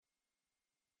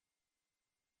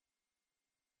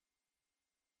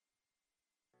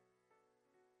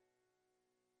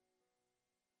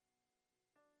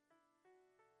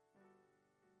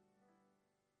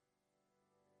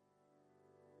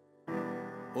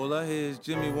All I hear is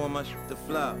Jimmy want my shit to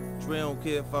flop. Dre don't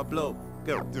care if I blow.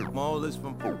 Go. My all is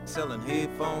from selling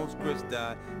headphones. Chris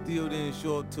died. Deal didn't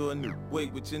show up to a new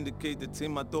weight, which indicate the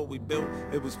team I thought we built.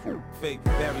 It was fake.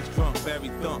 Barry's drunk, Barry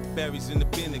thump, Barry's in the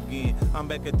bin again. I'm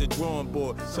back at the drawing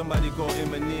board. Somebody call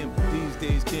Eminem. These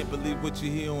days can't believe what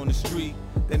you hear on the street.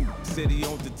 That said he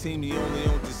owned the team, he only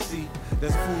owned the seat.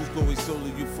 That's fools going solo,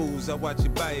 you fools. I watch you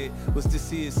buy it. What's this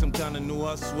here? Some kind of new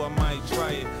hustle, I might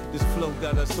try it. This flow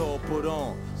got us all put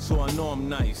on, so I know I'm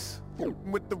nice.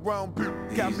 With the wrong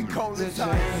beat, got me cold as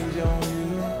ice. Change on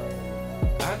you.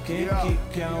 I can't keep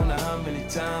count of how many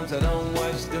times I don't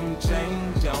watch them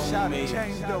change on Shout me.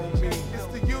 changed on me. It's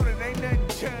the unit, ain't nothing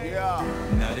changed. Yeah.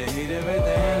 Now they hate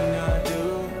everything I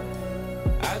do.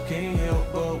 I can't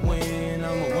help but win.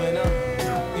 I'm a winner.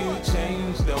 You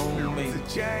changed on me.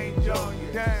 It's a change on you.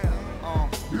 Damn.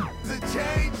 It's a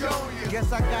change on you.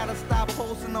 Guess I gotta stop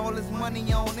posting all this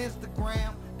money on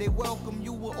Instagram. They welcome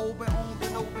you with open arms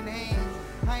and open hands.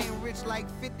 I ain't rich like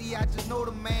 50, I just know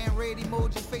the man. Red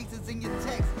emoji faces in your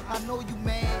text, I know you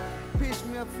mad. Pitch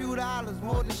me a few dollars,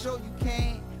 more than show you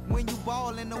can. When you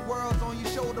ballin', the world's on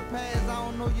your shoulder pads. I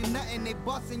don't know you nothing, they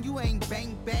bustin', you ain't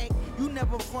bang back. You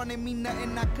never fronted me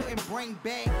nothing I couldn't bring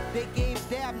back. They gave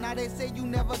dab, now they say you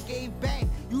never gave back.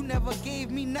 You never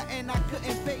gave me nothing I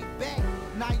couldn't pay back.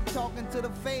 Now you talking to the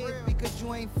feds because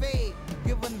you ain't fed.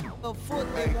 Give a foot,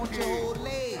 they want your whole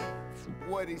leg.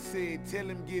 What he said, tell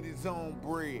him get his own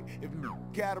bread. If you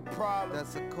got a problem,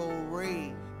 That's a cold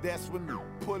raid. that's when you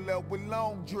pull up with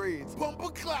long dreads. Bumper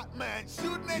clock, man,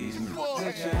 shooting at your The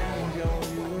forehead. change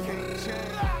on you. Can't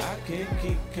change. I can't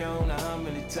keep count of how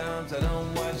many times I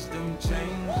don't watch them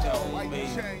change Why on you me.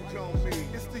 change on me?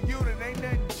 It's the unit, ain't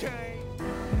nothing changed.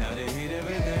 Now they hate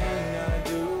everything I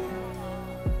do.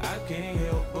 I can't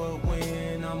help but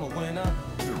win. I'm a winner.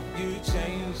 You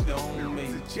changed on me.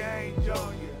 It's a change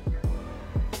on you.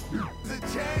 It's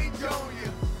a change on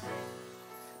you.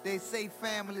 They say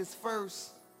family's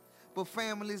first, but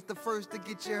family's the first to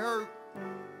get you hurt.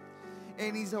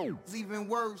 And these hoes even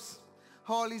worse.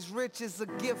 Harley's rich is a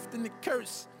gift And the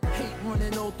curse, hate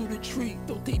running all through the tree,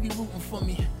 though they be rooting for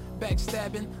me.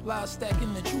 Backstabbing, lies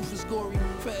stacking, the truth is gory.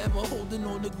 Forever holding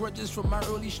on the grudges from my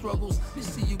early struggles. They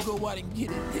see you go out and get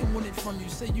it, they want it from you.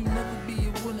 Say you never be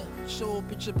a winner, show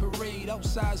up at your parade.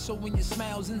 Outside, showing your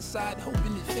smiles, inside,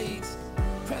 hoping it fades.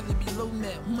 Rather be low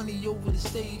net, money over the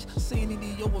stage.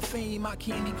 Sanity over fame, I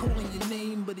can't be calling your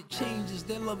name. But it changes,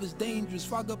 that love is dangerous.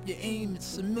 Fog up your aim,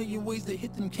 it's a million ways to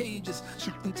hit them cages.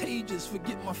 Shoot contagious,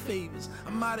 forget my favors.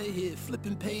 I'm out of here,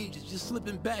 flipping pages, just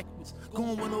slipping backwards.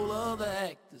 Going with all the other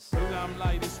actors. The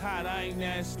limelight is hot, I ain't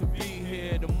asked to be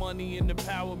here. The money and the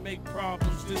power make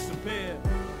problems disappear.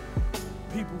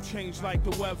 People change like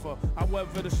the weather. I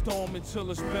weather the storm until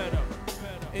it's better.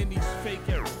 And these fake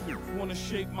wanna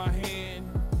shake my hand.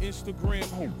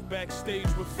 Instagram backstage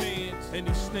with fans. And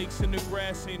these snakes in the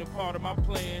grass ain't a part of my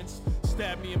plans.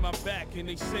 Stab me in my back and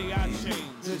they say I The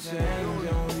changed.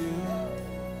 change on you.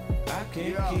 I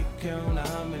can't keep count of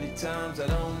how many times I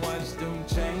don't watch them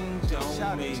change on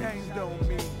Shout me. changed on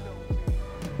me.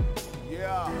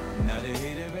 Yeah. Now they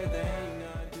hate everything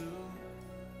I do.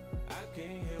 I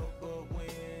can't help but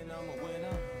win. I'm a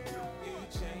winner. You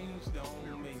changed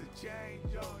on me. It's a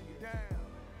change on you.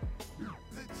 Damn.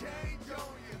 It's a change on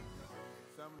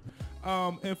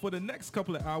you. And for the next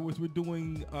couple of hours, we're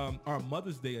doing our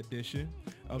Mother's Day edition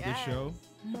of the show.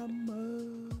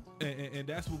 And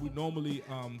that's what we normally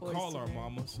call our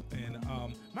mamas. And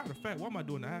matter of fact, why am I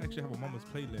doing that? I actually have a mama's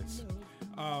playlist.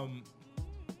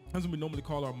 That's what we normally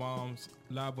call our moms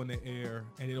live on the air,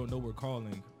 and they don't know we're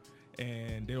calling.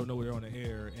 And they don't know they're on the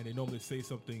air, and they normally say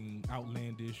something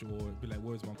outlandish or be like,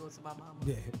 "Where's my mama?"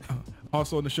 Yeah.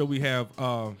 Also on the show we have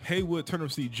Haywood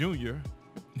Turnipseed Jr.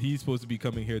 He's supposed to be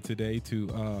coming here today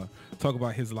to talk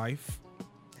about his life.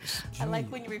 I like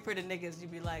when you refer to niggas, you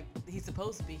be like, he's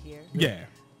supposed to be here. Yeah.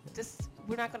 Just,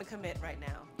 we're not going to commit right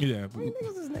now. Yeah. I mean,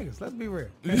 niggas is niggas. Let's be real.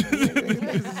 niggas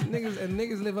is niggas, and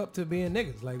niggas live up to being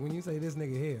niggas. Like when you say this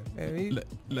nigga here, and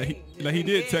he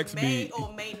did text may me.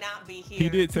 or may not be here. He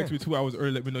did text me 2 hours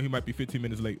early, let me know he might be 15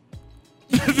 minutes late.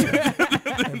 And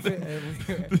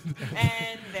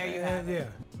there you have it.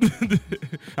 Yeah.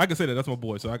 I can say that. That's my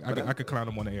boy, so I could clown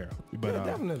him on the air. But Yeah,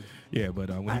 definitely. Yeah, but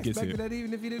when I he gets here, expected that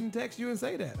even if he didn't text you and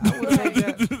say that. I would have wrote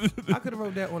that. I could have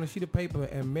wrote that on a sheet of paper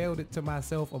and mailed it to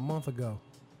myself a month ago,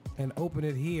 and opened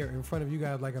it here in front of you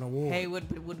guys like an award.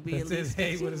 Haywood would be That at says least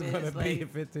 15 Haywood is going to minutes be late. here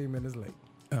 15 minutes late.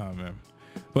 oh man.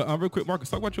 But real quick, Marcus,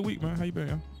 talk about your week, man. How you been?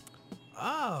 Man?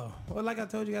 Oh, well, like I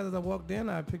told you guys as I walked in,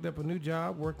 I picked up a new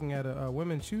job working at a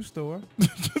women's shoe store.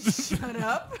 Shut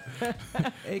up.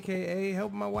 AKA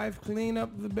helping my wife clean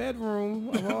up the bedroom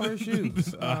of all her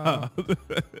shoes. Yeah,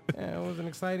 it was an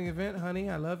exciting event, honey.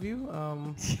 I love you.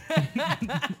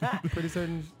 Pretty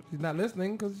certain she's not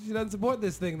listening because she doesn't support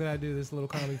this thing that I do, this little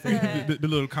comedy thing. the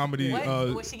little comedy. What?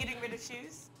 Was she getting rid of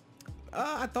shoes?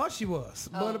 I thought she was,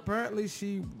 but apparently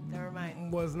she Never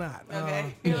mind. was not.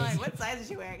 Okay. You're like, what size is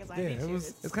she wearing? Because I need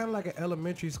shoes. It's kind of like an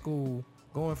elementary school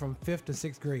going from 5th to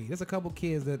 6th grade. There's a couple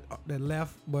kids that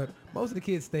left, but most of the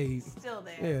kids stayed. Still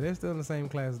there. Yeah, they're still in the same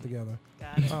classes together.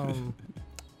 Got it.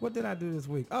 What did I do this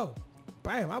week? Oh,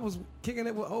 bam! I was kicking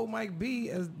it with old Mike B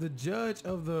as the judge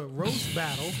of the roast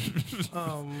battle.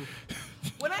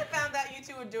 When I found out you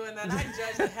two were doing that, I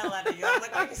judged the hell out of you. I was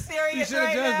like, are you serious You should have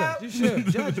right now? judged us. You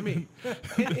should judge me.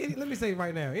 Let me say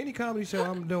right now, any comedy show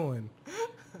I'm doing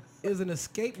is an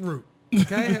escape route.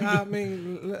 Okay, I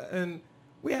mean, and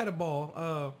we had a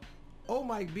ball. Old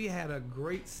Mike B had a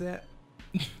great set.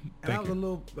 And I was a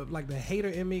little like the hater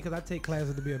in me because I take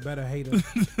classes to be a better hater.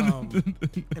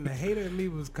 And the hater in me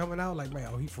was coming out like,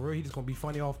 man, he for real, he just gonna be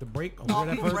funny off the break.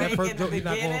 That first joke, he's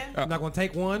not gonna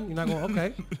take one. You're not gonna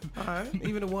okay. All right.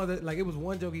 Even the ones that like it was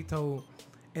one joke he told,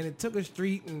 and it took a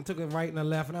street and took a right and a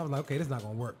left, and I was like, okay, this is not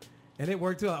gonna work. And it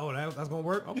worked too. Like, oh, that's gonna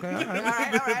work. Okay, all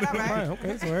right.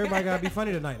 Okay, so everybody gotta be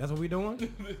funny tonight. That's what we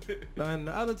doing. And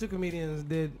the other two comedians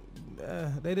did.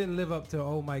 They didn't live up to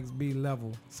old Mike's B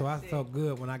level, so I felt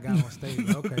good when I got on stage.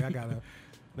 Like, okay, I gotta,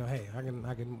 hey, I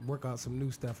can work out some new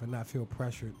stuff and not feel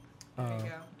pressured. There you go.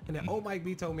 And then old Mike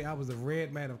B told me I was a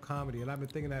red man of comedy, and I've been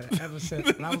thinking that ever since.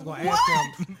 And I was gonna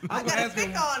ask him. I gotta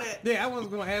think on it. Yeah, I was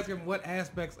gonna ask him what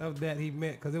aspects of that he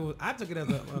meant because I took it as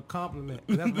a compliment.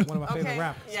 'Cause that's one of my favorite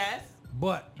rappers. Yes.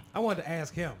 But I wanted to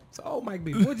ask him. So, old Mike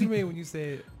B, what do you mean when you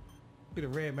said be the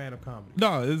red man of comedy?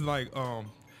 No, it's like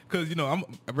because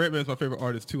Redman's my favorite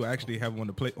artist too. I actually have one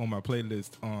to play on my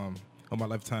playlist, on my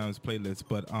Lifetimes playlist.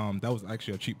 But that was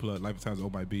actually a cheap plug. Lifetimes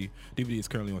Old Might Be DVD is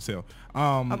currently on sale.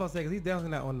 I'm about to say because he's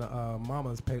definitely not on the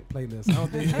Mama's playlist. I don't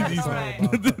think he's right.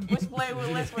 Which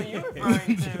playlist were you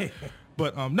referring to?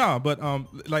 But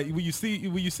like when you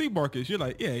see Marcus, you're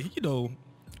like, yeah,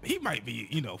 he might be,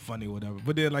 funny or whatever.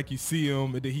 But then like you see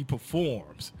him and then he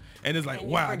performs. And it's like, and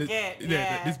wow,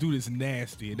 this dude is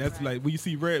nasty. And that's right. Like when you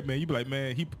see Redman, you be like,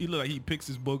 man, he look like he picks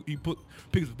his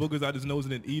boogers out his nose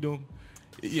and then eat them.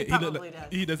 Yeah,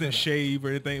 he doesn't shave or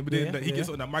anything. But then he gets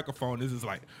on the microphone. This is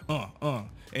like,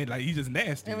 and like he's just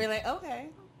nasty. And we're like, okay.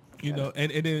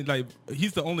 And then like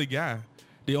he's the only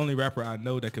rapper I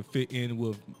know that could fit in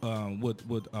with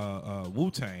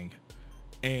Wu-Tang.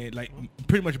 And like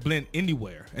pretty much blend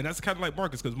anywhere, and that's kind of like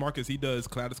Marcus because Marcus he does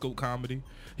kaleidoscope comedy.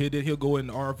 He'll go in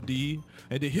RFD,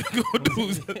 and then he'll go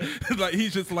do like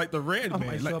he's just like the Redman. I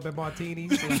might like, show up at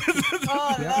Martini's.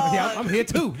 I'm here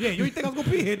too. Yeah, you didn't think I was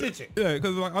gonna be here, did you? Yeah,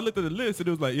 because like I looked at the list and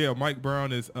it was like, yeah, Mike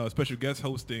Brown is special guest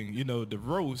hosting, the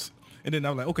roast, and then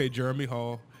I was like, okay, Jeremy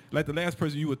Hall, like the last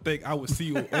person you would think I would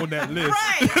see on that list.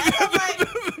 Right. I'm like,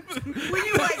 when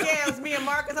you like, yeah, it was me and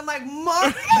Marcus. I'm like,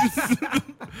 Marcus.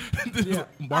 Yeah.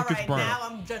 Marcus All right, Brown. now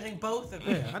I'm judging both of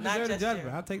you. Yeah, I deserve the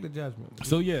judgment. I'll take the judgment.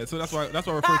 So yeah, so that's why I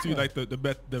refer to you like the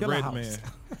red House. man,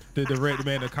 the red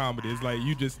man of comedy. It's like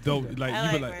you just don't like I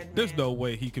you be like like, Red there's Man. no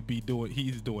way he could be doing.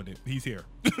 He's doing it. He's here.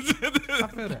 I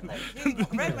feel that. Like,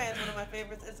 Redman's one of my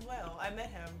favorites as well. I met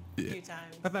him a few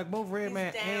times. In fact, both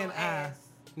Redman He's and I down-ass.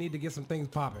 need to get some things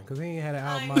popping because he ain't had an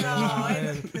album I out,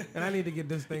 and I need to get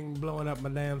this thing blowing up my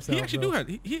damn self. He actually do have.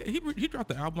 He dropped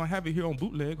the album. I have it here on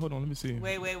bootleg. Hold on, let me see.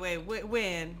 Wait.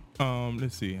 When?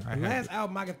 Let's see. I The have last it.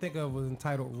 album I can think of was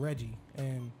entitled Reggie,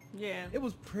 and Yeah. it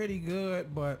was pretty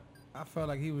good, but I felt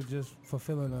like he was just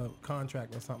fulfilling a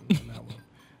contract or something on that one.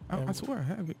 I swear I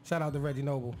have it. Shout out to Reggie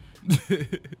Noble.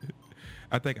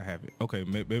 I think I have it. Okay,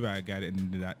 maybe I got it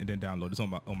and then download it. It's on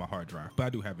my hard drive, but I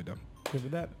do have it though. Yeah,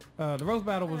 but that the roast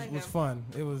battle was like him. fun.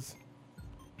 It was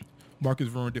Marcus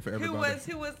ruined it for everybody.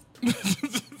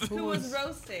 Who was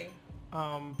roasting?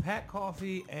 Pat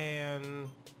Coffee and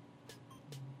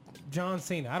John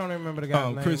Cena. I don't remember the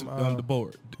guy's name. Chris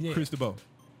DeBoer. yeah. Chris DeBoer.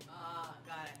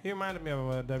 Got it. He reminded me of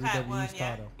a WWE Pat won,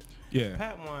 starter. Yeah.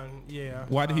 Pat won, yeah.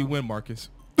 Why did he win, Marcus?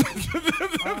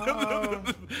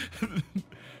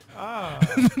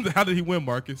 How did he win,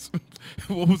 Marcus?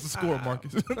 What was the score,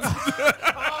 Marcus?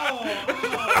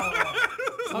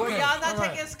 Were y'all not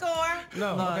taking score?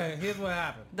 No, Look, okay, here's what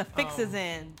happened. The fix is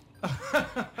in.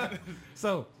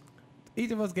 So,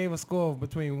 each of us gave a score of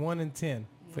between 1 and 10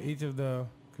 for each of the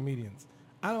comedians.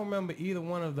 I don't remember either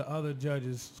one of the other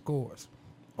judges' scores.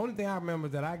 Only thing I remember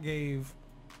is that I gave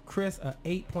Chris a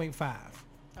 8.5.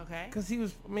 Okay. Okay. Cause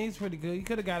he's pretty good. He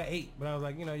could have got an 8, but I was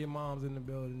like, your mom's in the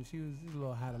building. She was a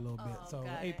little hot a little bit, so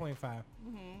 8.5.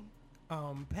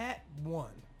 Mm-hmm. Pat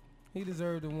won. He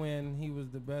deserved to win. He was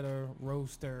the better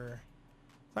roaster,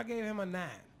 so I gave him a 9.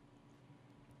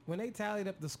 When they tallied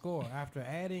up the score after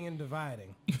adding and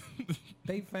dividing,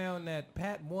 they found that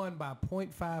Pat won by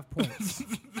 0.5 points.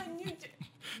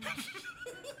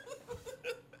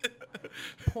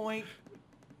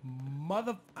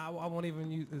 I won't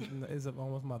even use. It's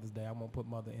almost Mother's Day. I won't put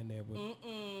mother in there,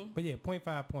 but yeah,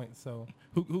 0.5 points. So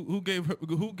who gave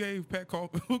Pat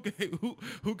Coffee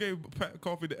who gave Pat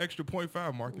Coffee the extra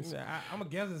 0.5, Marcus? I'm gonna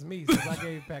guess it's me since I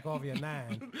gave Pat Coffee a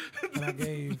 9, and I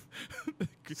gave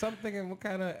something. What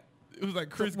kind of? It was like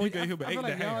Chris. You gave him an 8.5. I feel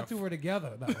like y'all two were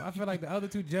together. Though. I feel like the other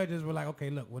two judges were like, okay,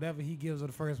 look, whatever he gives for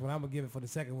the first one, I'm gonna give it for the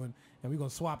second one, and we're gonna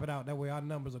swap it out. That way, our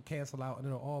numbers will cancel out, and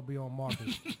it'll all be on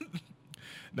Marcus.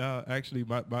 No, actually,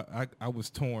 I was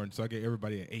torn, so I gave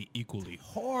everybody an 8 equally.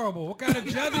 Horrible. What kind of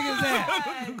judging is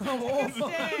that? Come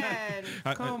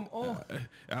on. Come on.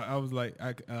 I was like,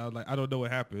 I don't know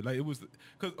what happened. Like, it was,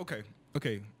 because,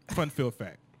 okay, fun field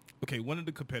fact. Okay, one of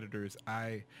the competitors,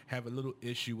 I have a little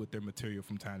issue with their material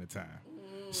from time to time.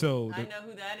 So I know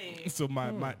who that is. So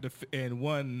and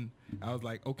one, I was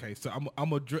like, okay, so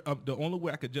the only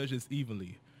way I could judge this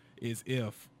evenly is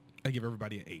if I give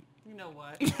everybody an 8. You know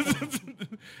what?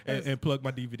 and plug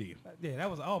my DVD. Yeah, that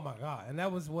was, oh my God. And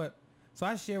that was what, so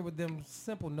I shared with them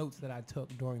simple notes that I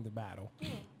took during the battle.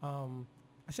 I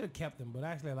should have kept them, but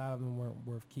actually a lot of them weren't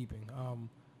worth keeping.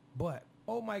 But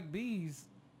old Mike B's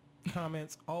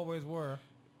comments always were,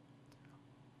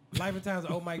 Life and Times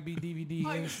of Old Mike B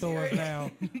DVD in stores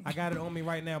now. I got it on me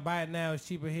right now. Buy it now. It's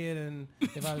cheaper here than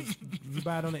if you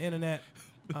buy it on the internet.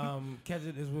 Catch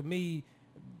it is with me.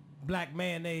 Black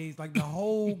mayonnaise, like the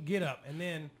whole get up, and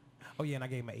then, and I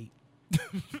gave him an 8.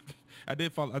 I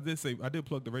did plug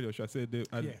the radio show.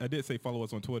 I did say follow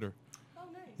us on Twitter. Oh,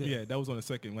 nice. Yeah, that was on the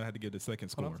second when I had to give the second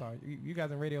score. I'm sorry. You guys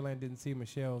in Radioland didn't see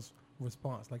Michelle's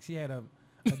response. Like, she had a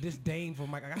disdain for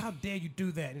Mike. Like, how dare you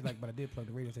do that? And he's like, but I did plug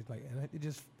the radio station. Like, and it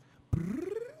just.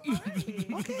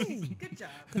 Right. Okay. Good job.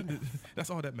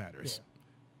 That's all that matters. Yeah.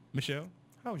 Michelle,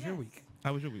 how was your week?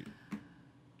 How was your week?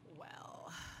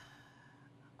 Well,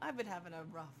 I've been having a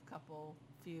rough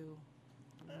few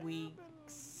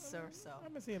weeks or so.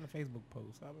 I've been seeing the Facebook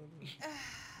posts.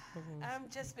 I've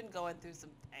just been going through some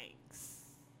things.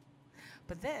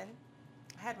 But then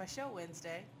I had my show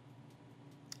Wednesday.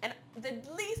 And the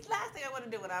last thing I want to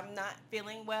do when I'm not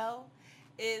feeling well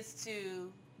is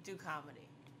to do comedy.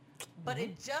 But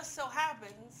it just so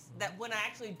happens that when I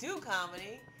actually do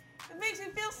comedy, it makes me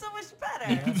feel so much better.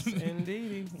 Yes,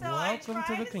 indeed. So Welcome I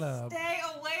try to the club. Stay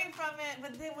away from it,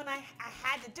 but then when I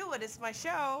had to do it, it's my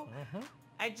show.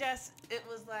 It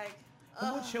was like.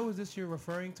 And what show is this you're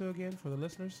referring to again for the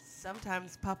listeners?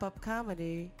 Sometimes pop-up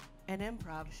comedy, an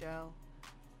improv show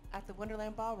at the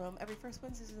Wonderland Ballroom every first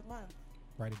Wednesdays of the month.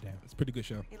 Write it down. It's a pretty good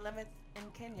show. 11th in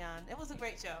Kenyon. It was a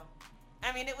great show.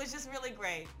 I mean, it was just really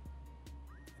great.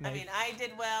 I mean, I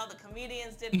did well. The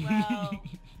comedians did well.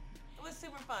 It was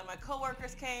super fun. My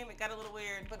coworkers came. It got a little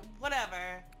weird, but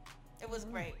whatever. It was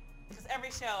great. Because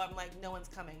every show, I'm like, no one's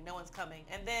coming. No one's coming.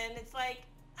 And then it's like,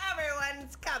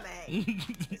 everyone's coming.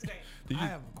 It's great. I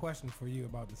have a question for you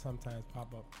about the Sometimes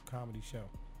Pop-Up Comedy Show.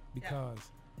 Because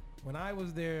when I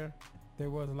was there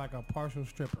was like a partial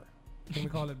stripper. Can we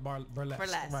call it burlesque?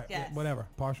 Burlesque, right, yes. Whatever,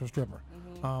 partial stripper.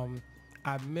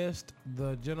 I missed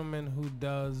the gentleman who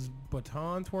does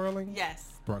baton twirling.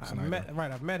 Yes. Brock Snyder.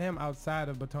 I've met him outside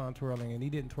of baton twirling, and he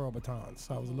didn't twirl batons,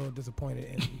 so I was a little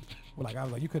disappointed. And I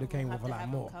was like, you could have came with a lot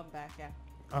more. Come back, yeah.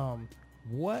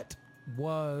 What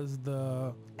was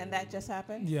the? And that just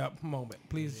happened. Yep. Moment.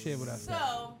 Please share with us.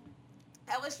 So,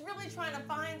 I was really trying to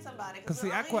find somebody. Cause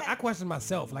see, I question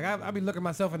myself. Like I be looking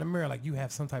myself in the mirror, like you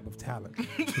have some type of talent that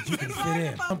you can fit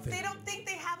in. They don't think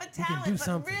they have a talent,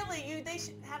 but really, they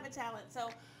should have a talent. So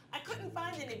I couldn't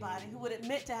find anybody who would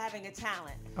admit to having a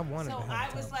talent. I wanted to have a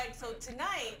talent. was like, so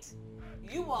tonight,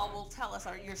 you all will tell us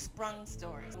your sprung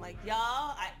stories. I'm like,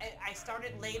 y'all, I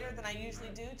started later than I usually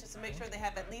do, just to make sure they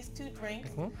have at least 2 drinks,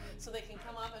 so they can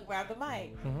come up and grab the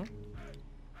mic.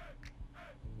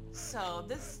 So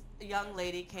this young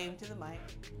lady came to the mic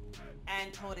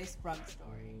and told a sprung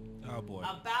story. Oh boy.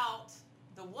 About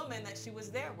the woman that she was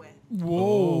there with.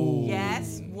 Whoa.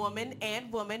 Yes, woman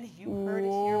and woman. You heard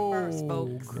it here first,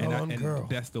 folks. And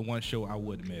that's the one show I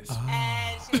would miss.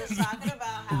 And she was talking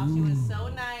about how she was so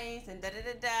nice and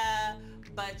da-da-da-da.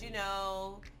 But, you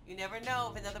never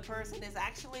know if another woman is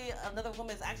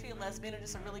actually a lesbian or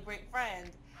just a really great friend.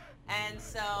 And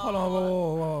so Hold on,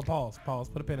 whoa, pause.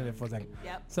 Put a pin in it for a second.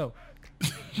 Yep. So,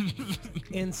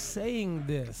 in saying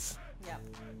this, Yep.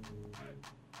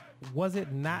 was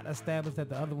it not established that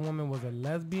the other woman was a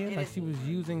lesbian? It Like is. she was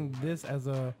using this as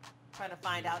a... Trying to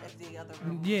find out if the other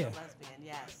woman Yeah. was a lesbian.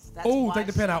 Yes. That's Oh, why take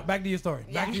the pen out. Back to your story.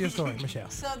 Yeah. Back to your story, Michelle.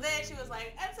 So then she was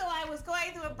like, and so I was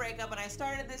going through a breakup and I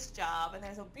started this job and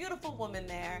there's a beautiful woman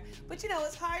there. But you know,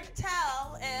 it's hard to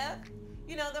tell if,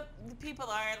 you know, the people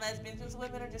are lesbians because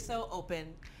women are just so open.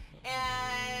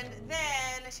 And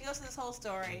then she goes through this whole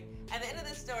story. At the end of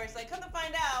this story, she's like, come to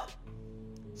find out,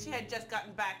 she had just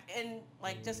gotten back in,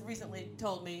 like just recently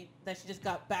told me that she just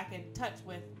got back in touch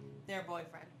with their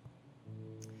boyfriend.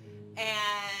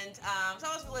 And so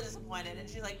I was really disappointed. And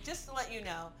she's like, just to let you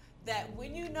know that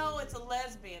when you know it's a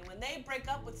lesbian, when they break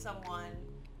up with someone,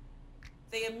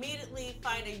 they immediately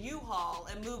find a U-Haul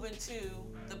and move into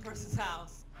the person's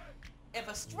house. If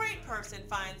a straight person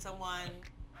finds someone,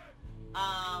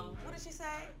 what did she say?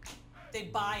 They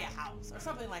buy a house or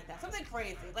something like that. Something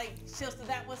crazy. Like, so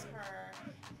that was her,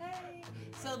 hey.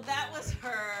 So that was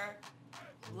her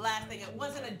last thing. It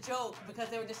wasn't a joke because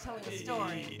they were just telling a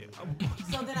story.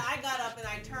 So then I got up and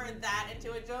I turned that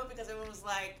into a joke because everyone was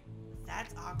like,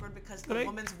 that's awkward because the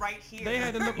woman's right here. They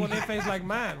had to look on their face like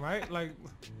mine, right? Like.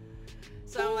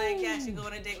 So I'm like, yeah, she go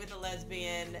on a date with a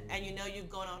lesbian, and you know you've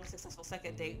gone on a successful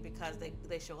second date because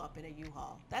they show up in a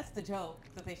U-Haul. That's the joke,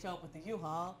 that they show up with the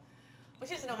U-Haul. But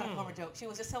she doesn't know how to form a joke. She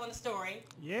was just telling a story.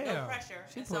 Yeah. No pressure.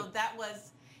 And so that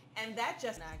was, and that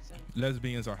just an action.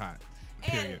 Lesbians are hot.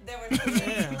 Period. And there were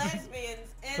 3 lesbians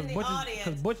in the audience.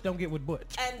 Because Butch don't get with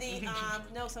Butch. And the,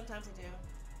 no, sometimes they do.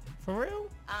 For real?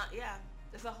 Yeah.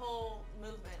 There's a whole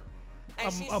movement.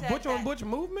 And she A said Butch on that- Butch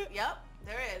movement? Yep,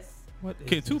 there is. What is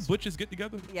Can two this? butches get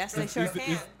together? Yes, they sure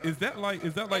can. Is that like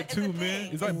It's two a men?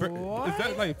 thing. Is that What? is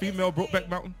that like female It's a Brokeback thing.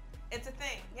 Mountain? It's a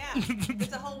thing, yeah.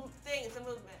 It's a whole thing. It's a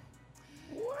movement.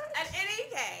 What? In any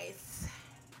case,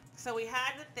 so we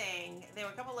had the thing. There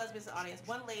were a couple lesbians in the audience.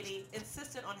 One lady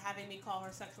insisted on having me call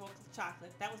her sexual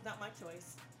chocolate. That was not my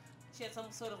choice. She had some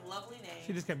sort of lovely name.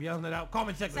 She just kept yelling it out. Call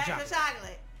me sexual Sexual chocolate.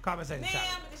 chocolate. Call me sexual Ma'am,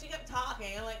 chocolate. because she kept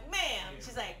talking. I'm like, ma'am.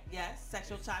 She's like, yes,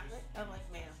 sexual chocolate. I'm like,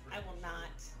 ma'am, I will not.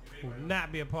 Will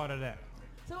not be a part of that.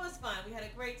 So it was fun. We had a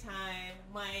great time.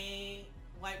 My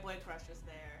white boy crush was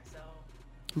there. So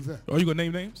Who's that? Are you gonna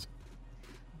name names?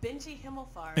 Benji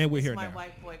Himmelfarb And we're is here my now.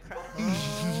 white boy crush.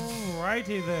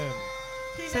 Alrighty then.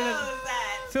 He knows Say that- that.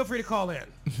 Feel free to call in.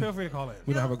 Feel free to call in.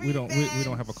 We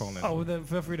don't have a call in. Oh, well then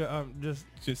feel free to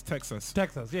Just text us.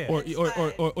 text us. Yeah.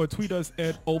 Or tweet us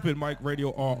at Open Mic Radio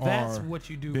RR. That's what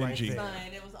you do right Benji. there. Fun.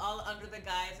 It was all under the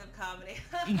guise of comedy.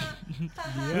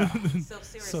 Yeah. So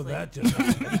seriously. So that just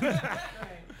happened.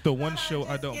 The one show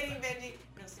I Just don't. kidding, Benji.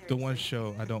 No, The one seriously.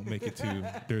 show I don't make it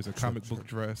to. There's a comic book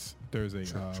dress. There's a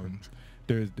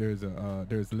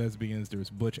there's lesbians. There's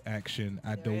butch action.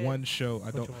 The There one is. show I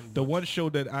Which don't. one The butch? one show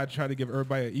that I try to give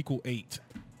everybody an equal 8.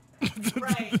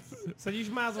 Right. So you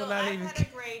might as So well I not even. had a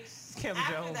great. cancel your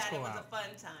After own that, it score was out. a fun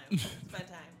time. Fun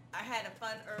time. I had a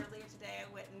fun earlier today.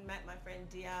 I went and met my friend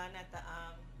Dion at the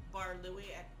bar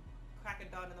Louie at crack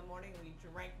of dawn in the morning. We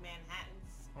drank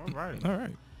Manhattans. All right. All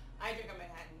right. I drink a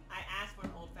Manhattan. I asked for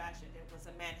an old fashioned. It was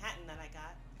a Manhattan that I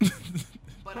got,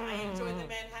 but I enjoyed the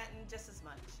Manhattan just as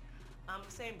much.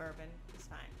 Same bourbon. It's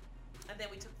fine. And then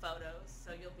we took photos,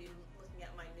 so you'll be looking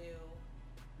at my new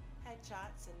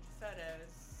headshots and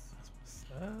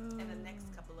photos in the next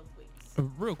couple of weeks.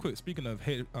 Real quick, speaking of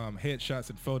headshots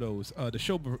and photos, the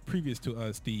show previous to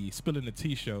us, the Spilling the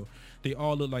Tea show, they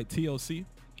all look like TLC.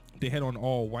 They had on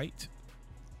all white.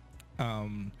 I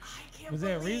can't Was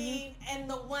there a believe, and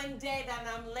the one day that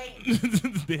I'm late,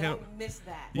 They that had, I missed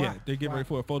that. yeah, they're getting ready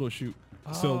for a photo shoot.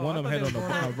 So Oh, one I of them thought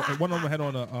had they on a one of them had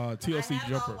on a I TLC have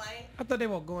jumper. all white. I thought they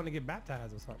were going to get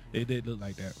baptized or something. It did look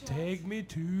like that. Take me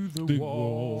to the The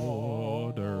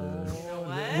water. You know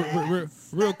Real, what?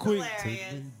 real That's quick,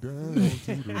 hilarious. Down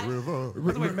to the river.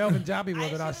 That's the way Melvin Jobby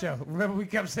was at our show. Remember we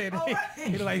kept saying Oh, that right.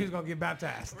 he looked like he was going to get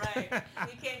baptized. Right.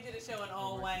 He came to the show in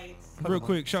all whites. real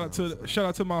quick, shout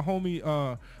out to my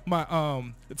homie,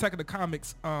 my Attack of the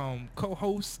Comics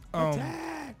co-host,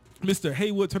 Attack. Mr.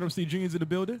 Haywood Turner C. Jr. in the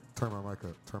building. Turn my mic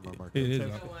up. Turn my mic up. It is. You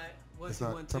know what? What's It's he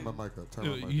not. want Turn to? my mic up. Turn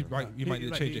my mic You up. might you might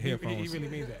need to change your He headphones. really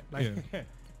means that. Like, Yeah.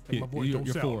 like my boy you're don't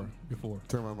sound. four. You're four.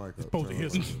 Turn my mic up. Supposed to Turn hear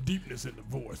my some mic up. deepness in the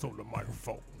voice on the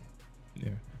microphone. Yeah.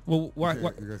 Well, why? You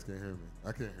guys can't hear me.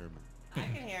 I can't hear me. I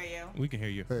can hear you. We can hear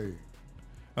you.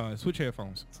 Hey, Switch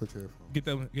headphones. switch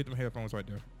headphones. Get them headphones right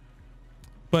there.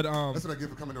 But that's what I get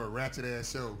for coming to a ratchet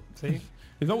ass show. See?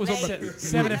 It's always about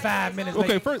 75 minutes. Okay,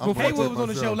 late. first, Haywood was on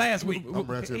the show last week. I'm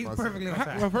ratchet He's myself. perfectly on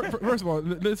well, time. first of all,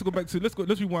 let's go back to let's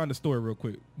rewind the story real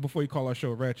quick before you call our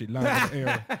show Ratchet live on the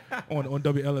air on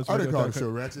WLS. I didn't call the show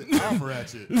ratchet. I'm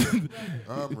ratchet.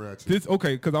 I'm ratchet. This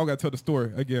okay, because I gotta tell the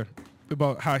story again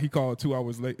about how he called 2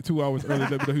 hours late, 2 hours early.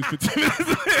 Let me know he was 15 minutes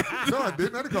late. No, I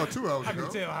didn't. I didn't call 2 hours I ago.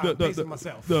 can tell how I'm pacing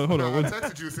myself. Hold No, on. I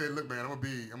texted you and said, "Look, man, I'm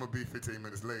gonna be 15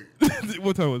 minutes late."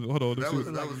 What time was it? Hold on. That was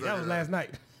last night.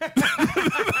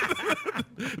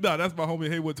 Nah, that's my homie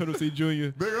Haywood Tennessee Jr.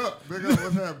 Big up.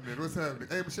 What's happening? What's happening?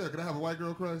 Hey, Michelle, can I have a white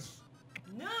girl crush?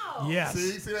 No. Yes.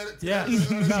 See that? Yes. See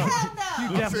that? No. Hell You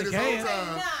no. definitely this whole can.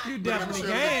 time. You Look at definitely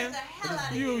Michelle. can. Get the hell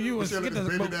out of You here. was Michelle get in the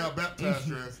this baby down baptized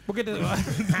dress. We'll get the.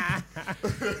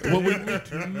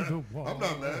 I'm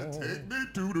not mad. Take me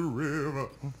to the river.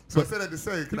 So I said that to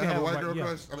say, can I have a white girl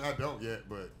crush? I mean, I don't yet,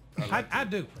 but I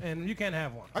do, and you can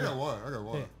have one. I got one.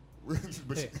 Yeah.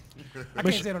 But Yeah. I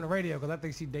can't say it on the radio because I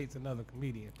think she dates another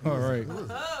comedian. All right.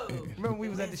 Oh. Remember we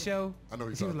was at the show? I know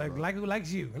you're She was talking like, about. who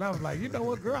likes you? And I was like, you know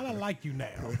what, girl, I like you now.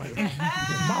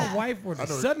 My wife would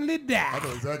suddenly die. I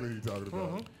know exactly who you're talking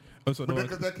about. Oh, so But no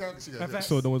because that counts, she got Fact. that.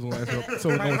 so no one's gonna answer. So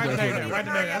no Right, one's right gonna there, answer. right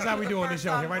there. That's how we doing this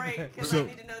show here, right there. Because So- I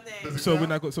need to know names. So we're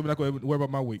not going to worry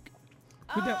about my week.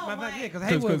 We Oh, def- matter of fact, right. yeah, because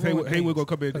Because Haywood gonna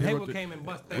come in. 'cause Haywood came and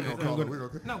busted. We're gonna call her. We're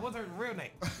gonna. No, what's her real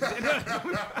name?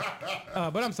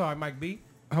 But I'm sorry, Mike B.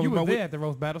 How You was my were there week? at the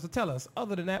roast battle, so tell us.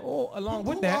 Other than that, or along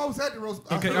with Who that, always had the roast?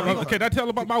 Okay, can I tell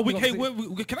about my week?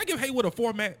 Haywood, can I give Haywood a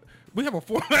format? We have a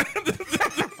format.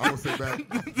 I'm gonna sit back.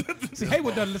 see,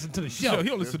 Haywood doesn't listen to the show. He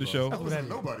don't listen to the show. I don't listen to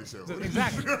nobody's show.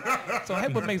 Exactly. So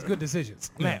Haywood makes good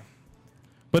decisions. Now,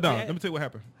 But no, let me tell you what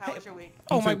happened. How was your week?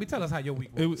 oh, Mike B, tell us how your week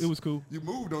was. It was cool. You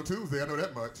moved on Tuesday. I know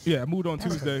that much. Yeah, I moved on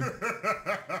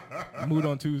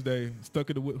Tuesday. Stuck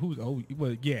in the who's well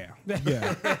yeah.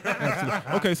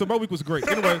 Absolutely. Okay, so my week was great.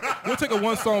 Anyway, we'll take a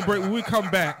 1 song break. When we come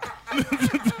back,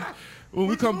 when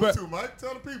we come back, To, Mike?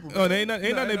 Tell the people. oh, they ain't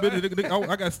nothing.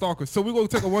 I got stalkers. So we're gonna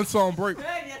take a 1 song break. No,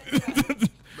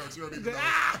 she don't need to know.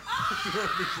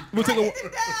 We'll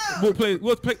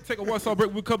take take a 1 song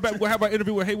break. We'll come back. We'll have our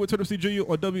interview with Haywood Tennessee Jr.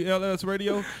 on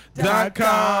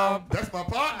WLSradio.com. That's my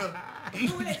partner.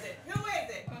 Who is it? Who is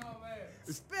it? Oh, man.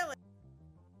 Spill it.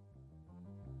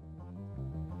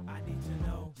 I need to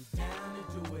know you down to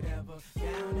do whatever,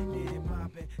 down to get it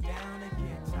poppin', down to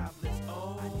get topless.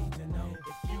 Oh, I need to know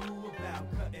if you about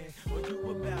cutting or you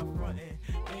about frontin'.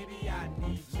 Baby, I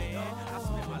need man. I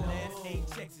spent my last 8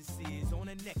 checks and C's on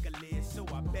a necklace, so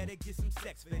I better get some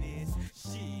sex for this.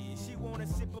 She wanna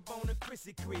sip up on a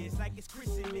Chrissy Chris like it's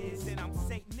Christmas, and I'm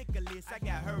St. Nicholas. I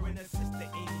got her and her sister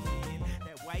in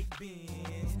that white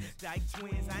Benz, dyke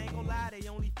twins. I ain't gonna lie, they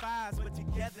only 5s, but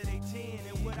together they 10.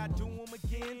 And would I do them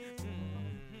again?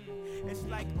 It's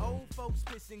like old folks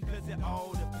pissing cause it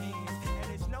all depends.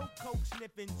 And it's no coke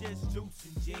sniffing, just juice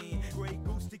and gin. Grey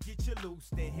Goose to get you loose,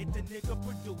 then hit the nigga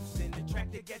producing. The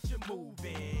track to get you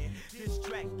moving, this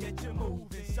track get you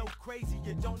moving. So crazy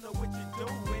you don't know what you're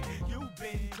doing. You've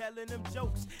been telling them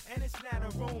jokes and it's not a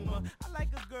rumor. I like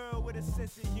a girl with a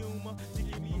sense of humor to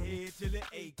give me head till it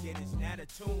ache and it's not a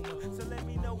tumor. So let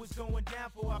me know what's going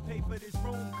down before I pay for this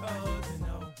room. Cause you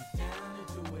know, get down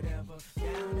to do whatever,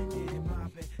 down to get it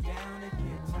poppin', down to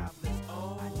get topless.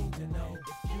 Oh, I need to know if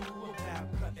you about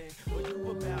cutting or you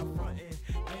about frontin'.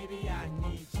 Baby, I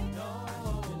need to know. I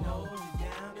need to know you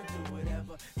down to do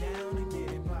whatever, down to get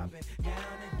it poppin',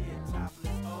 down to get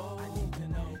topless. Oh, I need to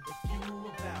know if you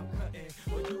about cutting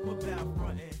or you about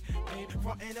frontin'. Baby,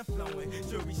 frontin' and flowin',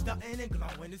 jewelry stuntin' and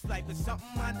glowin'. This life is something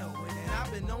I know, and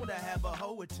I've been known to have a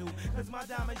hoe or two. Cause my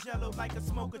diamond's yellow like a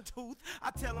smoker tooth.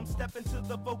 I tell them step into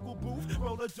the vocal booth,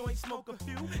 roll a joint, smoke a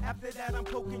few. After that I'm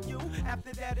poking you,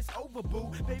 after that it's over,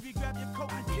 boo. Baby, grab your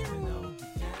coat and you know. Down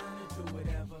to do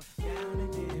whatever,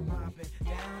 down to get it poppin',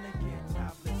 down to get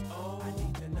topless. Oh, I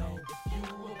need to know if you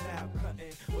about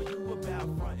cutting or you about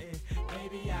frontin'.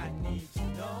 Baby, I need to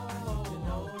know. I need to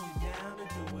know you down to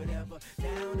do whatever,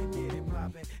 down to get it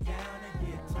poppin', down to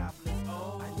get topless.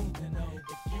 Oh, I need to know if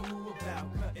you about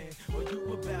cutting or you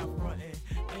about frontin'.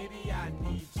 Baby, I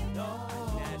need to know.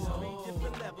 There's 3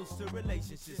 different levels to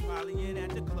relationships. Polying at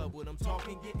the club with them,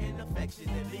 talking, getting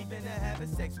affectionate, leaving and having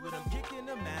sex with them, kicking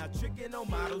them out, tricking on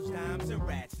models, dimes, and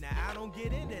rats. Now I don't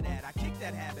get into that. I kick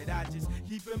that habit. I just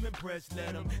keep them impressed.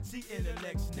 Let them see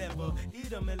intellects never eat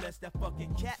them unless that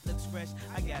fucking cat looks fresh.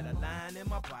 I got a line in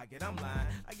my pocket. I'm lying.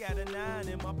 I got a 9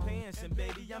 in my pants, and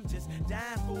baby, I'm just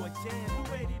dying for a chance. You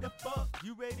ready to fuck? You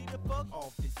You ready to fuck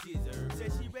off the scissors?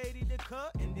 Said she ready to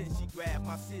cut, and then she grabbed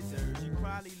my scissors. She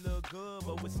probably look good,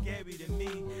 but was scary to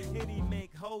me. Any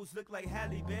make hoes look like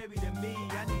Halle Berry to me.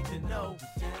 I need to know.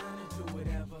 Down and do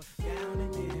whatever, down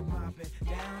and get it poppin',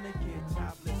 down and get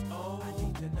topless. Oh, I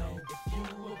need to know if you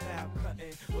about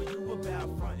cutting or you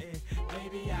about frontin'.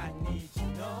 Baby, I need to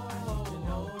know. I need to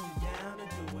know you down and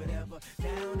do whatever,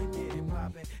 down and get it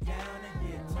poppin', down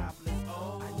and get topless.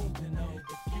 Oh, I need to know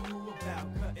if you about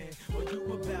cutting or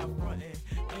you about frontin'.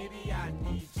 Baby, I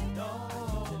need to know.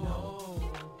 I need to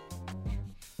know.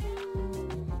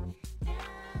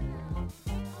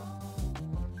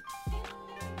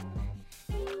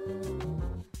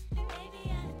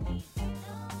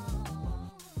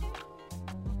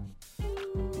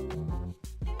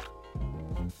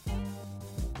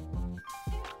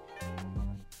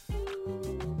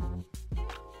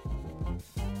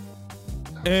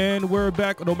 And we're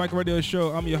back on the Mike Radio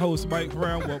Show. I'm your host, Mike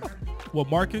Brown. Well,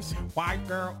 Marcus, white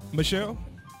girl, Michelle,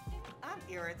 I'm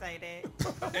irritated.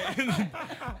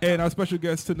 and our special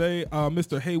guest today,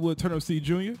 Mr. Haywood Turner C.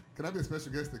 Jr. Can I be a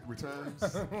special guest that returns?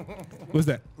 What's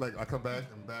that? Like I come back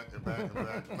and back and back and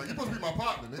back. Like you're supposed to be my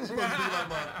partner. You're supposed to be like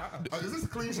my. Is this a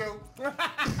clean show? No.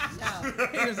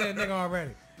 He just said nigga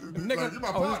already. Nigga, like, you're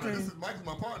my partner. Mike's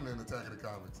my partner in Attack of the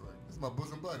Comics. Like this is my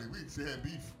bosom buddy. She had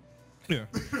beef. Yeah.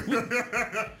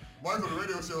 Mike's on the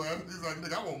radio show. He's like,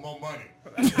 nigga, I want more money.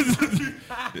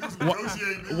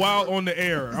 While on the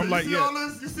air, I'm like, you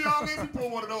see all this? He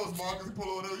pull one of those, Marcus. He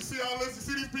pull one of those. You see all this? You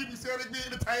see these people? You see how they be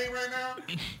entertained right now?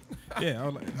 Yeah,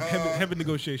 I'm like, heavy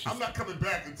negotiations. I'm not coming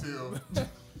back until.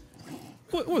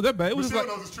 What was that bad? It was Michelle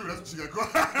like, knows it's true. That's what she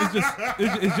got.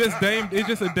 It's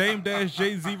just a Dame Dash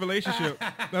Jay-Z relationship.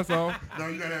 That's all. No,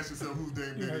 you gotta ask yourself who's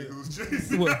Dame Diddy, who's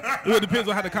Jay-Z. Well, it depends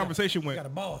on how the conversation went. You got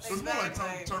a boss. It was more like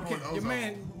Turbo and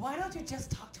Ozone. Why don't you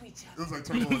just talk to each other? It was like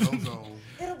Turbo and Ozone.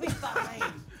 It'll be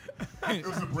fine. It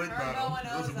was a break battle.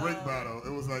 It was a break battle.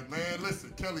 It was like, man,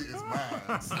 listen, Kelly is mine.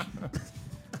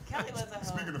 Kelly was a hoe.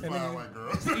 Speaking of fly white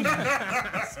girls. Speaking of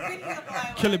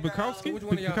fly Kelly white girls. Bukowski? Which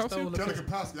one of y'all stole the Kelly picture?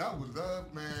 Kapowski, I would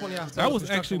love, man. Which one of y'all stole That the was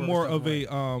actually construction more workers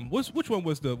of a which one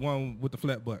was the one with the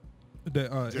flat butt?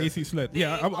 The AC sled.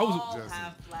 Yeah, I was. All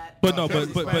have flat. But no,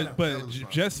 Jesse's but flat.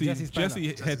 Jesse Jesse's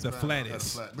flat. had the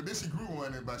flattest. But then she grew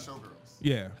one in by Showgirls.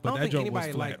 Yeah, I but don't that think joke was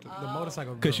anybody flat. liked the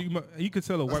motorcycle girl. Because you could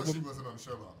tell a That's white why she woman. wasn't on the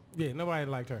show long. Yeah, nobody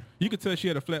liked her. You could tell she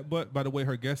had a flat butt by the way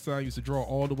her guest sign used to draw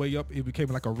all the way up. It became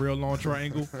like a real long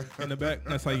triangle in the back.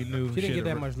 That's how you knew. She didn't had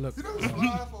get a that much look. You know who's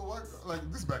fly for a white girl? Like,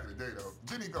 this is back in the day, though.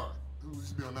 Jenny Garth, who used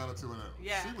to be on 90210.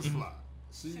 Yeah. She was fly.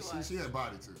 She was. had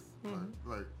body, too.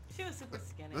 Like, She was super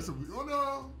skinny. that's a, oh,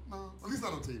 no. At least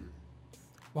not on TV.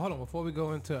 Well, hold on. Before we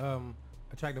go into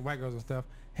attractive white girls and stuff,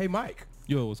 hey, Mike,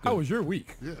 Yo, what's good? how was your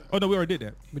week? Yeah. Oh no, we already did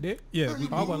that. We did? Yeah. You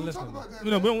I wasn't talk listening. about that,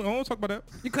 No, man. we don't talk about that.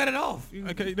 You cut it off.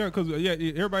 Okay, no, because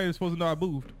everybody is supposed to know I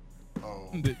moved. Oh.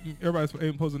 Everybody's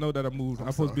ain't supposed to know that I moved.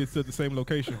 I'm supposed to be still at the same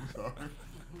location.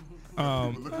 We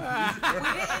didn't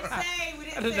say.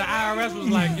 The IRS was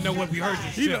like, you know what, we heard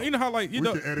you. You know how like We can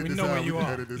edit we this know out. where you We can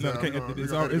are. edit this No, out. okay, We gonna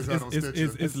it's edit this out on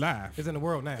Stitcher. it's live. It's in the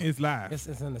world now. It's live. It's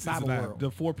in the It's cyber live. world. The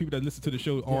 4 people that listen to the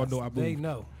show all know I moved. They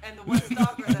know. And the one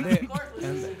stalker that of course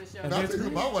listens to the show. Now, I'll tell you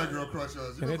who my white girl crush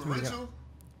was. You And know it's really Rachel?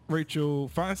 Rachel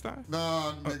Feinstein?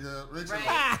 Nah, nigga. Rachel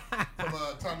Right.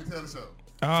 from Tommy Taylor Show.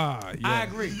 Ah, yeah. I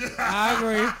agree. I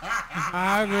agree.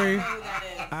 I agree. I know who that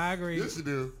is. I agree. Yes, you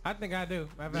do. I think I do.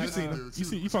 I've You had, seen uh, it.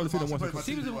 you probably seen it once played my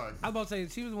She was. TV I wife. was about to say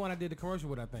she was the one I did the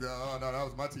commercial with. I think No, that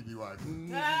was my TV wife.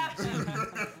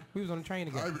 we was on the train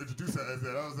I together. even introduced her as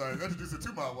that. I was like, introduced her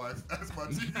to my wife. That's my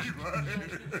TV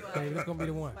wife. Hey, this gonna be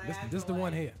the one. This the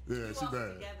one here. Yeah, she walk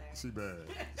bad. together. She bad.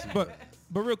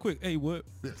 But real quick, hey Wood,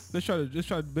 Yes. let's try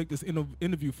to make this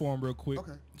interview form real quick.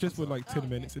 Okay. Just for like 10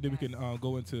 minutes, and then we can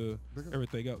go into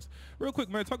everything else. Real quick,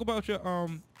 man, talk about your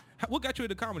what got you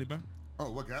into comedy, man? Oh,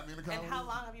 what got me in the comedy? And how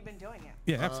long have you been doing it?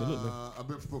 Yeah, absolutely. I've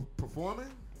been performing.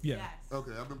 Yeah. Yes.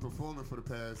 Okay, I've been performing for the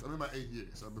past, I'm in my 8th year,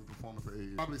 so I've been performing for 8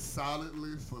 years. Probably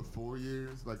solidly for 4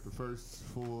 years. Like the first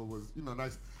 4 was,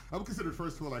 nice. I would consider the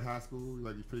first 4 like high school,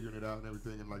 like you're figuring it out and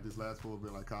everything, and like this last 4 have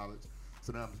been like college.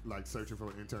 So now I'm like searching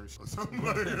for an internship or something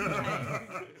like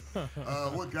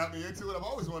that. What got me into it? I've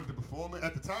always wanted to perform it.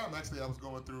 At the time, actually, I was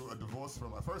going through a divorce from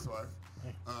my first wife.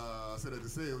 I said that to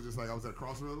say it was just like I was at a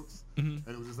crossroads, and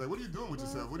it was just like, what are you doing with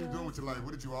yourself? What are you doing with your life?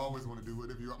 What did you always want to do? What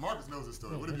have you? Marcus knows the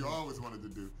story. What have you always wanted to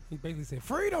do? He basically said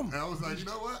freedom. And I was like, you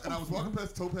know what? And I was walking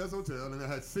past Topaz Hotel, and I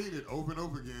had seen it over and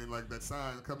over again, like that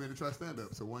sign, come in to try stand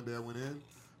up. So one day I went in.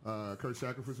 Kurt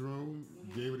Shackelford's room,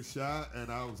 gave it a shot,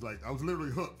 and I was literally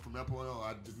hooked from that point on.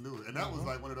 I just knew it, and that was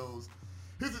like one of those.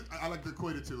 I like to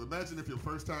equate it to, imagine if your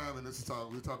first time, and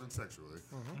we're talking sexually,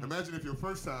 imagine if your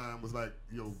first time was like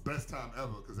your best time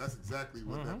ever, because that's exactly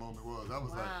what that moment was. I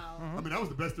was like, I mean, that was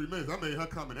the best 3 minutes. I made her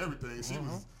come and everything. She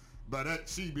was, by that,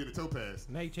 she being a topaz.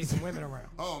 Now you chasing women around.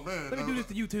 Oh, man. Let me do this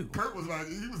to you, too. Kurt was like, I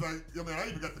mean, I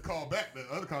even got the call back that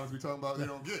other comments we talking about they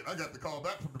don't get. I got the call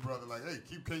back from the brother like, hey,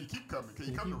 can you keep coming? Can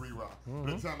you come to Re-Rock?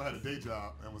 But at the time I had a day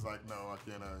job and was like, no, I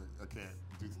can't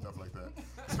do stuff like that.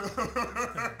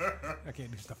 I can't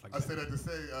do stuff like I that. say that to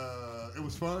say, it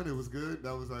was fun. It was good.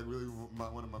 That was like really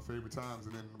one of my favorite times.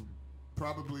 And then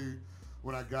probably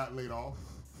when I got laid off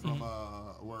from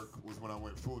work was when I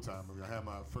went full time. I had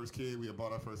my first kid. We had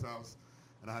bought our first house.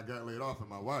 And I got laid off, and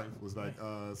my wife was like,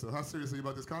 so how serious are you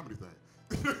about this comedy thing?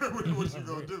 What you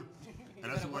gonna do?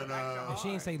 And that's when... And she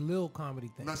didn't say little comedy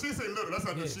thing. No, she didn't say little. That's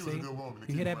how she was a good woman.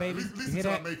 You hear that, baby? At least you hear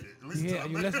that? I make it. At least you hear, are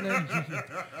you listening?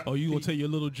 Oh, you gonna tell your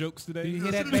little jokes today? Do you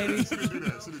hear that, baby? She didn't do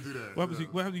that. She didn't do that. What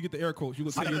happens you get the air quotes? You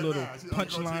gonna tell your little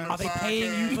punchline? Are they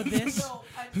paying you for this?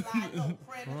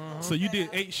 So you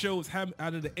did 8 shows. Out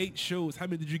of the 8 shows, how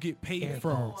many did you get paid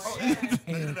from? Oh,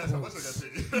 yeah. That's how much I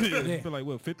got paid. Yeah. Feel like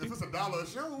what, 50? If it's $1 a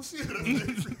show, shit,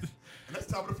 that's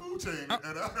top of the food chain.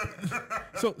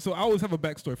 So I always have a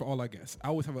backstory for all our guests. I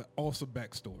always have an awesome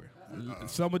backstory.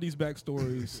 Some of these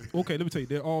backstories, okay, let me tell you,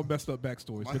 they're all messed up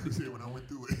backstories. Mike was here when I went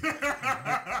through it.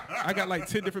 I got like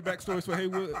 10 different backstories for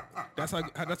Haywood. That's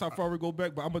how far we go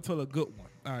back, but I'm gonna tell a good one.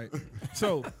 All right.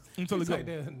 So I'm gonna tell a good one.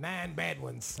 There's 9 bad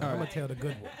ones. I'm gonna tell the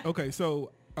good one. Okay,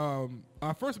 so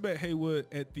I first met Haywood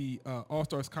at the All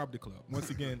Stars Comedy Club. Once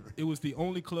again, it was the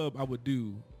only club I would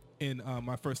do in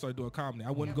my first started doing comedy.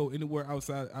 I wouldn't go anywhere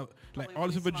outside, like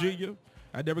Arlington, Virginia.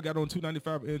 I never got on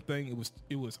 295 or anything.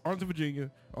 It was Arlington, Virginia,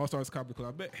 All Stars Comedy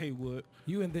Club. I met Haywood.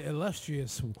 You and the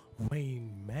illustrious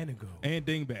Wayne Manigault. And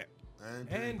Dingbat.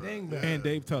 And Dingbat. And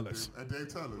Dave Tullis. And Dave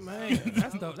Tullis. Man,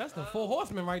 that's the 4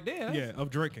 horsemen right there. Yeah, of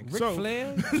drinking. Ric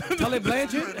Flair, Tully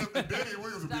Blanchard. Danny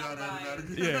Williams would be out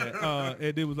there. Yeah,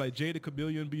 and it was like Jada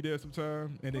Chameleon be there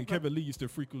sometime, and then Kevin Lee used to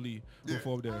frequently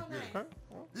perform there.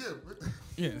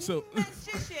 Yeah, so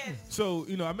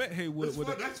I met Haywood.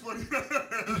 That's funny.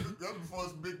 That was before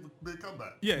his big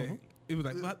comeback. Yeah. It was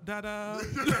like, da-da. And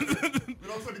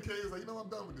all of a sudden the kid was like, I'm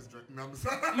done with this drink. No, I'm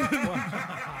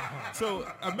So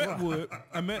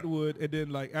I met Wood, and then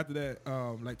like after that,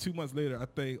 like 2 months later, I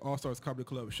think All Stars Comedy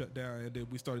Club shut down, and then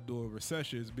we started doing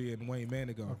recessions, being Wayne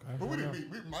Manigault. Okay. But we didn't meet.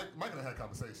 Mike and I had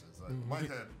conversations. Like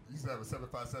Mike used to have a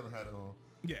 757 hat on.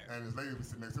 Yeah. And his lady would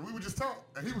sit next to him. We would just talk.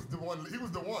 And he was the one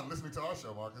listening to our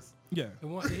show, Marcus. Yeah.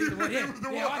 He's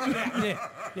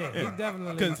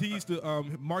definitely. Because he used to,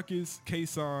 Marcus,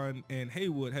 Kason, and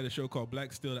Haywood had a show called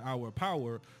Black Still the Hour of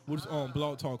Power, which was on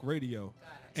Blog Talk Radio.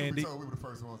 So we were the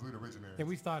first ones. We were the originators. And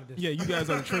we started this. Yeah, you guys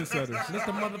are the trendsetters. This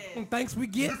the motherfucking thanks we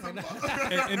get.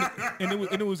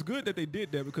 and it was good that they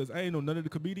did that because I ain't know none of the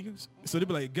comedians. So they'd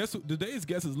be like, guess who, today's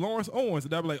guest is Lawrence Owens.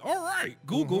 And I'd be like, all right,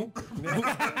 Google.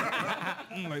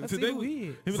 Like, today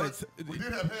we did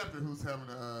have Hampton who's having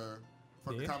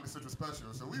for the Comedy Central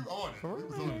special. So we were on it. We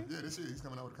was on it. Yeah, this year he's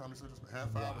coming out with a Comedy Central special.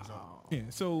 Half hour jump. Yeah,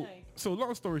 so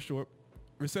long story short,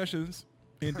 recessions.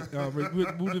 And we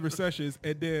moved to recessions,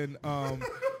 and then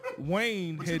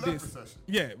Wayne had this.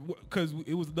 Yeah, because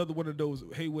it was another one of those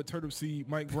Haywood Turnip Seed,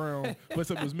 Mike Brown. But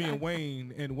it was me and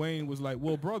Wayne was like,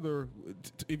 "Well, brother,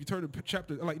 if you turn the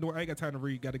chapter, like, no, I ain't got time to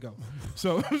read, got to go."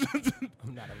 So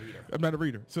I'm not a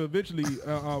reader. So eventually,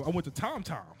 I went to Tom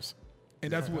Tom's.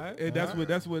 And that's what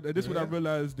I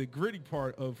realized the gritty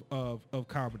part of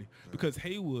comedy, because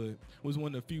Haywood was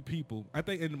one of the few people, I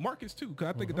think, and Marcus too, because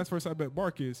I think that's the first time I met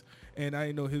Marcus, and I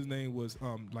didn't know his name was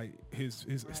like his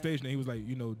stage name. He was like,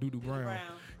 Doodoo Brown.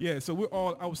 Yeah, so we're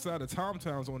all outside of Tom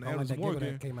Towns on Adams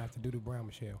Morgan. That came after Doodoo Brown,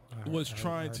 Michelle. Was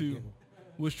trying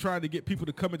to get people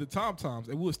to come into Tom Toms,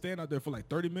 and we'll stand out there for like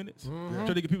 30 minutes, trying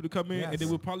to get people to come in, and then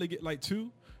we'll probably get like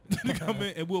 2 to come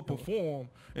in, and we'll perform.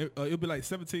 And, it'll be like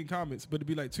 17 comments, but it'll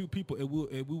be like 2 people, and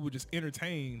we will just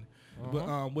entertain,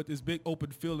 but with this big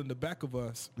open field in the back of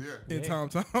us in Tom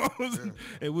Toms,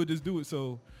 and we'll just do it.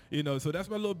 So so that's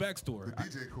my little backstory. The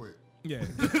DJ quit. Yeah.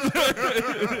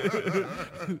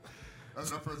 That's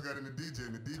when I first got into DJ,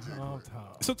 and the DJ quit.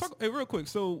 So talk real quick.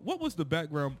 So what was the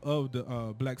background of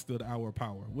the Black Still the Hour of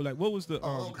Power? Well, like what was the?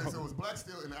 So it was Black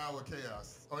Still in the Hour of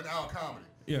Chaos, or in the Hour of Comedy.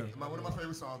 Yeah. One of my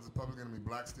favorite songs is Public Enemy,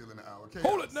 Black Still in the Hour of Chaos.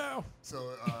 Hold it now.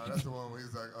 So that's the one where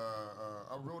he's like,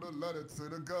 I wrote a letter to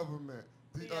the government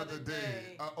the other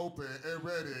day. I opened and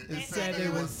read it. It said they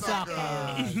were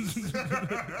suckers.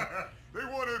 They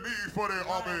wanted me for their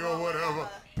army or whatever.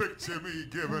 Picture me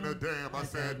giving a damn. I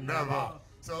said never.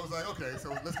 So I was like, okay, so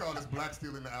let's call this Black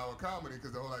Steel in the Hour comedy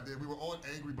because the whole idea, we were on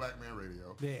Angry Black Man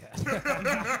Radio. Yeah.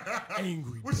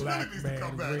 Angry Which Black really needs to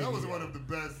come Man back. Radio. That was one of the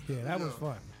best. Yeah, that was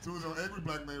fun. So it was on Angry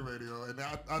Black Man Radio, and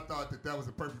I thought that was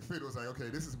a perfect fit. It was like, okay,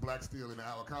 this is Black Steel in the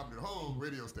Hour comedy. The whole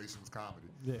radio station was comedy.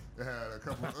 Yeah. It had a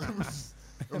couple.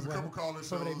 It was a couple caller shows.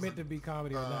 So they meant to be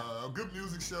comedy or not. A good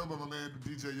music show by my man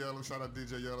DJ Yellow. Shout out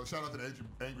DJ Yellow. Shout out to the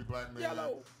Angry Black Man.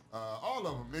 Yellow. All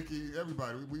of them, Mickey,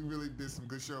 everybody. We really did some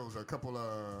good shows. A couple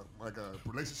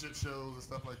relationship shows and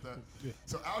stuff like that. Yeah.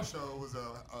 So our show was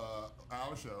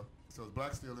our show. So it was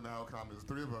Black Steel and Our Comedy. It was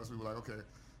three of us. We were like, okay,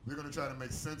 we're gonna try to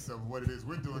make sense of what it is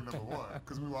we're doing. Number one,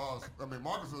 because we were all. I mean,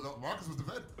 Marcus was the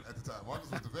vet at the time. Marcus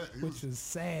was the vet. Which is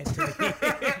sad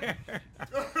to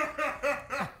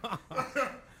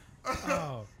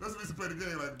Oh. That's what we used to play the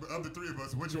game. Like of the three of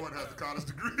us, which one has the college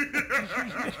degree?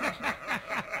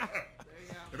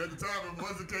 And at the time, it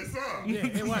wasn't K-Song. Yeah,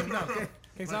 it wasn't. No,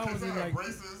 K-Song was in like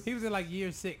braces. he was in like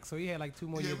year 6, so he had like 2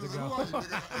 more years to Who go. are you,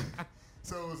 nigga?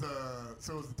 So it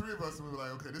was the three of us, and we were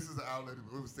like, okay, this is the outlet.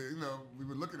 It was, we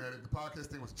were looking at it. The podcast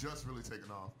thing was just really taking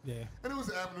off. Yeah. And it was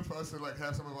an avenue for us to like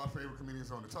have some of our favorite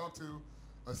comedians on to talk to,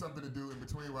 or something to do in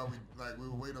between while we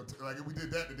were waiting. We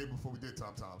did that the day before we did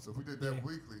Tom Tom. So if we did that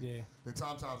weekly, then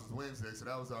Tom Tom's was Wednesday. So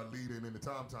that was our lead in the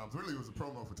Tom Toms. Really, it was a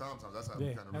promo for Tom Toms. That's how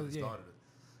we kind of really started it.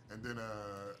 And then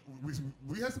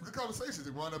we had some good conversations.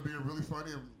 It wound up being really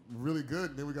funny and really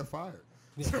good. And then we got fired.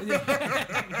 Yeah,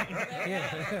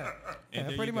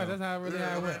 pretty much. That's how it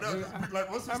went. Like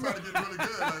once we started getting really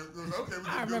good, like, it was okay. We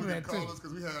didn't call us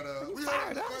because we had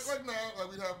right now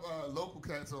we have local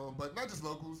cats on, but not just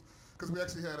locals. Because we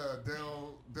actually had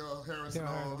Dale Harrison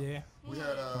on. Yeah. We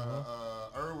had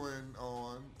Irwin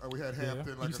on. We had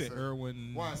Hampton. Like you said,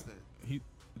 Irwin Weinstein. He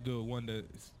the one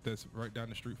that's right down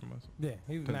the street from us. Yeah,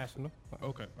 he was national.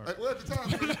 Okay. All right. Well, at the time,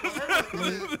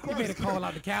 he made a call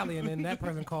out to Cali, and then that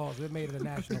person calls. It made it a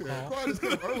national call.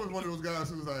 Irwin was one of those guys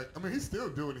who was like, I mean, he's still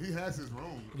doing it. He has his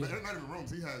room. Not even rooms.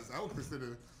 He has. I would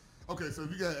consider. Okay, so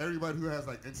if you got everybody who has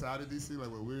like inside of DC, like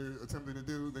what we're attempting to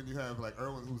do, then you have like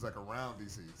Irwin who's like around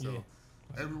DC. So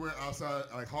everywhere outside,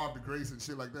 like Harvey Grace and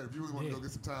shit like that. If you really want to go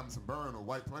get some time in some Burn or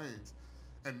White Plains,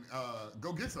 and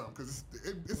go get some because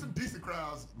it's some decent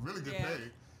crowds, really good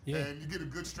pay. Yeah. And you get a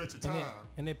good stretch of time.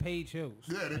 And they're paid shows.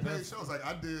 Yeah, they paid shows. Like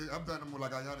I've done them with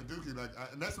like Ayana Dookie,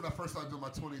 and that's when I first started doing my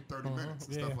 20, 30 minutes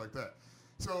and stuff like that.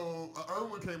 So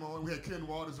Irwin came on. We had Ken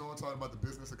Waters on talking about the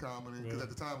business of comedy because at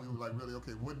the time we were like, really,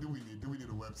 okay, what do we need? Do we need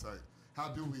a website? How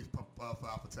do we file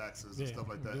for taxes and stuff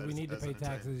like that? Do we need to pay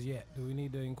taxes yet? Do we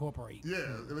need to incorporate? Yeah,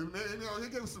 and, he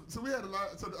gave us so we had a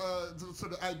lot. So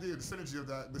the idea, the synergy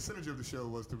of the show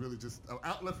was to really just an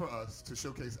outlet for us to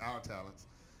showcase our talents,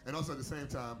 and also at the same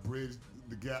time bridge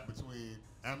the gap between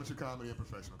amateur comedy and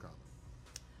professional comedy.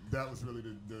 That was really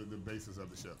the basis of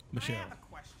the show. Michelle, I have a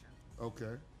question.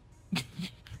 Okay.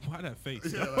 Why that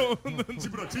face? Yeah, like, she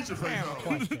put her teacher face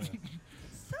on.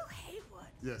 So Haywood.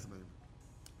 Yes, ma'am.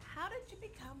 How did you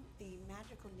become the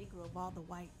magical Negro of all the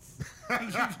whites?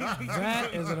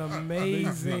 That is an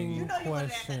amazing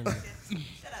question.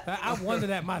 I wonder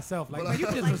that myself. Like, man,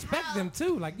 you disrespect them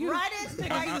too. Like you. Brightest,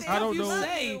 whitest, I don't you know.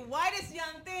 say whitest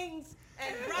young things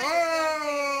and brightest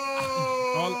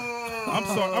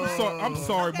I'm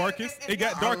sorry, Marcus. It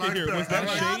got dark in here. Was that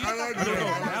shade? I don't know.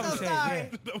 That was shade.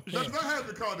 Yeah. That's not how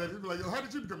to call that. He'd be like, yo, how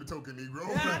did you become a token Negro?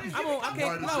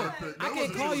 I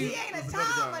can't call you. He ain't a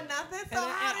Tom or nothing. So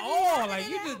at all. Like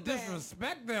you just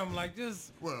disrespect them. Like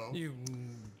just. Well, you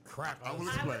crap. I will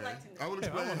explain. I will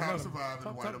explain how to survive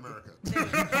in white America.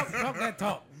 Talk that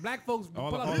talk. Black folks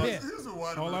pull out a pen. Here's a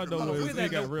white All I America. know is they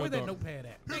got real Where's that dark. notepad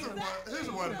at? Here's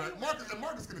a white America.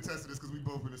 Marcus can attest to this because we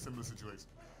both been in a similar situation.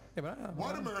 Yeah, but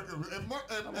White America, and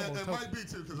might be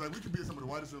too, because like we could be in some of the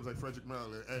whitest rooms like Frederick,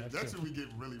 Maryland, and that's when we get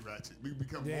really ratchet. We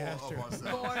become more of ourselves.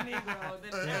 More Negro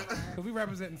than because we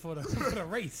representing for the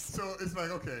race. So it's like,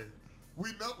 okay,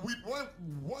 we know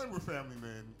one we're family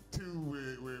men, two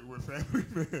we're family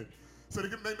men. So they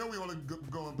know we want to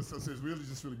go on, but so serious. We're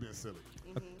just really being silly.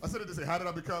 I said it to say, how did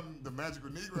I become the magical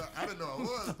Negro? I didn't know I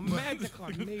was. Magical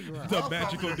Negro. The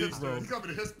magical Negro. He called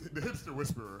me the hipster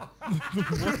whisperer.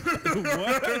 What?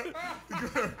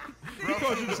 Ralph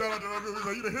Cooper, shout out to Ralph Cooper. He was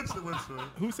like, you the hipster whisperer.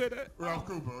 Who said that? Ralph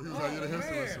Cooper. He was like, you're the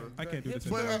hipster whisperer. I can't do this.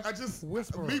 But I just,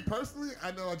 whisperer. me personally,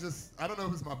 I don't know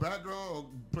if it's my background or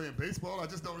playing baseball. I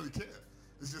just don't really care.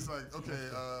 It's just like, okay,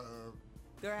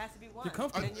 there has to be one. You're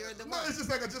comfortable. And you're the no, one. it's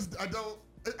just like I don't.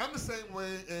 I'm the same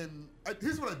way, and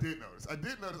here's what I did notice.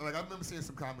 Like I remember seeing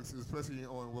some comics, especially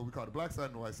on what we call the black side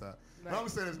and the white side. Right. And I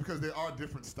was saying it's because there are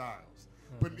different styles.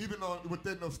 But even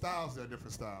within those styles, there are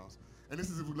different styles. And this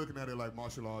is if we're looking at it like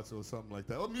martial arts or something like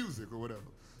that, or music or whatever.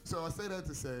 So I say that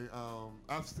to say,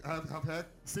 I've had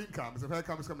seen comics. I've had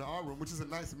comics come to our room, which is a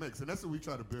nice mix, and that's what we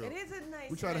try to build. It is a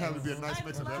nice We try to have it be a nice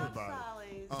mix of everybody.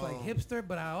 It's like hipster,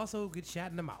 but I also get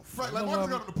shot in the mouth. Right, like Marcus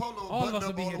got on the polo button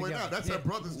up all the way down. That's how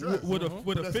brothers dress. With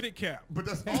a fitted cap. But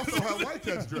that's also how white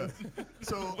cats dress.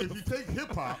 So if you take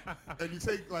hip hop and you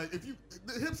take the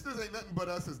hipsters ain't nothing but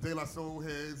us as De La Soul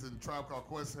heads and Tribe Called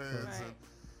Quest heads,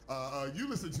 and you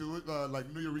listen to it like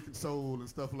New Yorican Soul and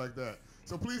stuff like that.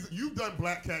 So please, you've done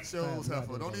Black Cat shows,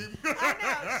 Heifer. Don't even.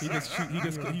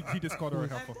 he just called her a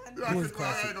heifer. I ain't gonna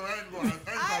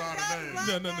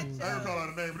call out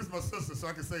a name, but this is my sister, so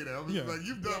I can say that. I mean, like,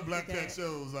 you've done Black Cat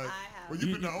shows, like, well,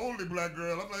 you've been the only black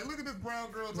girl. I'm like, look at this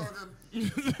brown girl talking.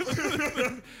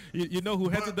 you know who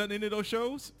hasn't done any of those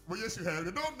shows? Well, yes, you have.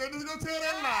 Don't tell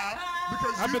that lie,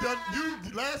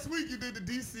 because last week you did the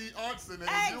DC Arts Center,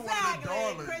 and you're one of their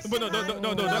darlings. But no,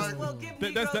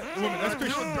 that's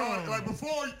Christian. Like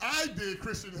before I did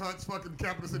Christian Hunt's fucking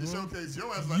Capital City Showcase,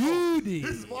 your ass like, did.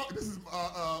 This is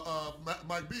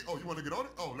Mike B. Oh, you want to get on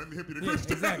it? Oh, let me hip you to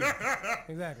Christian. Exactly.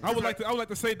 I would like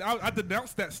to say I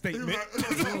denounced that statement.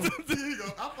 Here you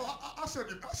go. I'll show you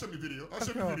the video. I'll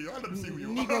let them see who you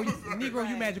are. Negro,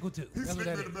 you magical too. He's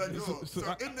sleeping in the back door. So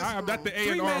I am not the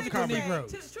A&R of comedy.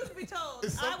 Truth be told,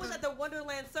 I was at the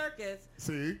Wonderland Circus.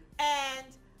 See? And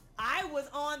I was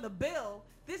on the bill.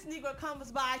 This Negro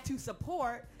comes by to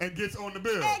support. And gets on the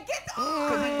bill. And gets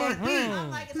on. Because he might be. I'm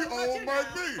like, it's he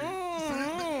Mike B.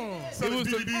 So the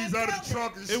DVDs out of the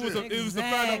trunk and shit.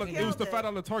 It was the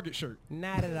 $5 Target shirt.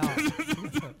 Not at all.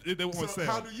 They won't sell.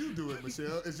 How do you do it,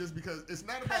 Michelle? It's just because it's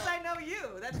not about. Because I know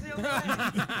you. That's the only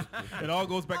way. It all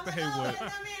goes back to Haywood.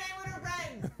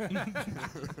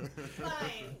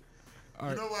 Fine.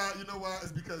 You know why?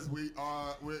 It's because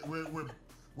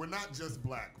we're not just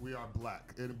black. We are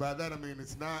black, and by that I mean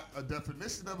it's not a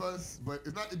definition of us, but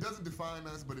it's not. It doesn't define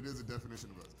us, but it is a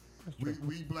definition of us.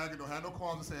 We black and don't have no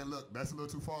qualms in saying, look, that's a little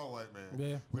too far, white man.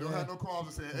 Yeah. We don't have no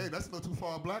qualms in saying, hey, that's a little too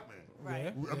far, black man.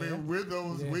 Right. I mean, we're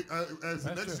those. As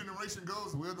the next generation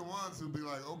goes, we're the ones who be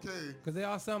like, okay. Because there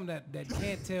are some that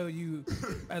can't tell you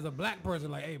as a black person,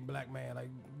 like, hey, black man, like.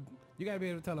 You gotta be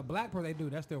able to tell a black person they do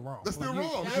that's still wrong. That's still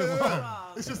wrong.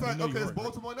 It's just like, okay, it's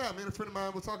Baltimore now. Me and a friend of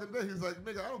mine was talking today. He was like,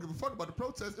 nigga, I don't give a fuck about the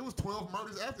protest. It was 12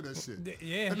 murders after that shit.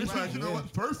 Yeah. And it's like, you know what?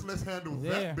 First, let's handle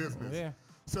that business. Yeah.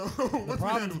 So once we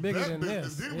handle that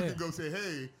business, then we can go say,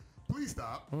 hey, please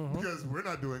stop, because we're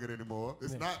not doing it anymore.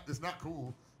 It's not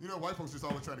cool. You know, white folks just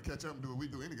always trying to catch up and do what we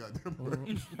do any goddamn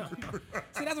way.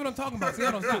 See, that's what I'm talking about. See,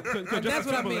 that's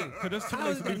what I mean. How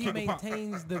is it that he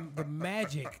maintains the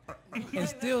magic and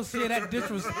still share that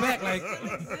disrespect? Like,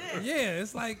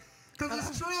 it's like. Because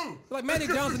it's true. Like Magic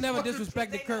Johnson never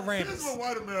disrespected Kurt Rambis. Here's what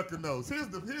white America knows.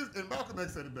 And Malcolm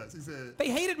X said it best. He said they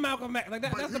hated Malcolm X. Like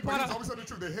that's the part. He's always said the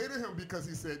truth. They hated him because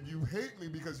he said, "You hate me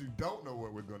because you don't know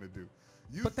what we're going to do."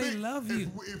 But they love you.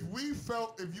 If we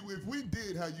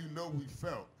did how you know we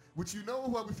felt, which you know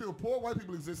how we feel. Poor white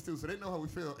people exist too, so they know how we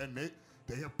feel, and they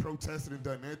have protested and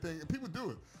done their thing, and people do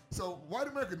it. So white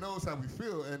America knows how we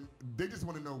feel, and they just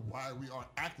want to know why we aren't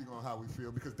acting on how we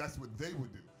feel, because that's what they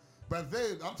would do. But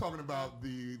I'm talking about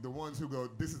the ones who go,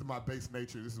 this is my base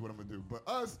nature, this is what I'm going to do. But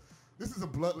us, this is a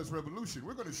bloodless revolution.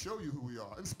 We're going to show you who we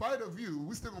are. In spite of you,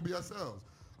 we're still going to be ourselves.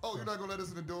 Oh, you're not going to let us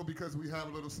in the door because we have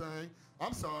a little saying?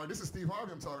 I'm sorry, this is Steve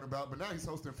Harvey I'm talking about, but now he's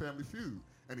hosting Family Feud,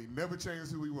 and he never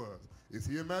changed who he was. Is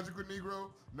he a magical Negro?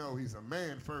 No, he's a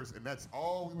man first, and that's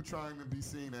all we were trying to be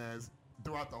seen as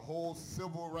throughout the whole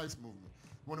civil rights movement.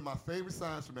 One of my favorite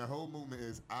signs from that whole movement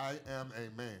is, I am a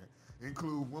man.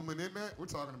 Include woman in that, we're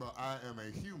talking about I am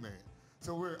a human.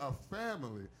 So we're a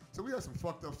family. So we have some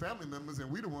fucked up family members,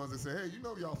 and we the ones that say, hey, you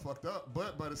know y'all fucked up,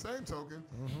 but by the same token,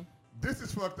 this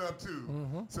is fucked up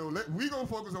too. So we gonna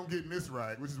focus on getting this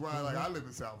right, which is why like I live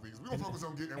in Southeast. We gonna focus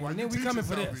on getting and then we coming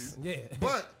for this. Yeah.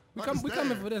 But we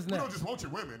coming for this now. We don't just want your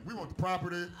women. We want the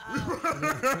property.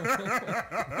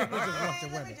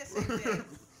 Let me just say this.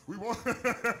 We want.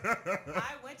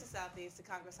 I went to Southeast to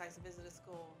Congress Heights Business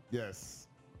School. Yes.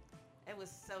 It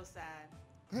was so sad.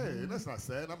 Hey, that's not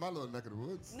sad. Not my little neck of the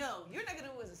woods. No, your neck of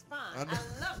the woods is fine. I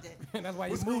loved it. That's why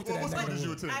you moved to that neck of the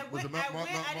woods.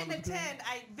 I didn't attend.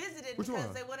 I visited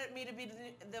because they wanted me to be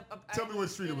the Tell me what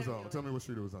street it was on. Tell me what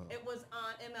street it was on. It was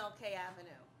on MLK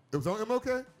Avenue. It was on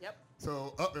MLK? Yep.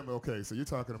 So up MLK. So you're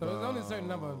talking about. So there's only a certain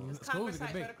number of schools Congress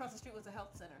Heights, right across the street was a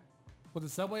health center. Was the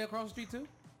subway across the street too?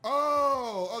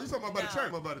 Oh, you talking about by the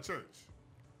church? About the church.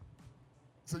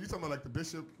 So you talking about like the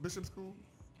Bishop School?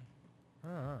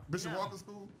 Bishop Walker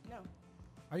School? No.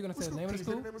 Are you gonna say the name of the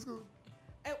school? Can you say the name of the school?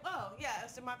 Oh, yeah,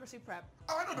 it's Democracy Prep.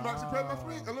 Oh, I know Democracy Prep. My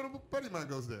friend, a little buddy of mine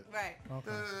goes there. Right.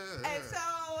 Okay. And so...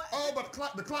 Oh, but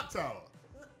the clock tower.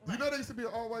 You know, they used to be an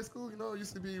all-white school. You know, it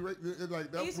used to be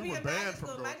like that. Used to We be were a banned magnet from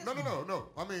school, going. No.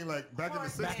 I mean, like back in the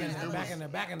 '60s, it was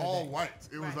back in the all day. white.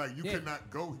 It was Right. like you could not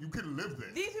go. You couldn't live there.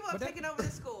 These people have taken over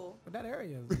the school. But that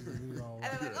area is all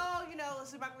And they're like, oh, you know,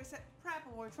 it's Democracy Prep,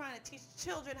 and we're trying to teach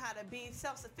children how to be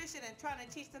self-sufficient and trying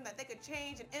to teach them that they could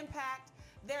change and impact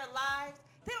their lives.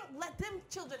 They don't let them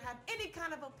children have any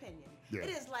kind of opinion. Yeah. It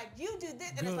is like, you do this,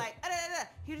 and Good. it's like,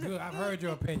 Good. I've heard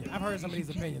your opinion. I've heard some of these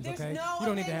opinions. There's Okay, no you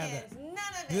don't need to opinions, have that. none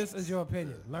of it. This is your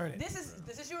opinion. Learn it. This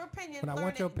is your opinion. When I Learn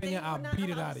want your it. opinion, They I'll were not beat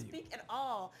it allowed out to of you. Speak at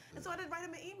all. And so I did write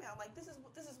them an email. Like, this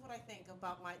is what I think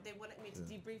about my. They wanted me to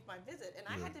debrief my visit, and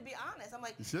I had to be honest. I'm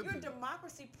like, You should you're be.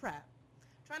 Democracy Prep,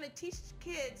 trying to teach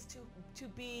kids to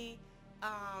be.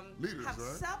 Leaders, have right?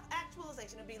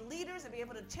 self-actualization and be leaders and be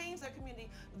able to change their community,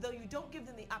 though you don't give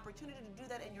them the opportunity to do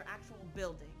that in your actual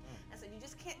building. And so you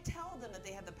just can't tell them that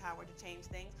they have the power to change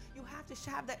things. You have to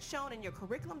have that shown in your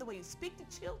curriculum, the way you speak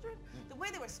to children, the way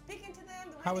they were speaking to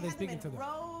them, the way How were they they had them speaking in to them?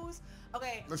 rows.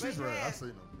 Okay, No, she's raise your right. I hand. seen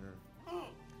them. Yeah.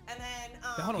 And then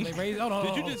Hold on, they raised. Hold on.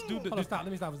 Did you hold on, just do the- Hold on, stop.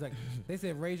 Let me stop for a second. They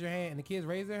said raise your hand, and the kids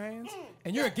raise their hands,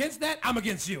 and you're against that. I'm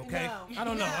against you. Okay. No. I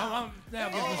don't know. No. I'm now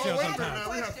against Oh, Michelle wait a minute. sometimes.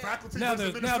 Now we have faculty Now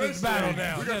versus there's administration. battle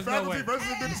now. We got There's no faculty way. versus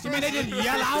You administration. mean they didn't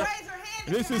yell out? raise your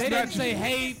hand. This is They not didn't say,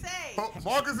 hey.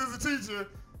 Marcus is a teacher.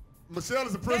 Michelle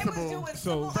is a principal.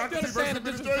 So- I Faculty understand the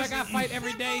versus disrespect I administration. fight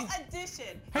every day.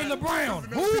 Addition. Hey, LeBron.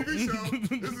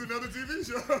 This is another TV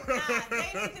show.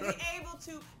 They need to be able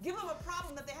to give them a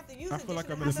problem that they have to use. I feel like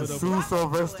addition I'm and in have the them middle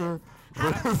of- rush into Sylvester. it.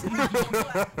 Have them rush into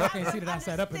it. I can't see that I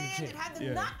sat up in the Understand chair. it, have them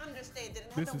Yeah. not understand it.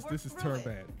 And have them work This is through turn it.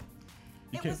 bad.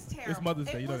 You It can't. was It's terrible. Mother's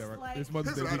Day. It You know was that, right? like- It's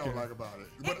Mother's Here's Day what I don't weekend. like about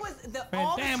it. It was Man,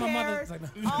 all the damn, my mother- chairs, it's like-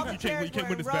 all the You can't- chairs you can't were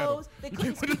win in this battle. rows. They You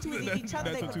couldn't can't win speak this- to that's- each other.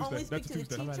 that's They a could only Tuesday. speak to the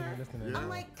That's a I'm not teacher. even listening to I'm that.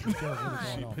 like, come Michelle's on. really going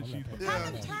off. I'm not paying Have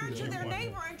attention. them turn to their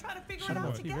neighbor and try to figure it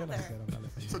out She realized together. that I'm not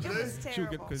listening. So It today, was She'll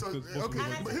get terrible. so because okay,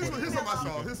 And I but said, here's what I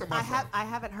saw. Here's what I saw. I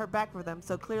haven't heard back from them,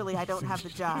 so clearly I don't have the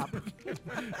job.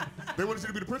 They wanted you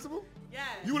to be the principal. Yes.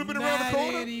 You would have been around the Not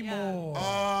corner. anymore.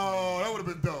 Oh, that would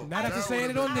have been dope. Not after That saying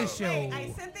would've it on been this dope. show.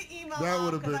 I sent the email That off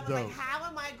would've because I been was like, dope. how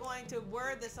am I going to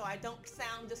word this so I don't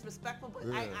sound disrespectful? But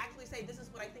I Yeah. actually say this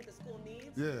is what I think the school needs.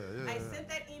 Yeah, yeah. I sent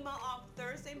that email off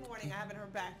Thursday morning. I haven't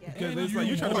heard back yet. Because it's like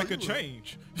you trying to make a will.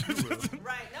 change.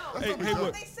 Right, no. Hey, So hey, no,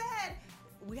 what- they said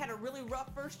we had a really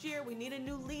rough first year. We need a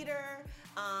new leader,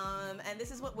 and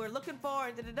this is what we're looking for.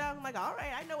 And da-da-da. I'm like, all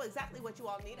right, I know exactly what you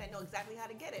all need. I know exactly how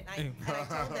to get it. And I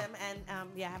told them, and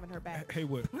yeah, I haven't heard back. Hey,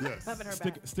 what? Yes. I haven't heard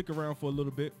back. Stick around for a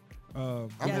little bit. I'm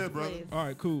Yes, here, brother. please. All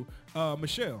right, cool.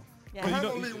 Michelle. Yeah. How you you know-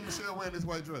 gonna leave with Michelle wearing this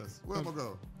white dress? Where am I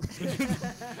go?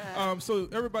 So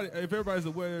everybody, if everybody's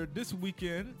aware, this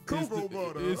weekend Congo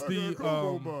butter. is I the got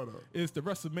Congo butter. is the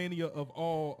WrestleMania of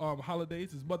all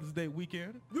holidays. It's Mother's Day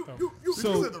weekend. You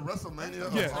So- said the WrestleMania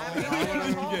of Yeah. all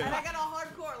And holidays? I got all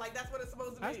hardcore, like that's what it's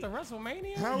supposed to be. That's the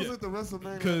WrestleMania? How is Yeah. it the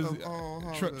WrestleMania Because of all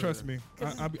holidays? trust me,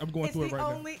 I'm going It's through it the right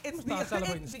only, It's We'll start the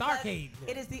celebrating it's Starcade. because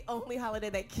It is the only holiday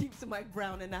that keeps Mike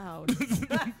Brown in the house.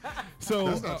 now. So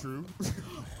That's not true.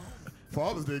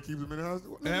 Father's Day keeps him in the house.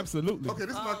 absolutely. Okay,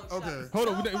 this is my okay. Hold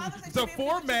No, on. Father's Day The should be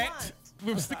what you format. want.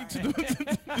 We're sticking to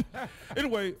the.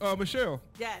 Anyway, Michelle,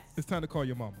 Yes, it's time to call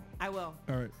your mama. I will.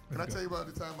 All right. Can I let's tell go. you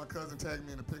about the time my cousin tagged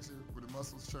me in a picture with a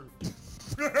Muscles shirt?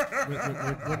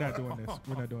 We're not doing this.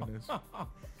 We're not doing this.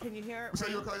 Can you hear it? So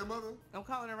ring? you'll call your mother? I'm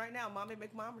calling her right now, Mommy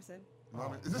McMomerson.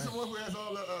 Mommy, is this the one who has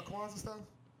all the Kwanzaa stuff?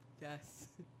 Yes.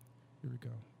 Here we go.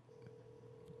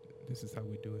 This is how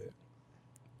we do it.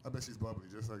 I bet she's bubbly,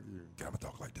 just like you. I'ma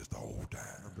talk like this the whole I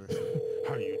time. bet she.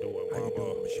 How you doing, How mama? you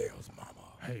doing, Michelle's mama?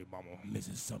 Hey, mama.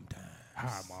 Mrs. Sometimes.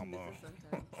 Hi, mama.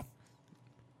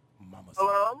 Mama.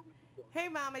 Hello? Hey,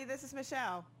 Mommy, this is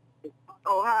Michelle.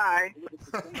 Oh, hi.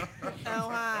 Oh,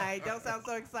 hi. Don't sound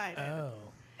so excited. Oh.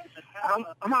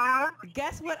 Hi.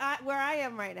 Guess where I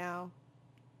am right now?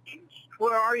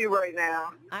 Where are you right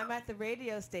now? I'm at the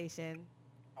radio station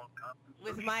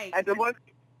with Mike. At the what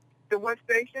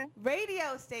station?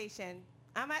 Radio station.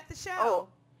 I'm at the show.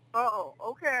 Oh,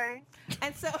 okay.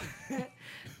 And so,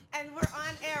 and we're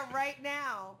on air right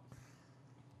now.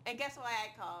 And guess why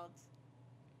I called?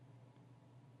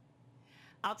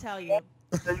 I'll tell you.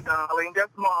 Darling,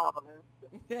 that's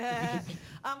marvelous.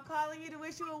 I'm calling you to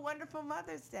wish you a wonderful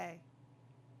Mother's Day.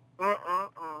 Well,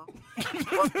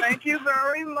 thank you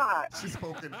very much. She's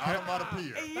spoken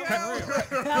onomatopoeia. No.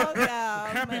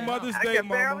 Happy Mother's I Day, can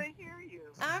mama. barely hear you.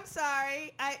 I'm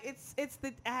sorry.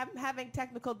 I'm having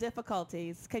technical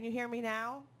difficulties. Can you hear me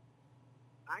now?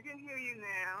 I can hear you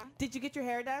now. Did you get your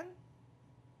hair done?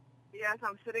 Yes,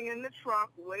 I'm sitting in the trunk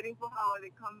waiting for Holly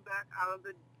to come back out of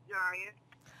the Giant.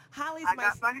 Holly's I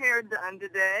got my hair done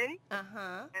today.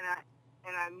 Uh-huh.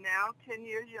 And I'm now 10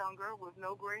 years younger with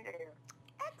no gray hair.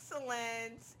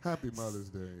 Excellent. Happy Mother's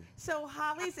Day. So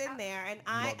Holly's in there, and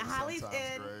Mother Holly's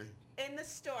sometimes gray. in the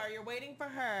store. You're waiting for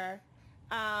her.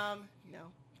 No.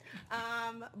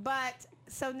 But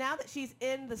so now that she's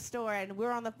in the store and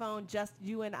we're on the phone, just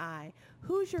you and I,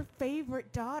 who's your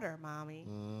favorite daughter, Mommy?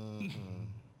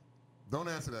 Don't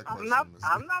answer that question.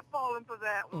 I'm not falling for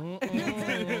that one.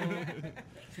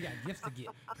 She got gifts to get.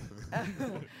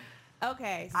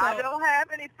 Okay, so I don't have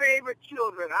any favorite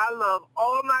children. I love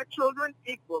all my children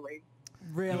equally.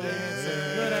 Really?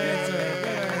 Good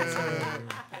answer.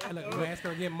 Hey, look, we'll ask her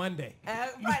again Monday.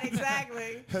 Right,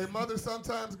 exactly. Hey, Mother,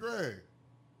 sometimes gray.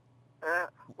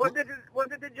 What did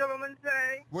the gentleman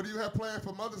say? What do you have planned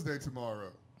for Mother's Day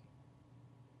tomorrow?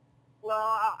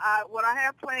 Well, what I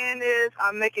have planned is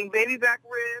I'm making baby back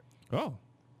ribs Oh.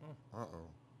 Uh-oh.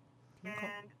 and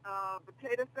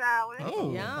potato salad.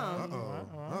 Oh. Yum.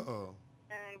 Uh-oh.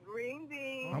 And green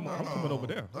beans. I'm coming over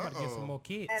there. I'm about to get some more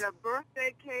kids. And a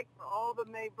birthday cake for all the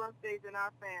May birthdays in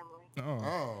our family.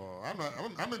 Oh,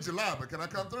 I'm in July, but can I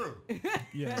come through?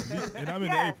 Yeah, and I'm in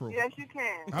Yes, April. yes, you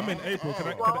can. I'm in April. Can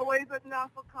I? There's always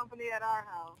enough for company at our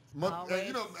house.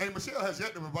 You know, hey, Michelle has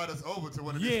yet to invite us over to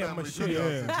one of these Yeah, family Michelle.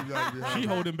 trios since you guys be She having.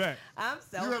 holding back. I'm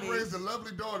You have selfish. raised a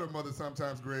lovely daughter, Mother,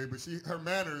 sometimes gray, but her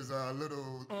manners are a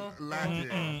little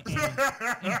lacking.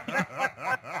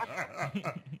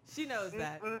 She knows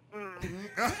that.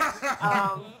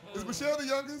 Is Michelle the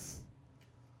youngest?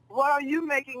 What are you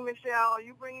making, Michelle? Are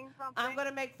you bringing something? I'm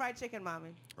gonna make fried chicken,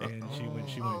 Mommy. And she went.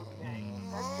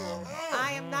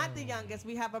 I am not the youngest.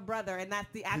 We have a brother, and that's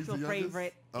the actual the youngest?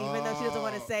 favorite, even though she doesn't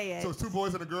want to say it. So it's 2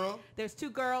 boys and a girl? There's 2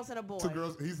 girls and a boy. 2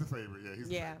 girls. He's the favorite. Yeah, he's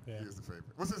the Yeah. favorite. He is the favorite.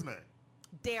 What's his name?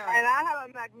 Derek. And I have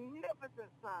a magnificent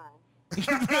son. She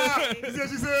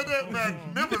said that?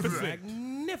 Magnificent.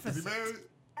 Magnificent. Is he married?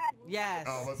 Yes.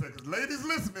 Oh, I was saying, because ladies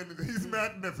listening, he's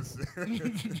magnificent. You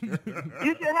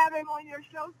should have him on your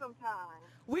show sometime.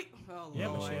 Yeah,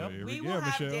 Michelle. We will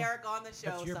have Derek on the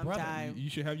show your brother. sometime. You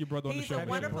should have your brother on the He's show. a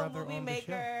wonderful brother movie on the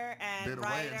maker and They're the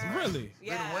writer. Wayans. Really?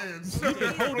 Yeah. They're the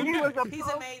Wayans. He's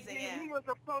amazing. Yeah. He was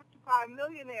approached by a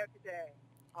millionaire today.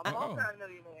 A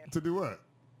multi-millionaire. To do what?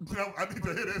 No, I need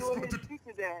to hear this. Doing his feet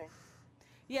today.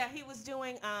 Yeah, he was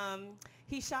doing.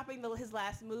 He's shopping his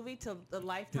last movie to the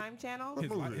Lifetime channel.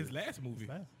 His last movie.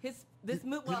 This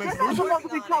movie. He Well, makes he's movies? supposed to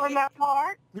be telling that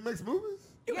part. He makes movies?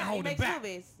 Yeah, he makes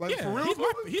movies. Like Yeah, for real?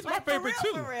 he's my Like, for favorite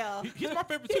real, too. for real. He's my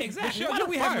favorite too. Yeah, exactly. Michelle, Why do you're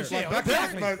we have fired. Michelle?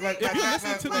 If you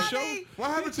listen to the show, Why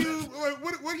haven't you?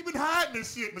 What you been hiding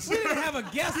this shit, Michelle? We didn't have a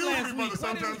guest Excuse last me, week. Mother,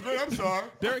 sometimes great. I'm sorry.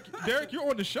 Derek, you're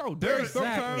on the show. Derek,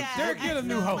 sometimes. Yeah, Derek, you're the and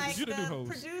new so, host. Like, You're the new the host.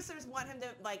 producers want him to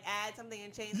like add something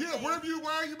and change. Yeah, things. why have you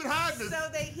been hiding this? So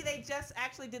they just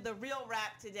actually did the real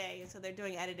rap today, and so they're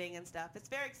doing editing and stuff. It's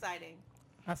very exciting.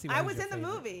 I was in the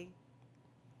movie.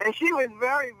 And she was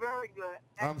very, very good.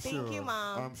 Thank you,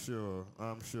 Mom. I'm sure.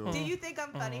 Do you think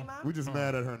I'm funny, Mom? We just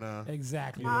mad at her now.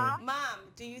 Exactly. Mom,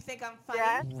 do you think I'm funny?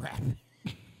 Yes. Rap.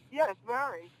 Yes,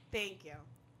 very. Thank you.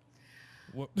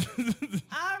 What?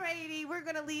 Alrighty, we're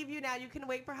gonna leave you now. You can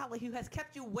wait for Holly, who has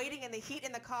kept you waiting in the heat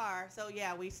in the car. So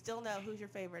yeah, we still know who's your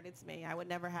favorite. It's me. I would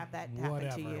never have that happen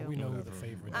Whatever. to you. We know who the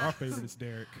favorite is. Our favorite is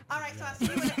Derek. All right, so I'll see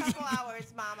you in a couple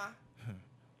hours, Mama.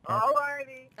 All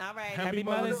righty. All right. Happy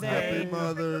Mother's Day. Happy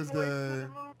Mother's Day.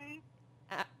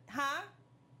 Huh?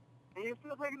 Are you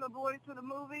still taking the boys to the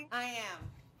movie? I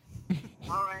am.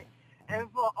 All right. And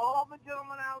for all the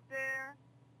gentlemen out there,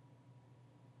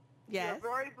 Yes.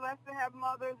 you're very blessed to have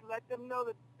mothers. Let them know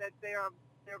that they're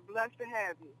blessed to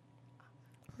have you.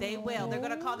 They will. They're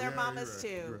gonna call their Yeah, mamas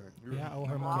you're too. right, you're right. Yeah, I owe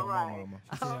her All money. right.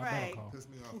 She said All I better right. call. Piss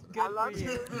me off. Good I love for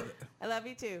you. you. I love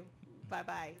you too. Bye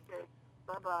bye.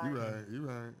 Bye-bye. You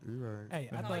right. Hey,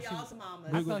 I Oh, thought she y'all's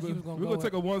mamas. I thought she was gonna We're go gonna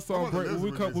take a one-song I'm break. gonna When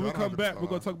we listen come, with this. I don't have back, to we're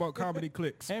gonna talk. talk about comedy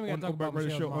clicks And we on gotta the talk about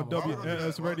Radio Show Michelle's on mama. Why would I do that?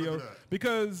 WLS Why would I Radio do that?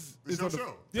 because It's on your the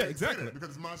show. yeah, Say exactly. that because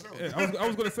it's my show. Yeah, I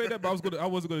was gonna say that, but I was gonna go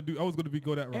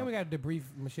that route. And we got to debrief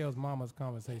Michelle's mama's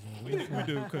conversation. We do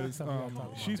because Something we gotta talk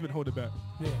about. she's been holding back.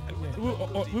 Yeah.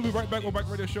 We'll be right back on Back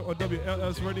Radio Show on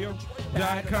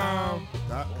WLSradio.com.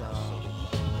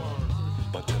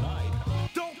 But tonight,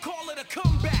 Don't call it a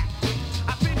comeback.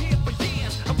 I've been here for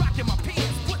years. I'm rocking my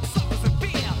pants, putting suckers in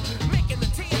fear, making the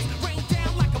tears rain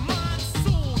down like a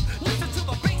monsoon. Listen to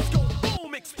the bass go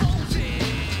boom, explosion,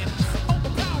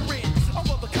 overpowering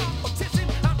over the competition.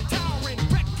 I'm towering,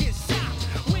 wrecking shop.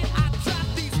 When I drop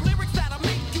these lyrics that'll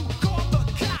make you call the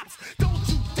cops. Don't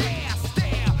you dare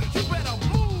stare. You better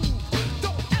move.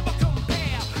 Don't ever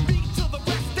compare me to the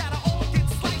rest that'll all get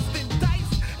sliced and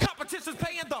diced.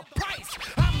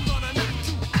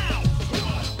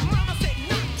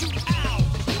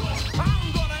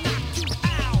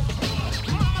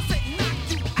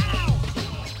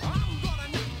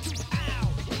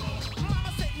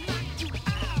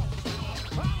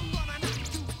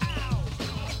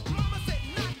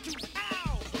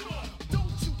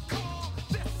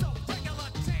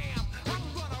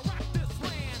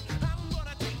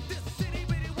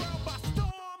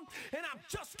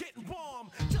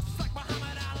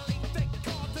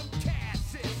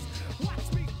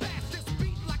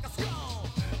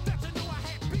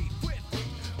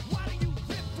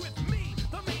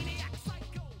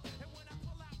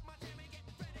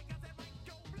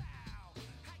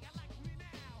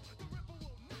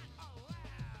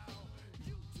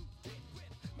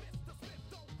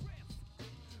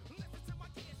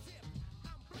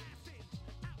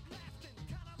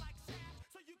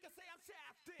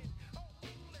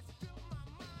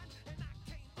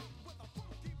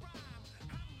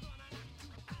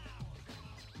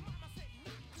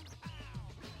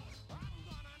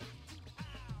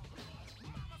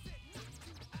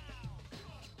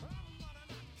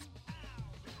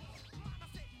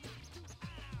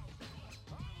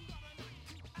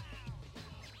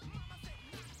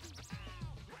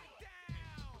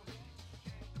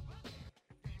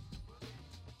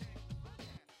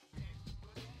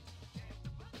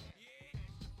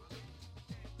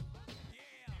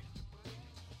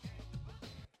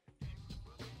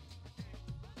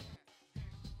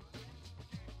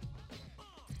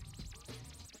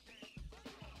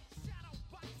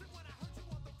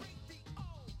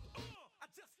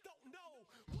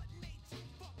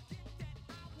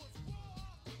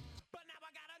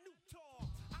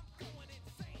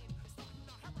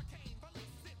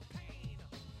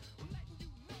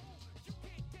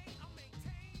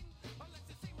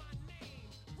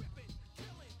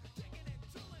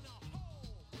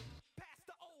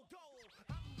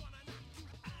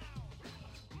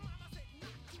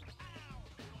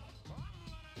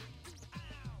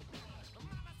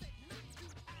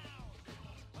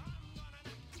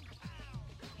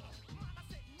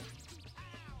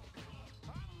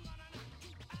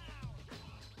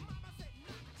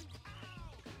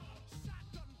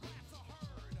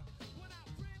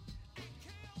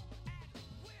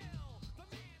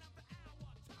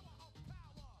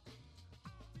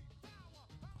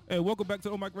 Hey, welcome back to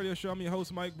the Mike Radio Show. I'm your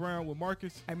host, Mike Brown, with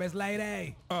Marcus. Hey, Miss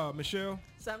Lady. Michelle.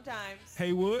 Sometimes.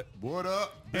 Haywood. What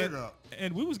up? Big up.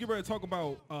 And we was getting ready to talk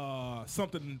about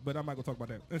something, but I'm not gonna talk about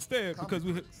that. Instead, because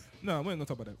we ain't gonna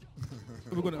talk about that.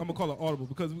 I'm gonna call it audible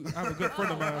because I have a good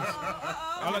friend of mine.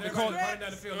 I like to call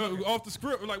it off the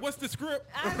script. We're like, what's the script?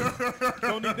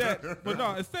 Don't need that. But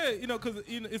no, instead, because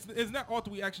it's not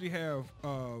often we actually have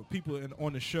people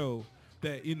on the show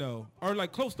that are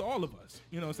like close to all of us.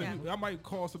 You know what I'm saying? I might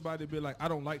call somebody and be like, I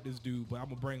don't like this dude, but I'm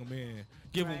gonna bring him in,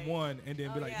 give him one, and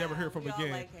then be like, never hear from him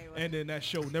again. Like and then that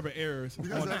show never airs on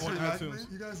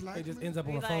iTunes. You guys like it just me? ends up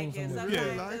on the phone somewhere.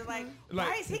 It's like,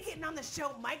 why is he getting on the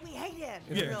show? Mike, we hate him.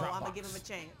 Yeah. I'm gonna give him a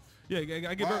chance. Yeah,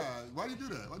 I give. Why do you do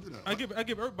that? Why do that? I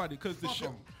give everybody because the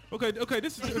show. Okay.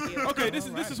 This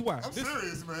is why. I'm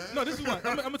serious, man. No, this is why.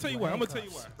 I'm gonna tell you why. I'm gonna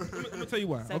tell you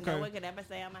why. So okay. no one can ever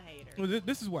say I'm a hater. Well,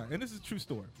 this is why, and this is a true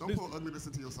story. Don't pull ugliness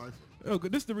into your cipher. Okay,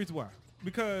 this is the reason why.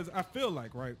 Because I feel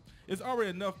like, right, it's already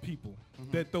enough people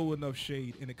that throw enough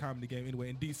shade in the comedy game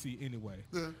anyway, in DC anyway.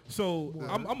 Yeah. So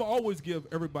I'm gonna always give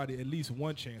everybody at least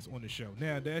one chance on the show.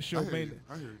 Now that show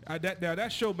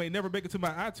that show may never make it to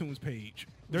my iTunes page.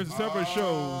 There's several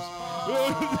shows.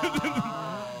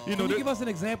 Can you give us an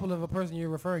example of a person you're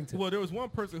referring to? Well, there was one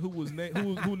person who was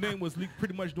whose name was leaked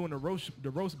pretty much during the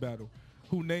roast battle.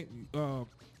 Who named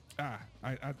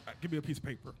give me a piece of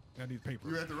paper. I need paper.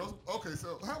 You at the roast? Okay,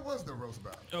 so how was the roast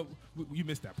battle? Oh, you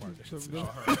missed that part. I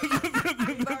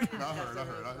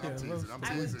heard. I'm teasing.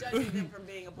 I was judging them from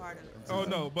being a part of it. Oh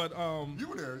no, but you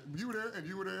were there, and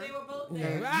you were there. They were both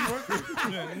there.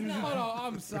 Hold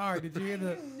on, I'm sorry. Did you hear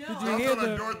the?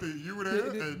 Dorothy, you were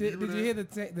there. Did you hear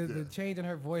the change in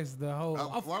her voice? The whole.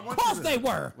 Of why course they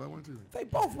were. Why weren't you? They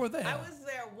both were there. I was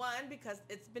there, one, because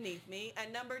it's beneath me,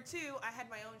 and number two, I had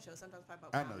my own show. Sometimes I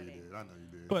about comedy. I know you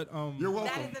did. But you're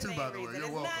welcome too, by the way.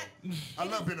 You're welcome. I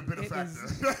love being a benefactor.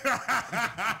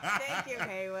 Thank you,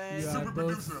 Haywood. Super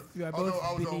producer. Although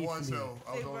I was on one show.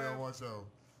 I was only on one show.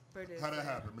 How'd that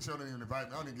happen? Michelle didn't even invite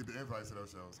me. I didn't even get the invites to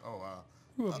those shows. Oh wow.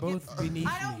 You were both beneath me.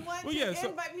 I don't want to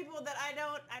invite people that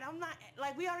I'm not,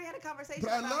 like, we already had a conversation.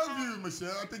 But I love you,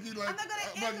 Michelle. I think you like. I'm not going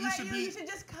to invite you. You should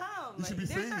just come. You should be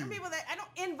There's certain people that I don't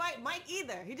invite Mike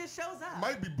either. He just shows up.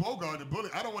 Might be Bogart and Bully.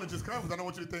 I don't want to just come because I don't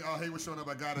want you to think, oh, hey, we're showing up.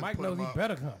 I got to Mike put knows him he up.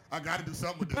 better come. I got to do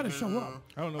something with better this. show up.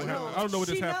 I don't know what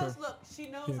just happened. Look, she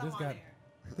knows I'm on air.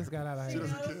 This got out of hand. She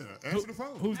doesn't care. Answer the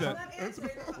phone. Who's that?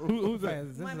 Who's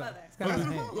that? My mother.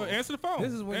 Answer the phone.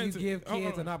 This is when you give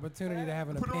kids an opportunity to have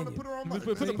an opinion. Put her on mic.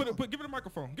 Give it a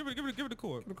microphone. Give it the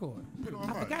cord.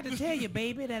 I forgot to tell you,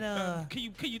 baby, that can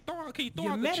you throw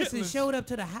your out medicine the showed up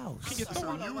to the house. Can you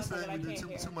throw you were saying we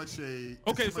did too much shade.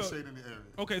 Okay, too much shade in the area.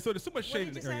 Okay, so there's too much shade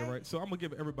in the area, right? So I'm gonna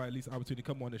give everybody at least an opportunity to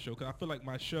come on the show because I feel like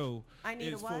my show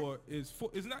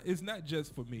it's not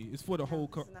just for me. It's for the whole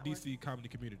DC comedy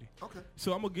community. Okay.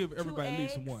 So I'm gonna give everybody at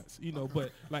least once,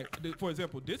 but like for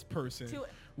example, this person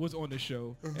was on the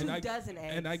show, and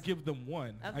I give them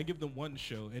one. Okay. I give them one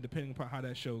show, and depending upon how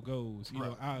that show goes,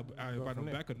 I invite them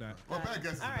back or not. Well, bad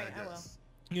guess is bad guess.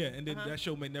 Yeah, and then that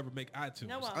show may never make iTunes.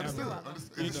 No, well,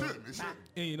 it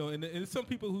shouldn't. And some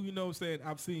people who saying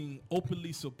I've seen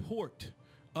openly support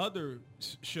other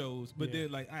shows, but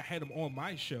then like I had them on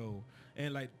my show,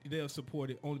 and like they'll support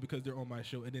it only because they're on my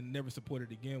show, and then never support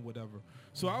it again, whatever.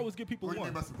 So I always give people one. What do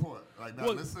you mean by support? Like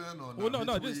not listen or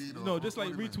not retweet? Just like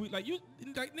retweet. Like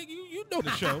like nigga, you know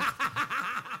the show.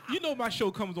 You know my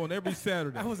show comes on every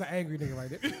Saturday. I was an angry nigga right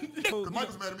there. Mike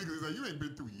was mad at me because he's like, you ain't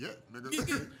been through yet,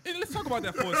 nigga. And let's talk about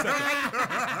that for a second.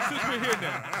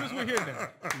 Since we're here now.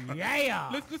 Yeah.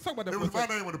 Let's talk about that. It was my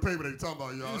name on the paper that you talking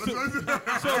about, y'all.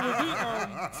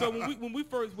 So when we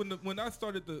first when I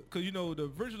started because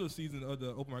the original season of the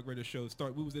Open Mic Radio show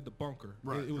we was in the bunker.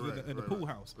 Right. It was in the pool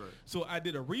house. Right. So I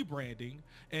did a rebranding,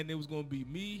 and it was going to be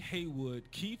me, Haywood,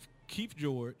 Keith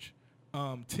George,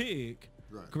 Tig.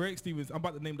 Right. Greg Stevens. I'm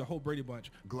about to name the whole Brady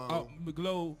Bunch.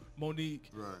 Glow,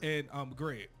 Monique, and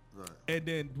Greg. Right. And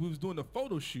then we was doing a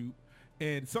photo shoot,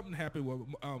 and something happened where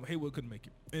Haywood couldn't make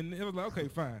it. And it was like, okay,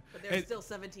 fine. But there's still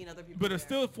 17 other people. But there's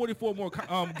still 44 more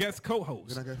guest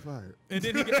co-hosts. Then I got fired. And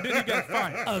then he got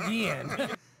fired again.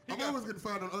 I'm always getting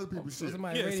fired on other people's shit.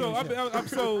 Yeah,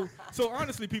 so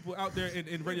honestly, people out there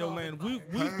in radio land, we've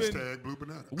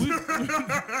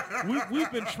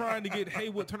been trying to get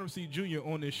Haywood Turnipseed Jr.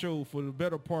 on this show for the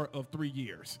better part of 3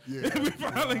 years. Yeah,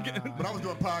 but I was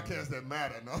doing podcasts that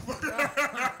matter. No?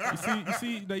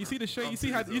 you see the show. You see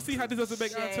how this doesn't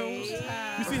make iTunes.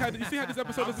 You see how this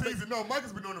episode doesn't make. No, Mike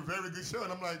has been doing a very good show,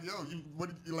 and I'm like, yo,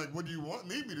 what do you want?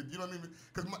 Need me to? You know what I mean?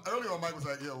 Because earlier on, Mike was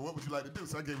like, yo, what would you like to do?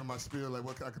 So I gave him my spiel, like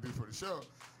what I could do for the show.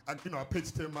 I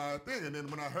pitched him my thing, and then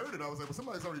when I heard it, I was like, well,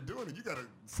 somebody's already doing it. You got a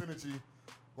synergy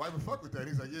why even fuck with that?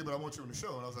 He's like, yeah, but I want you in the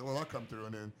show. And I was like, well, I'll come through.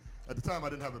 And then at the time, I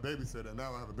didn't have a babysitter, and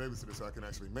now I have a babysitter so I can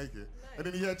actually make it. Nice. And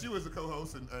then he had you as a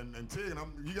co-host and Tig,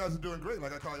 and you guys are doing great.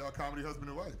 Like, I call y'all comedy husband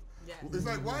and wife. Yes. It's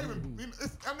like, why even,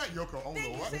 I'm not Yoko Ono.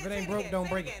 If it ain't broke, don't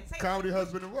break it. Comedy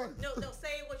husband and wife. No,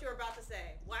 say what you were about to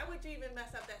say. Why would you even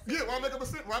mess up that synergy? Yeah,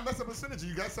 why mess up a synergy?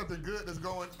 You got something good that's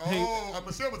going,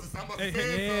 Michelle was just, I'm about to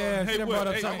say yeah, she brought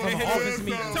up something from an office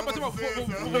meeting.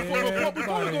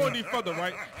 Before we go any further,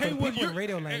 right? Haywood, you're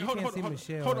radio land. You can't see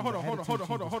Michelle.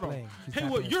 Hold on.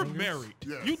 Haywood, you're married.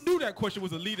 You knew that question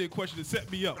was a leading question to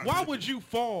set me up. Why would you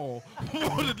fall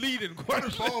for the leading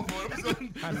question?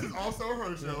 This is also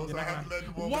her show, so I have to let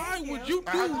the woman. Why would you do?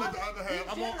 I have to let the other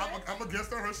half. I'm a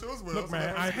guest on her show as well. Look,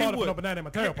 man, I thought of up in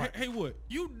my tailpipe. Haywood,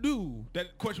 you knew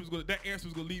that question was going, that answer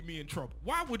was going to lead me in trouble.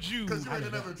 Why would you? Because you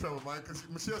ain't never in trouble, Mike. Because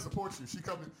Michelle supports you. She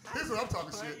comes. Here's what I'm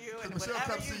talking shit. Because Michelle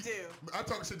comes see. I'm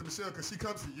talking shit to Michelle because she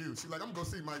comes to you. She's like, I'm gonna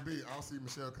go see Mike B. I don't see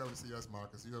Michelle come to see us,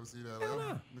 Marcus. You ever see that?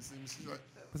 Like, she's like,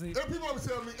 there are people always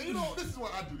tell me, and you know, this is why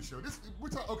I do the show. We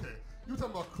talk. Okay, you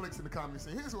talking about clicks in the comedy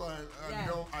scene. Here's why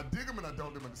I dig them and I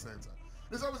don't dig them at the same time.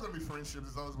 There's always going to be friendships.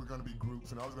 There's always going to be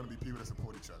groups, and always going to be people that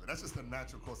support each other. That's just the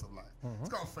natural course of life. It's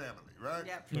called family, right?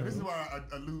 Yep. This is why I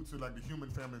allude to like the human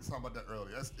family and talking about that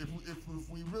earlier. If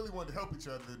we really wanted to help each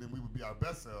other, then we would be our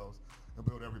best selves and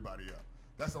build everybody up.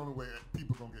 That's the only way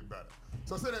people going to get better.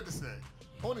 So I say that to say,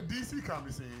 on the DC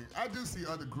comedy scene, I do see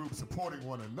other groups supporting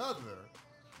one another,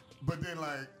 but then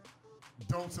like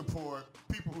don't support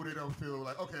people who they don't feel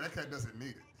like, okay, that cat doesn't need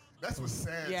it. That's what's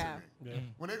sad to me. Yeah.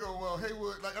 When they go, well,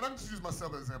 Haywood, like, and I'm just use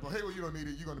myself as an example. Haywood, you don't need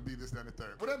it. You're going to be this, that, and the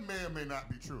third. Well, that may or may not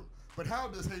be true. But how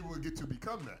does Haywood get to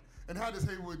become that? And how does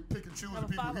Haywood pick and choose the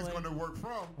people he's going to work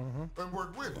from and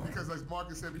work with? Because as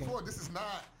Marcus said before, this is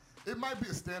not, it might be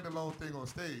a standalone thing on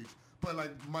stage, but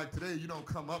like Mike, today you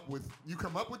come up with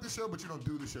the show, but you don't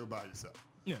do the show by yourself.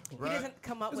 Yeah, right. He doesn't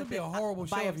come up with be a horrible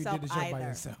show if you did the show by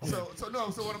yourself. So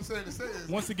what I'm saying to say is,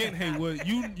 once again, Haywood,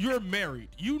 you're married.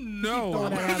 You know,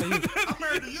 I'm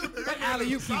married to you. That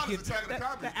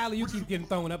alley keeps getting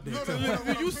thrown up there.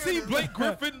 No, you see Blake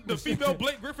Griffin, the female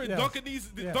Blake Griffin, dunking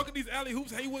these alley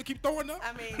hoops. Haywood keep throwing up.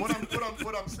 I mean,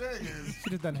 what I'm saying is,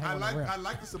 I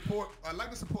like the support. I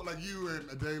like the support like you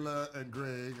and Adela and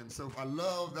Greg, and so I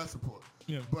love that support.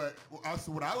 Yeah. But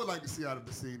also, what I would like to see out of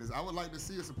the scene is I would like to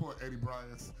see a support Eddie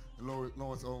Bryant's, and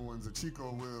Lawrence Owens, and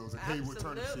Chico Wills, and Haywood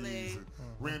Turner-Shees, and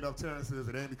Randolph Terrence's,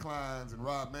 and Andy Klein's, and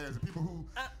Rob Mayers, and people who.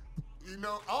 You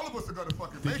know, all of us are gonna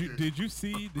fucking make it. Did you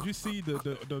see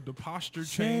the posture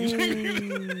change?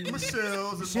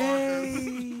 Michelle's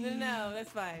and Marcus. No,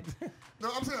 that's fine. No,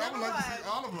 I'm saying I would like to see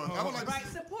all of us. I would like to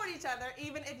see support each other,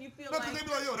 even if you feel like. No, because they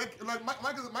be like, yo, like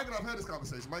Mike and I've had this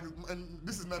conversation. Mike, and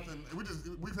this is nothing.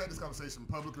 We've had this conversation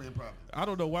publicly and privately. I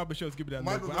don't know why Michelle's giving that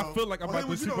look, but I feel like I'm about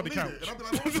to sleep on the couch. And I'll be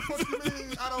like, what the fuck you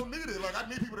mean? I don't need it. Like I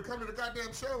need people to come to the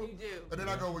goddamn show. You do. And then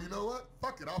I go, well, you know what?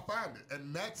 Fuck it, I'll find it.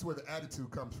 And that's where the attitude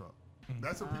comes from.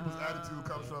 That's where people's attitude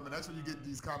comes from, and that's when you get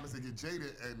these comments that get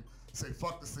jaded and say,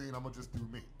 fuck the scene, I'm going to just do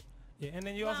me. Yeah, and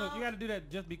then you got to do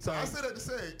that just because. So I say that to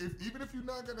say, even if you're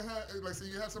not going to have, like, say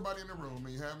you have somebody in the room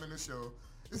and you have them in the show,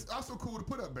 it's also cool to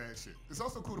put up bad shit. It's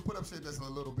also cool to put up shit that's a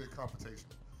little bit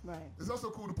confrontational. Right. It's also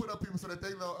cool to put up people so that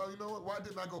they know, oh, you know what, why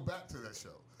didn't I go back to that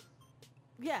show?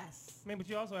 Yes. I mean, but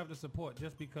you also have to support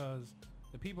just because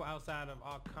the people outside of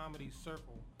our comedy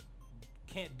circle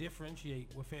can't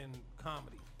differentiate within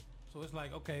comedy. So it's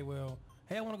like, okay, well,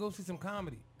 hey, I want to go see some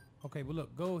comedy. Okay, well,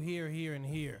 look, go here, here, and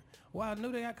here. Well, I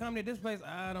knew they got comedy at this place.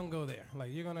 I don't go there.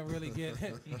 Like, you're gonna really get,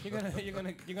 you're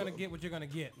gonna get what you're gonna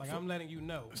get. Like, I'm letting you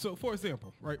know. So, for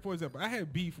example, I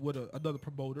had beef with another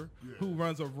promoter who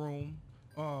runs a room.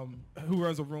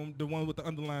 The one with the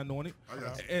underline on it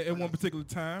at one particular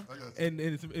time, and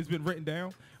it's been written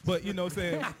down. But you know what I'm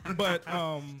saying? But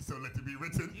so let it be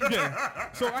written.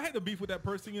 Yeah. So I had to beef with that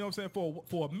person, you know what I'm saying,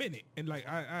 for a minute, and like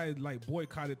I like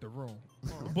boycotted the room.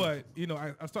 But you know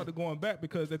I started going back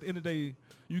because at the end of the day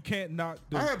you can't knock.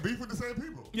 I have beef with the same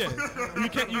people. Yeah.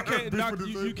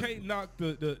 You can't knock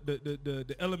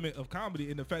the element of comedy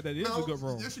in the fact that it is a good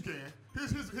room. Yes you can.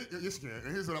 Yes you can.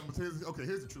 And here's what I'm gonna tell you. Okay,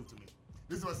 here's the truth to me.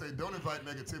 This is what I say, don't invite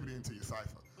negativity into your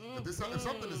cipher. If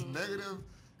something is negative,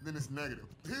 then it's negative.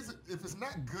 If it's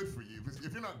not good for you,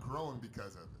 if you're not growing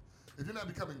because of it, if you're not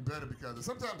becoming better because of it,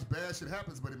 sometimes bad shit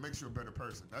happens, but it makes you a better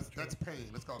person. That's pain.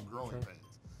 That's called growing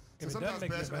pains. So sometimes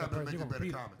bad shit happens to make you a better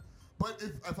comic. But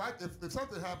if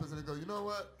something happens and they go, you know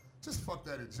what? Just fuck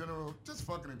that in general. Just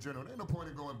fuck it in general. There ain't no point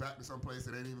in going back to some place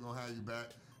that ain't even gonna have you back.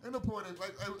 Ain't no point in,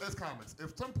 like, as comics.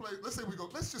 If some place, let's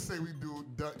just say we do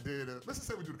the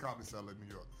Comedy Cellar in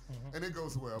New York, and it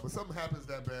goes well, but something happens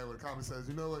that bad where the Comedy Cellar says,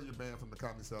 you know what, you're banned from the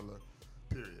Comedy Cellar,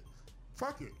 period.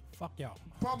 Fuck it. Fuck y'all.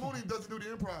 Paul Mooney doesn't do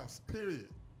the improvs, period.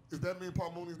 Does that mean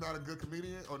Paul Mooney's not a good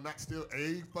comedian or not still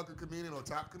a fucking comedian or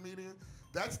top comedian?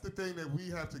 That's the thing that we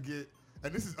have to get,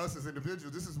 and this is us as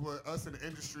individuals. This is what us in the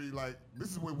industry, like,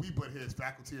 this is where we butt heads,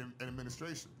 faculty and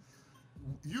administration.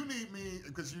 You need me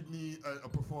because you need a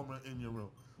performer in your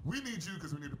room. We need you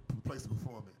because we need a place to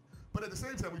perform in. But at the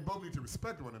same time, we both need to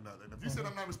respect one another. And if you said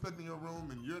I'm not respecting your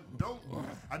room and you don't,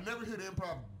 I never hear the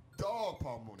improv dog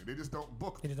Paul Mooney. They just don't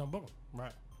book him. They just don't book him.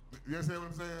 Right. You understand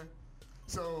what I'm saying?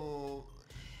 So...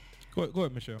 Go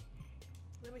ahead, Michelle.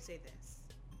 Let me say this.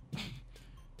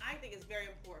 I think it's very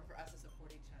important for us to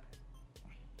support each other.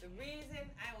 The reason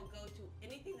I will go to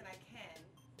anything that I can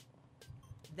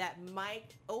that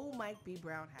Mike B.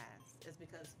 Brown has is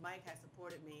because Mike has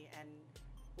supported me and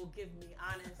will give me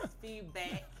honest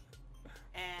feedback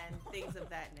and things of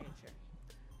that nature.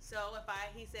 So if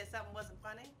he said something wasn't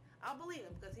funny, I'll believe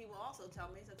him because he will also tell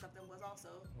me that something was also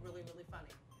really, really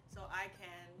funny. So I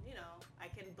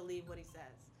can believe what he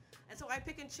says. And so I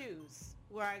pick and choose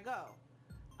where I go.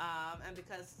 And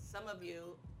because some of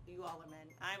you all are men,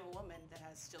 I'm a woman that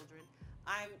has children.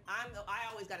 I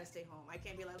always gotta stay home. I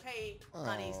can't be like, hey,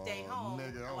 honey, stay home.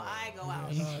 Nigga, or I go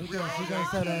out. We all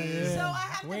got kids. So I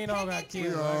have to pick and choose.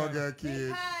 We all got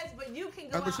kids. But you can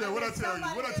go out. Michelle, what I tell you?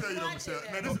 What I tell you, though, watching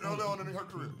Michelle? Man, this is early on in her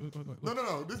career.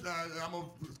 No. This I'm gonna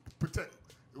protect.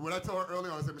 What I told her early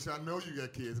on, I said, Michelle, I know you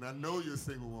got kids, and I know you're a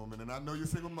single woman, and I know you're a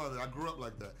single mother. I grew up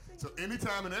like that. So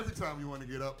anytime and every time you want to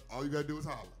get up, all you gotta do is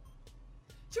holler.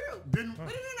 True. No.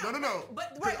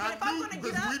 But if I'm gonna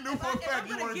get up, we knew for a fact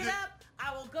you want to get up,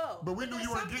 I will go. But we knew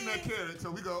you weren't getting that carrot, so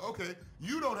we go, okay,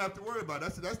 you don't have to worry about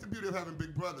it. That's the beauty of having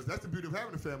big brothers. That's the beauty of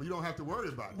having a family. You don't have to worry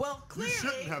about it. Well, clearly, you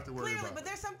shouldn't have to worry about it. But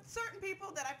there's some certain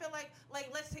people that I feel like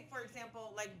let's take for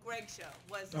example, like Greg's show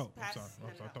was this past.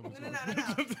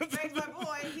 No. Greg's my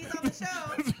boy. He's on the show.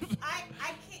 I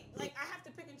can't I have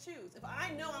to pick and choose. If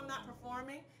I know I'm not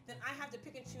performing, then I have to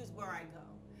pick and choose where I go.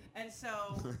 And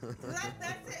so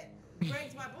that's it.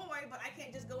 Greg's my boy, but I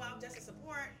can't just go out just to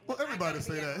support. Well, everybody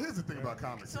say that. Here's the thing about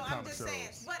comics. So and I'm just shows. saying,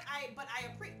 but I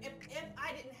appreciate if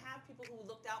I didn't have people who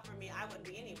looked out for me, I wouldn't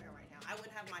be anywhere right now. I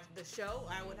wouldn't have the show.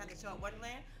 I wouldn't have the show at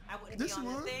Wonderland. I wouldn't be on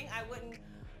the thing. I wouldn't.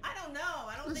 I don't know.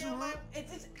 I don't think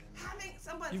it's just having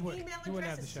somebody's email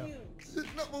address is huge.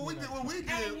 No, but we did.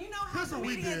 And you know how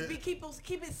comedians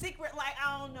keep it secret, like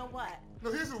I don't know what.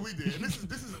 No, here's what we did. And this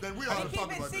is that we all talk about.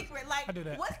 Keep it secret, like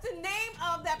what's the name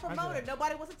of that promoter?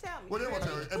 Nobody wants to tell me. Well, they won't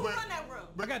tell you. Who run that room?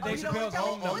 I got Dave Chappelle's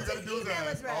home. All you got to do is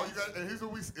ask. And here's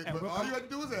what all you got to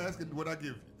do is ask, and what I give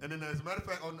you. And then, as a matter of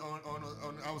fact, on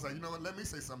I was like, you know what? Let me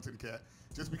say something to the cat,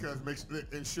 just because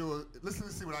ensure. Listen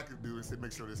to see what I can do and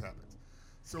make sure this happens.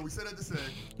 So we said that to say,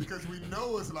 because we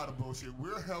know it's a lot of bullshit,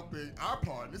 we're helping our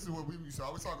part, and this is what we used to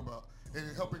always talk about,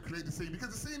 and helping create the scene. Because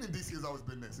the scene in DC has always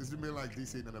been this. It's been like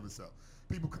DC in and of itself.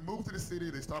 People can move to the city,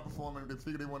 they start performing, they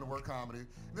figure they want to work comedy,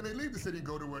 then they leave the city and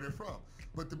go to where they're from.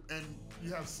 And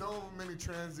you have so many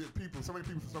transit people, so many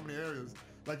people from so many areas.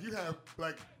 Like you have,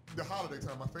 like, the holiday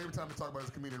time. My favorite time to talk about as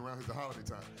a comedian around here is the holiday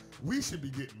time. We should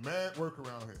be getting mad work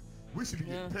around here. We should be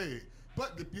getting paid.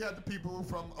 But you have the people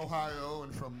from Ohio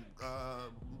and from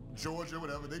Georgia,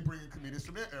 whatever, they bring in comedians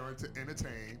from their era to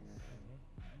entertain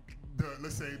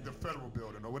let's say the federal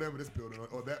building or whatever this building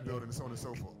or that building and so on and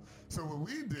so forth. So what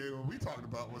we talked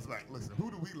about was like, listen,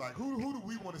 who do we like? Who do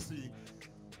we want to see?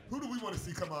 Who do we want to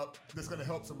see come up that's going to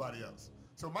help somebody else?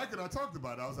 So Mike and I talked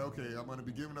about it. I was like, okay, I'm going to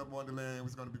be giving up Wonderland.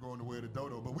 We're going to be going the way of the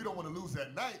dodo. But we don't want to lose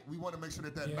that night. We want to make sure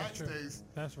that night stays.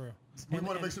 That's real. We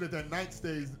want to make sure that night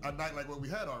stays a night like what we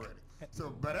had already. So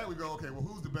by that we go, okay, well,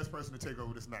 who's the best person to take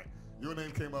over this night? Your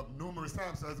name came up numerous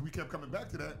times. So as we kept coming back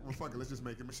to that, well, fuck it, let's just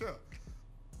make it Michelle.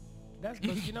 But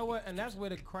you know what? And that's where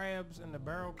the crabs in the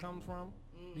barrel comes from.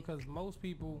 Because most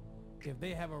people, if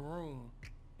they have a room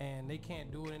and they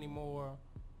can't do it anymore,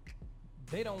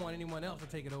 they don't want anyone else to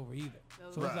take it over either.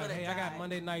 So it's like, hey, I got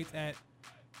Monday nights at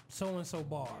so-and-so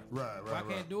bar. Right. I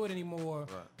can't do it anymore.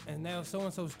 And now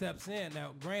so-and-so steps in.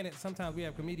 Now, granted, sometimes we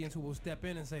have comedians who will step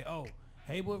in and say, oh,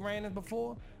 Haywood ran this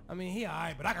before. I mean, he all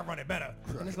right, but I can run it better.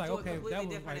 And it's like, okay,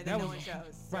 that was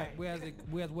right.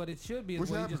 Whereas what it should be is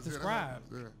what he just described,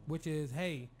 which is,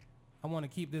 hey, I want to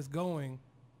keep this going.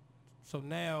 So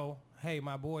now, hey,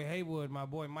 my boy Haywood, my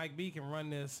boy Mike B can run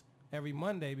this every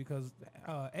Monday because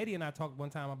Eddie and I talked one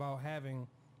time about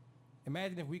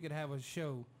imagine if we could have a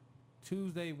show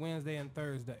Tuesday, Wednesday, and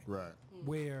Thursday. Right.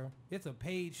 Where it's a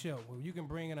paid show where you can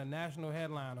bring in a national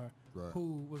headliner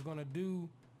who was going to do.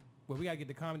 Well, we got to get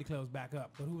the comedy clubs back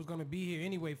up. But who was going to be here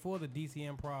anyway for the DC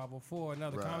Improv or for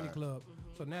another comedy club.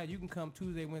 So now you can come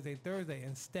Tuesday, Wednesday, Thursday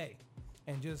and stay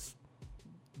and just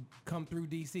come through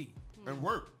DC. and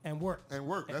work. And work. And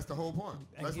work. That's the whole point.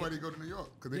 And That's get- why they go to New York,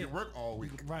 because they can work all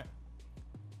week. Right.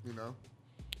 You know?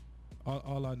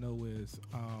 All I know is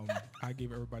I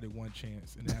give everybody one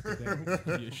chance, and after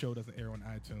that, your show doesn't air on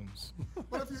iTunes.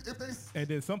 But if they... And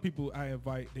then some people I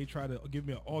invite, they try to give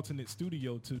me an alternate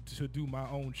studio to do my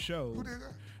own show. Who did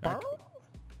that?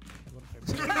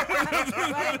 Right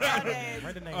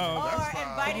the name. Or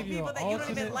inviting Give you people an that you don't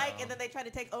even alternate- like, and then they try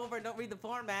to take over and don't read the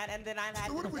format, and then I've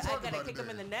So what are we got talking to about kick them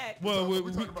in the neck. Well, we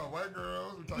talking about white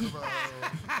girls. We talking about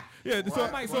yeah.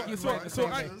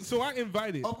 white So I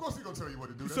invited. Of course, he gonna tell you what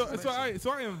to do. That's So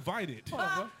I invited.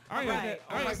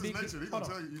 That's his nature. He gonna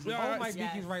tell you. Oh, Mike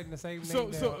Bickey's writing the same name. So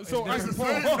I It's the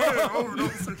same man.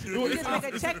 You just make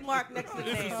a check mark next to the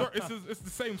name. It's the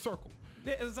same circle.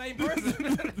 It's the same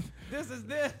person. This is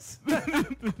this.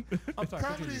 I'm sorry.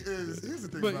 Comedy is. Here's the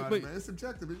thing about it, man. It's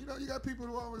subjective. You know, you got people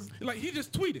who always like. He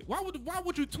just tweeted. Why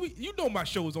would you tweet? You know my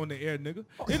show's on the air, nigga.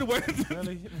 Anyway,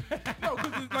 no,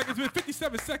 because it's been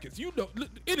 57 seconds. You know.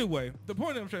 Anyway, the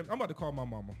point I'm trying. I'm about to call my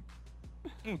mama.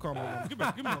 I'm gonna call my mama. Give me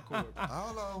my cord.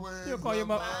 I'll always. You'll call your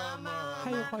mother. How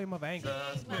you call your mother angry?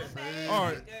 All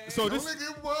right. So You this. only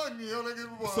get one. You only get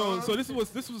one. So this was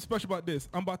special about this.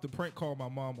 I'm about to prank call my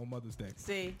mom on Mother's Day.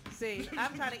 See,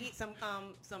 I'm trying to eat some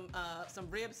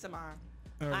ribs tomorrow.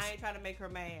 I ain't trying to make her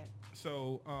mad.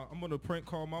 So I'm gonna prank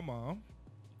call my mom.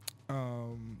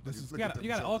 This is You got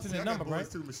an alternate number, right?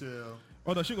 Too, Michelle.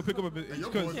 Oh no, she gonna pick up a bit.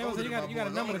 Your Cause, voice Yeah, so older you than got a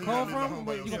my number to voice. call I don't from? even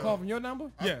But know you by gonna call from your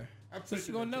number? yeah. So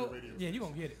she gonna know. Yeah, you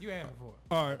gonna get it. You asked for it.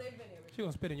 All right. She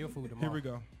gonna spit in your food tomorrow. Here we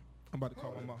go. I'm about to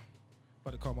call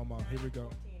my mom. Here we go.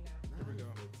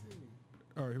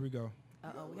 All right, here we go.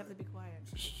 Uh-oh, we have to be quiet.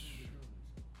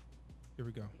 Here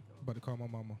we go. About to call my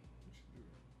mama.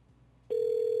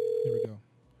 Here we go.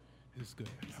 This is good.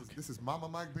 This is Mama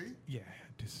Mike B. Yeah,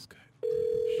 this is good. This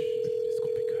is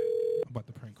gonna be good. I'm about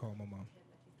to prank call my mom.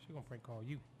 She gonna prank call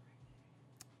you.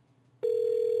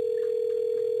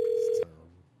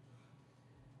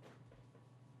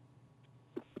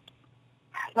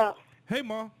 Hello. Hey,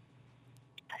 mom.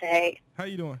 Hey. How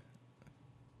you doing?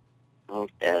 I'm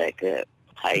feeling good.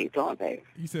 How you doing, baby?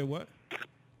 You said what?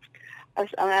 I'm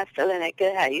not feeling that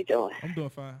good. How you doing? I'm doing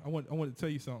fine. I want to tell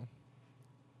you something.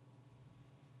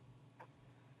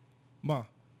 Ma.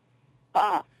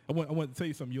 I want to tell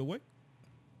you something. You awake?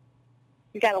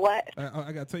 You got a what?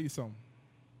 I got to tell you something.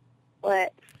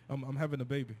 What? I'm having a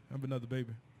baby. I'm having another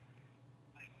baby.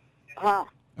 Huh?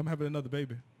 I'm having another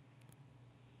baby.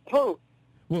 Who?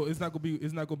 Well, it's not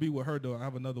gonna be with her though. I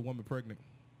have another woman pregnant.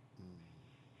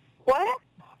 What?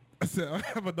 I said I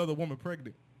have another woman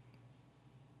pregnant.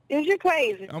 Is you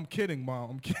crazy? I'm kidding,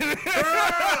 Mom. I'm kidding.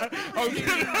 I'm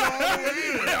kidding.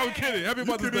 I'm kidding. Happy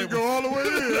Mother's Day. Go all the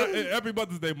way in. Happy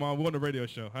Mother's Day, Mom. We're on the radio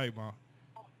show. Hey, Mom.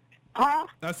 Huh?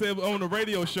 I said we're on the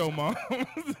radio show, Mom.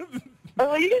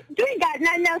 Well, you ain't got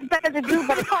nothing else better to do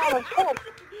but call us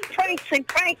pranks and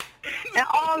cranks and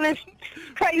all this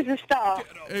crazy stuff.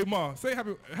 Hey, Mom. Say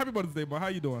happy Mother's Day, Mom. How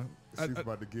you doing? She's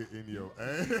about to get in your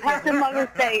ass. Happy Mother's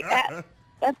Day.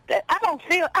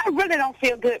 I really don't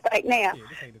feel good right now.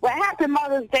 Well, happy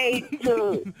Mother's Day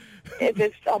to if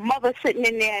it's a mother sitting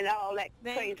in there and all that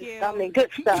crazy stuff. I mean, good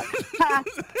stuff. Huh?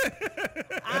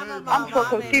 I'm so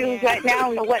confused right now. I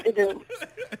don't know what to do.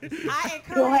 I You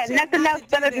don't have encourage him nothing not else to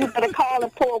better do to do this. but to call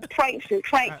and pull pranks and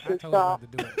cranks and stuff.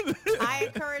 I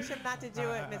encourage him not to do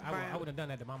it, Miss I Brown. would have done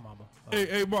that to my mama.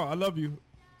 Hey, Mom. I love you.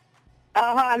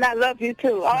 And I love you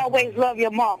too. Always love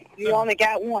your mom. You only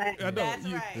got one. I know. That's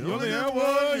You right. only have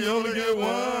one. You only get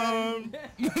one.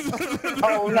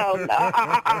 Oh no.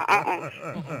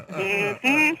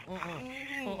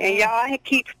 And y'all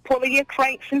keep pulling your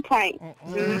cranks and pranks.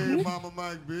 Hey, Mama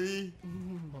Mike B.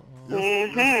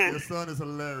 Your son is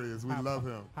hilarious. We love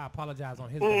him. I apologize on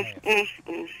his behalf.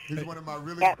 He's one of my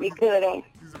really Got me good on.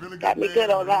 He's a really good Got me man, good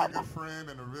on a that really one. good friend,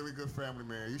 and a really good family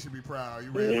man. You should be proud.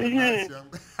 You raised a nice young.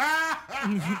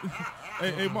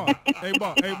 Hey, Ma.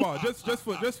 Just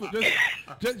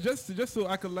so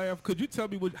I could laugh. Could you tell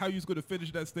me how you was going to finish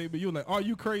that statement? You were like, "Are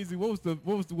you crazy?" What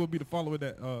would be the following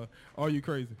that? Are you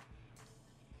crazy?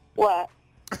 What?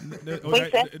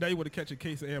 Now you want to catch a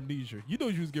case of amnesia. You know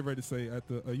what you was getting ready to say at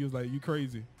the. You was like, "You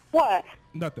crazy?" What?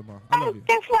 Nothing, Ma. I love you.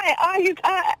 Guess what?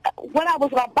 What I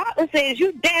was about to say is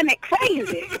you damn it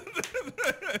crazy.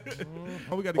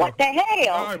 Oh, we gotta What go. the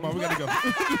hell? All right, Ma. We gotta go.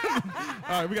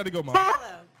 All right, we gotta go, Ma.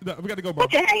 No, we gotta go, Ma.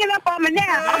 But you're hanging up on me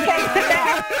now. Okay, sit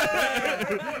down.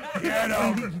 Get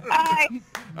him. All right.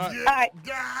 All right.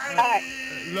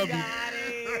 Love you.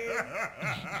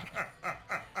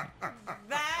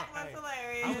 That was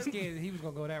hilarious. I was scared that he was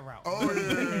gonna go that route. Oh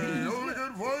yeah, only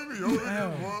good for me. Only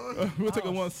good for. We'll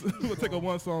take a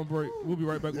one song break. We'll be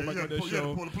right back with Mike on this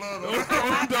show. Pull the plug on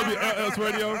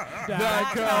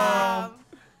WLSradio.com.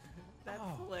 That's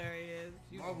hilarious.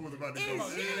 Mama was about to Is go.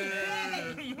 she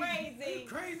really crazy?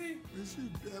 Crazy? Is she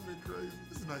damn it crazy?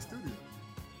 This is a nice studio.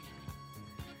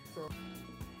 So.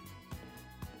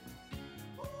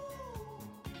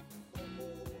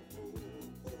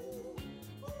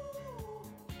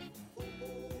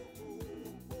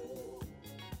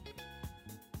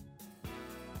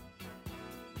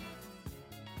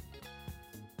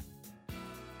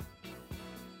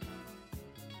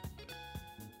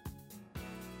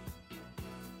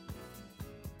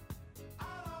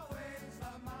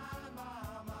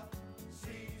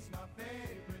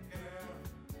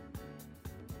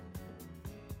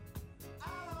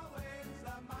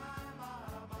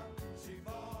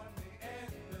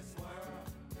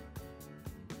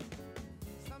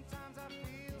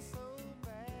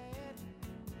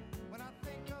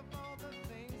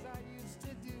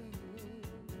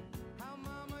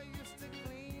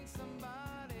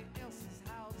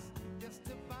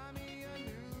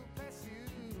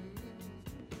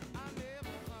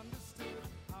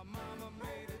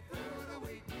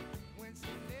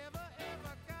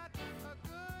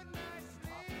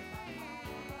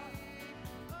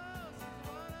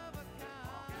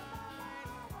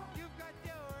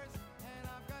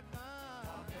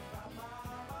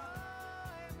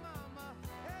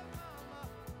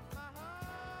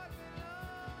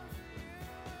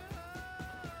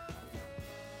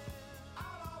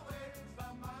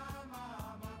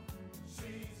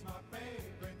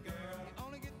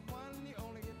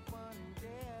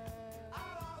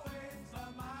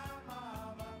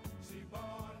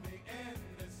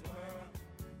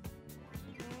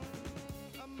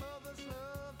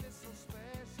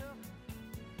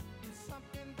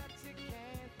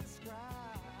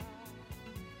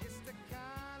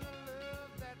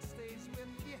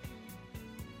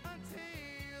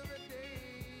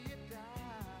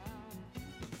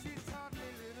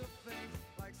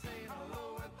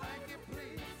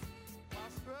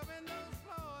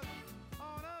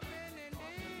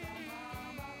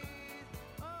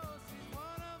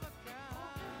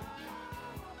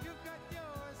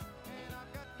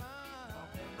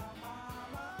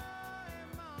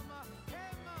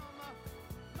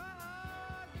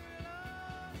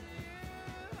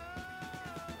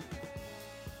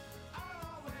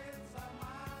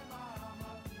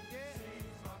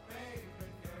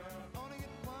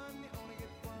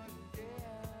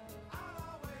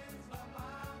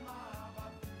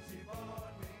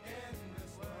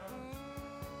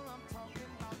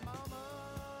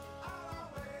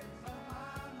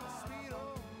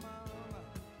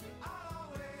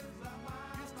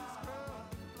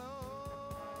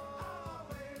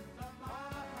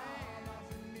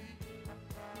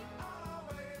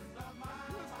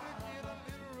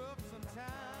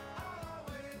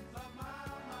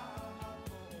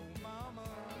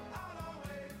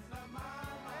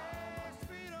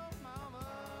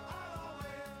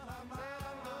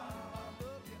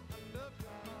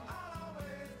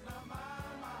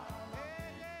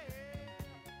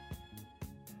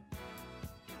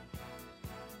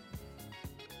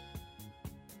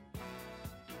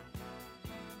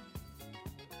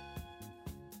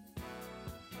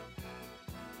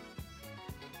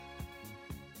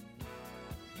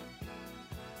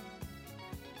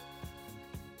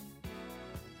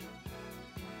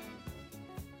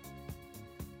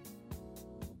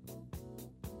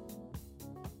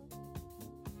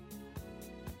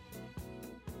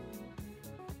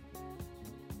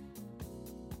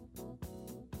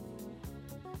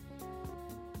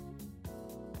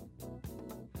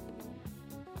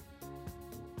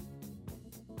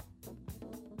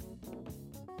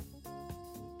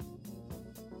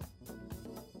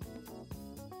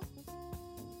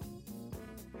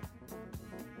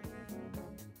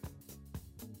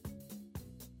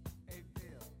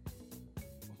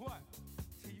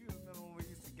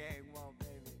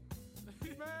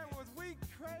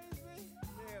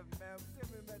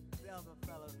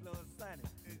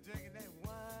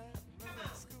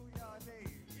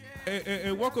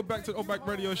 And welcome back to the Old Mike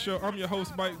Radio Show. I'm your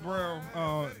host, Mike Brown,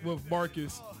 with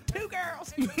Marcus. Two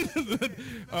girls.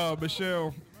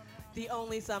 Michelle. The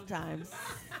only sometimes.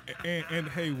 And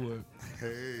Haywood.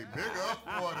 Hey, big up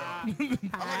for that. I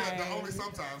like that the only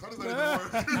sometimes. How does that even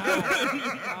work? I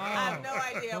have no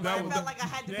idea, but I felt like I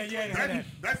had to be clear.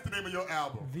 That's the name of your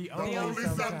album. The only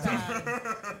sometimes.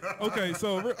 Okay,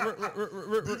 so Did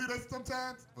you do that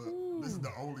sometimes? This is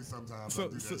the only sometimes I So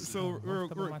do that shit.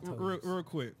 real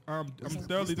quick. I'm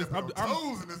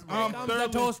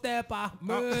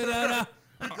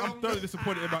thoroughly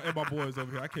disappointed in my boys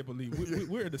over here. I can't believe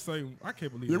we're the same. I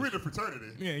can't believe. Yeah, we're in the fraternity.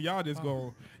 Yeah, y'all just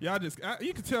go.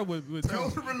 You can tell with tell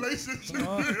the relationship.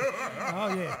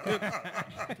 Yeah.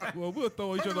 Well, we'll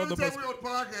throw each other on the bus. We on the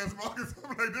podcast, Marcus.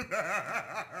 I'm like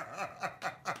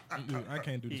this. I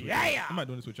can't do this. Yeah, I'm not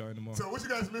doing this with y'all anymore. So what you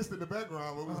guys missed in the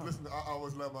background when we was listening to I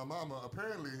Always Love My Mama?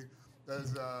 Apparently,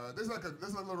 there's a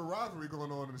little rivalry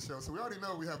going on in the show. So we already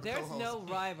know we have the co-host. There's no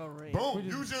rivalry. Boom!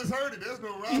 You just heard it. There's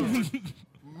no rivalry.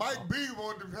 Mike B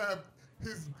wanted to have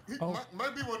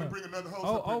Mike B wanted to bring another host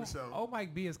up in the show. Oh,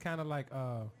 Mike B is kind of like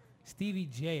Stevie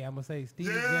J. I'm gonna say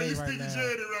Stevie J he's right Stevie now.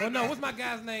 J right now. What's my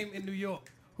guy's name in New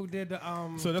York? Who did the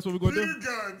So that's what we're gonna do.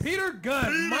 Peter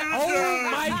Gunn.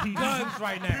 Mike Guns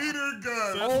right now. Peter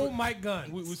Gunn. Mike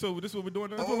Guns. So this is what we're doing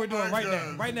now. That's what we're doing right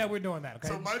now. Right now we're doing that. Okay.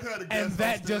 So Mike had a guest and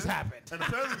that host just there, happened. And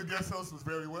apparently the guest host was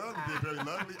very well and did very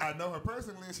lovely. I know her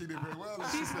personally, and she did very well.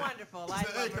 And She's said, wonderful. She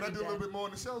said, "Hey, can I do a little bit more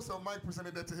on the show?" So Mike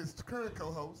presented that to his current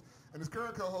co-host, and his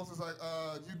current co-host was like,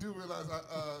 "You do realize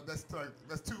that's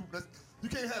you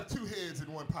can't have two heads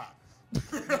in one pot." You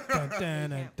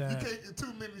can't get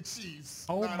too many chiefs.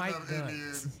 Oh my God!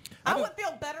 I would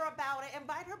feel better about it.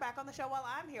 Invite her back on the show while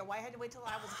I'm here. Why had to wait till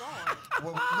I was gone?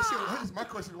 Well, Michelle, here's my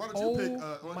question: why don't you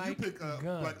pick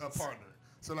like a partner?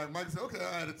 So like Mike said, okay,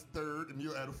 I add a third, and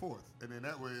you'll add a fourth, and then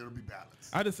that way it'll be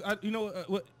balanced.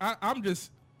 I'm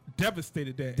just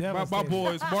devastated that my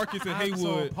boys Marcus and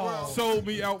Haywood sold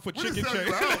me out for chicken chain.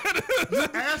 You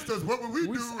asked us what would we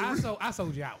do. I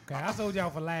sold you out. Okay, I sold you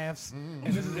out for laughs,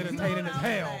 and this is entertaining as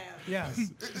hell. Yes.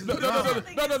 No.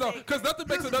 Because nothing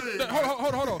makes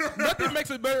hold on. Nothing makes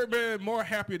a married man more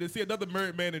happier than see another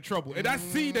married man in trouble. And I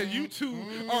see that you two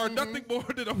are nothing more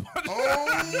than a bunch.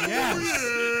 Yes.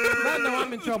 I know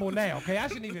I'm in trouble now. Okay, I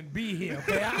shouldn't even be here.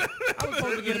 Okay, I was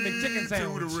supposed to get a McChicken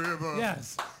sandwich. To the river.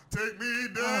 Yes. Take me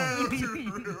down to the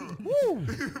river. Woo!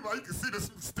 You can see the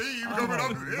steam coming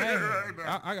up there right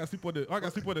now. I got sleep on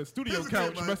the studio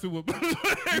couch messing with.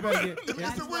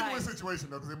 It's a win-win situation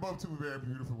though, because they're both two very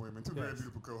beautiful women, two very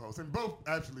beautiful co-hosts, and both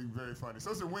actually very funny.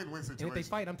 So it's a win-win situation. And if they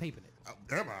fight, I'm taping it.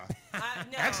 Am I?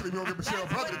 No. Actually, we'll get Michelle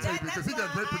Brother to tape it because he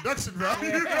got great production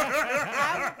value.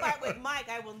 I will fight with Mike.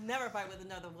 I will never fight with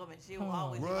another woman. She will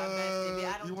always be my bestie.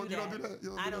 I don't do that.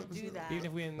 I don't do that. Even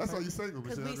if we That's why you single,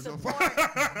 Michelle. We support.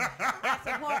 I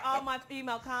support all my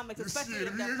female comics, especially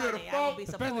if they're funny. I will be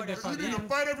supportive. You need to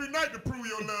fight every night to prove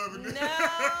your love. No,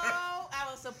 I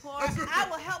will support. I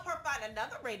will help her find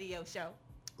another radio show.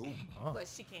 But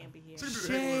she can't be here.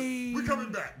 We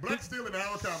coming back. Black Steel and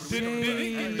Our Comedy. Did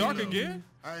it get dark again?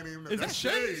 I ain't even know. Is that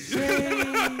shade? Do you know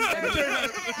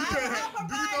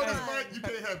this, Mike? You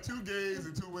can't have two gays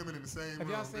and two women in the same room. Have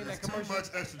y'all seen that commercial? Too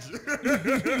much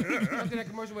estrogen. Y'all seen that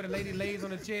commercial where the lady lays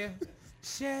on a chair?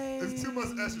 Shade. It's too much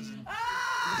estrogen.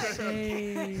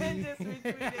 Shade. You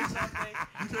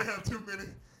can't have too many.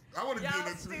 I want to get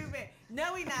into stupid.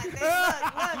 No, we not. Look,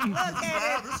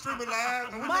 Candace. This streaming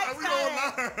live.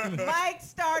 Mike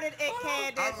started it,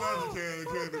 Candace. I love you,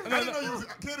 Candace. I didn't know you was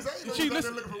Candace. I didn't know you was out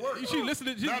there looking for work. She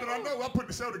listening. Now that I know, I'm putting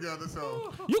the show together.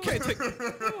 So you can't take.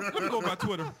 Let me go on my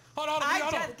Twitter. Hold on.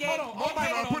 Hold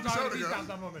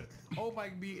Old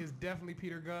Mike B is definitely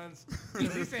Peter Guns.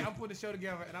 He said, I'm putting the show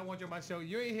together and I want you on my show.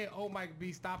 You ain't hear Old Mike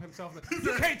B stop himself.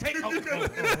 You can't take.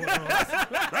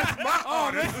 That's my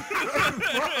artist.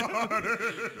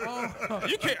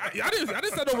 You can't. I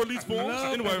didn't send no release forms.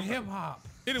 Anyway, hip hop.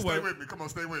 Anyway, stay with me. Come on,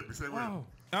 stay with me. Stay with me.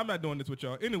 I'm not doing this with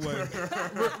y'all. Anyway,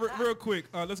 real quick,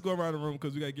 let's go around the room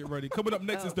because we gotta get ready. Coming up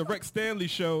next is the Rex Stanley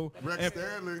Show.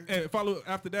 And follow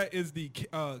after that is the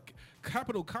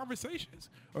Capital Conversations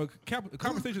or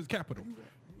Conversations Capital.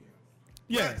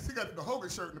 Yeah, Rex, he got the Hogan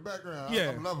shirt in the background. Yeah,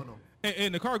 I'm loving him.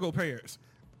 And the cargo pants.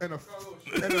 And a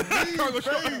cargo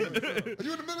shirt. Are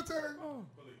you in the military?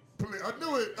 I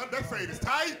knew it. That fade is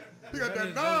tight. You got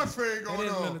that Nas fade going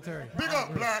on. Military. Big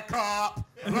up, black cop.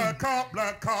 Black cop,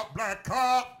 black cop, black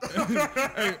cop.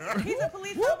 He's a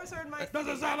police officer in my city. And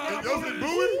those in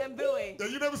Bowie? And Bowie.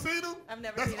 You never seen him? I've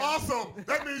never seen him. That's awesome.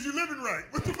 That means you living right.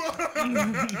 What the fuck?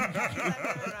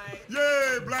 Right.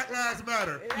 Yay, Black Lives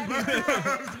Matter. Black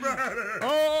Lives Matter.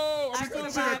 Oh, she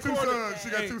got two sons.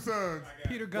 She got two sons.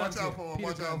 Peter Guns. Watch out for him.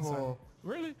 Watch out for him.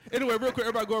 Really? Anyway, real quick,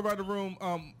 everybody go around the room.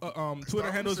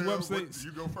 Twitter handles, websites.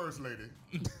 You go first, lady.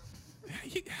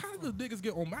 How do the niggas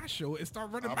get on my show and start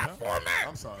running my format?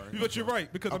 I'm sorry. But you're right,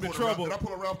 because I'm in trouble. Did I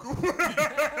pull a Ralph Cooper?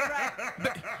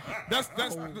 That's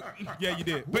yeah, you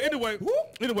did. But anyway, real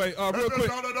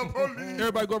quick,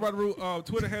 everybody go around the room.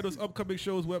 Twitter handles, upcoming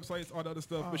shows, websites, all that other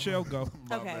stuff. Michelle, go.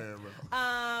 Okay.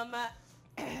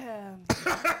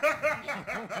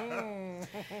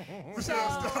 Michelle,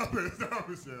 stop it,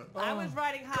 Michelle. I was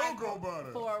riding high Go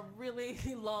butter. for a really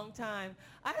long time.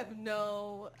 I have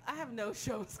no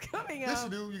shows coming Yes,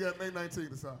 up. you do. You got May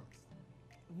 19th or something.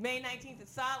 May 19th at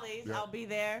Solly's. Yep. I'll be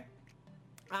there.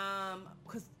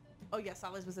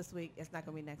 Solly's was this week. It's not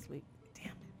gonna be next week. Damn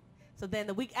it. So then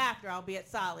the week after I'll be at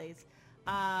Solly's.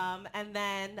 And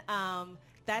then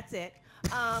that's it.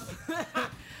 I'm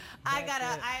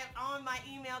on my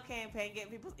email campaign, getting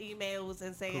people's emails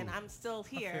and saying Cool. I'm still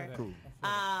here. Cool.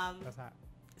 That's hot.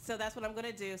 So that's what I'm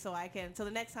gonna do. So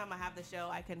the next time I have the show,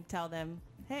 I can tell them,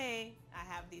 hey, I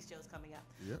have these shows coming up.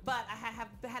 Yep. But I have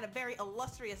had a very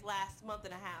illustrious last month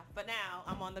and a half. But now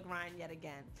I'm on the grind yet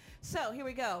again. So here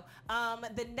we go.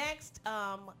 The next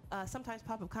Sometimes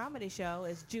Pop-Up Comedy show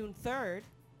is June 3rd.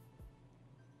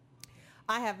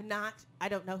 I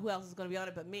don't know who else is going to be on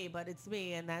it but me, but it's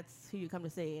me, and that's who you come to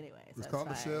see anyway. It's called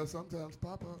Michelle Sometimes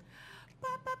Pop-Up.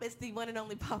 Pop-Up. It's the one and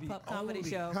only Pop-Up Comedy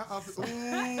show.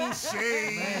 Ooh,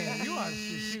 shade. Man, you are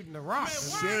shooting the rock.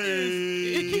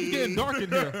 Shade. It keeps getting dark in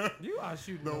here. You are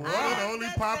shooting The the one rock. and only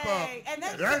Pop-Up. And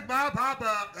That's my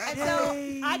Pop-Up. And so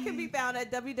I can be found at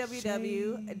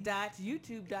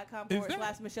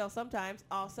www.youtube.com/Michelle Sometimes.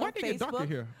 Also Why did it get dark in Facebook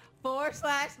here?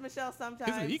 /Michelle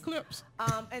Sometimes. Is it an eclipse?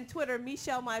 And Twitter,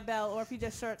 Michelle My Bell, or if you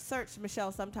just search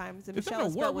Michelle Sometimes, and Is that Michelle a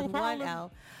is spelled with werewolf one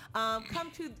island? L.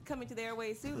 Coming to the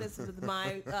airways soon is with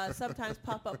my Sometimes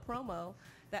Pop-Up promo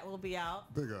that will be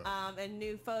out. Big up. And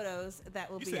new photos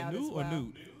that will You be said out nude as well. or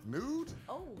nude? Nude?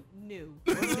 Oh, new.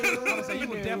 I would say you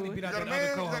would definitely beat out that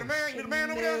other co-host. You got a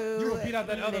man over there? You would beat out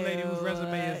that other lady whose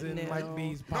resume is in No. Mike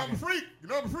B's You know I'm a pocket. freak. You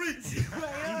know I'm a freak.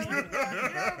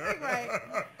 Right.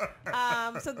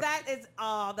 So that is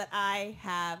all that I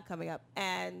have coming up.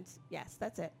 And yes,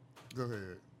 that's it. Go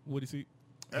ahead. What do you see?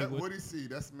 At Woody C,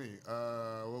 that's me.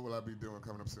 What will I be doing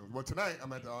coming up soon? Well, tonight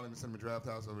I'm at the Arlington Cinema Draft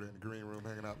House over there in the green room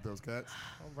hanging out with those cats.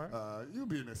 All right. You'll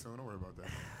be in there soon. Don't worry about that.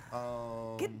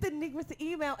 Get the niggas the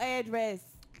email address.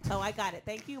 Oh, I got it.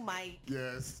 Thank you, Mike.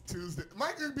 Yes, Tuesday.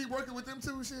 Mike could be working with them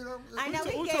too. Shit. I know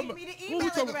he gave me the what we email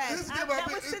talking address. Let's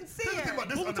That was sincere. about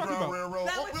this What we talking Underground about? Railroad.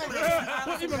 That Oh, was we only sincere. got-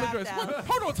 What email address?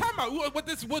 Hold on, time out. What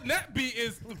this wouldn't that be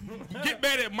is get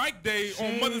mad at Mike Day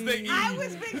on Mother's Day Eve. I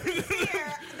was being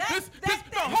sincere.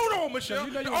 Hold on, Michelle.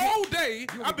 You know you All will day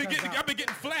you will I've been be cussed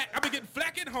getting flack. I've been getting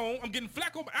flack at home. I'm getting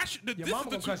flack on. Your mama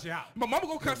gonna cuss you out. My mama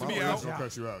gonna cuss me out. Gonna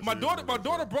cuss you out. My She daughter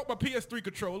is. broke my PS3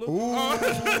 controller. Ooh.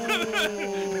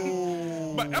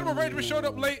 My edible arrangement showed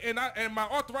up late, and my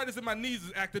arthritis in my knees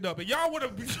is acted up, and y'all would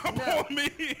have jumped on me.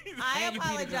 I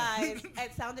apologize.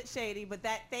 It sounded shady, but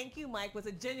that thank you, Mike, was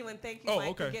a genuine thank you, Oh,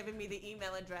 Mike, for okay. giving me the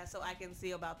email address so I can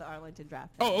see about the Arlington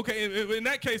draft. Oh, okay. In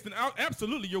that case, then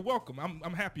absolutely, you're welcome. I'm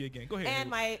happy again. Go ahead. And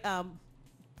my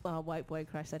white boy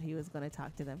crush said he was going to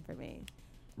talk to them for me.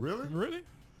 Really? Really?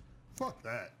 Fuck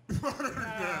that.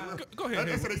 Go ahead.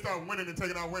 That's how they start winning and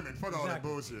taking out women. Fuck all that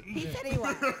bullshit. He said he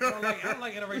was. I don't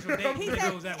like interracial dating. He It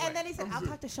said, goes that way. and then he said, I'll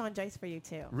talk to Sean Joyce for you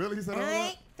too. Really? He said all I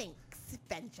that? think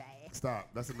Benjay. Stop.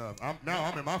 That's enough. Now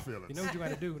I'm in my feelings. You know what you got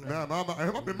to do now. Now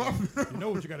I'm in my feelings. You know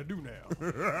what you got to do now.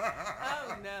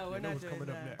 Oh no, we're not doing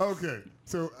that. Okay,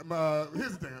 so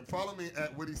here's the thing. Follow me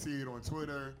at Woody Seed on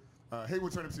Twitter,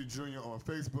 Haywood Turnipseed Jr. on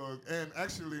Facebook, and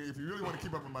actually, if you really want to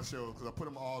keep up with my show, because I put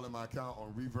them all in my account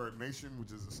on Reverb Nation,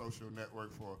 which is a social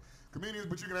network for comedians,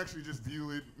 but you can actually just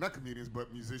view it, not comedians,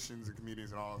 but musicians and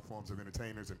comedians and all forms of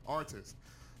entertainers and artists.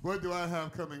 What do I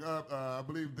have coming up? I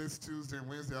believe this Tuesday and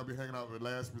Wednesday I'll be hanging out with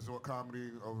Last Resort Comedy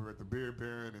over at the Beard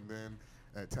Baron, and then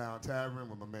at Town Tavern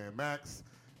with my man Max.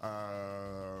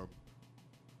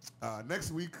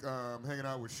 Next week, I'm hanging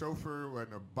out with Chauffeur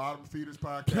and the Bottom Feeders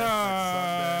podcast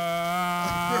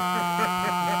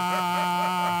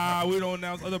next We don't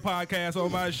announce other podcasts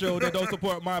on my show that don't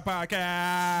support my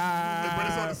podcast. But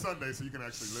it's on a Sunday, so you can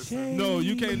actually listen. No,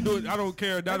 you can't do it. I don't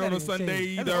care. Not on a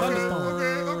Sunday either.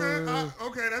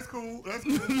 Okay, that's cool. That's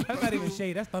cool. That's not even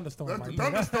shade. That's thunderstorm. That's right the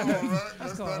there. thunderstorm, right?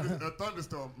 That's That's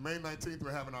thunderstorm. May 19th,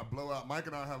 we're having our blowout. Mike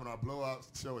and I are having our blowout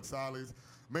show at Solly's.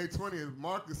 May 20th,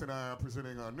 Marcus and I are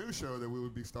presenting our new show that we will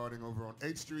be starting over on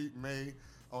 8th Street, May,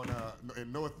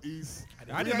 in Northeast.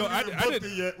 I didn't know. I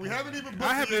didn't. We haven't even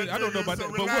booked it yet. I don't know about so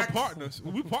that. But relax. we're partners.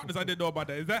 We partners. I didn't know about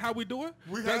that. Is that how we do it?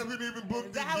 We haven't even booked it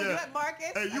Is that how we do yet. it,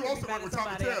 Marcus? Hey, you also work with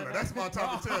Tommy Taylor. That's my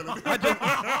Tommy Taylor.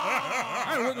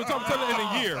 I ain't worked with Tommy Taylor in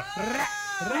a year.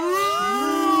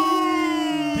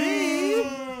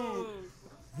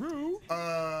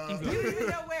 You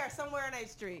know where? Somewhere on 8th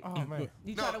Street. Oh, man.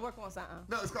 You trying to work on something?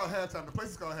 No, it's called Halftime. The place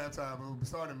is called Halftime. We'll be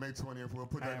starting May 20th. We'll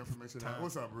put that information out.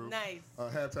 What's up, Rue? Nice.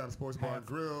 Halftime Sports Bar and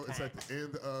Grill. It's at the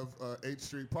end of 8th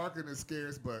Street. Parking is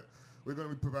scarce, but We're going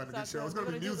to be providing a good show. It's going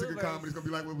to be music and comedy. It's going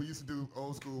to be like what we used to do,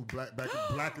 old school,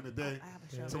 black in the day.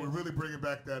 So we're really bringing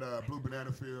back that Blue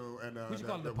Banana feel. And we should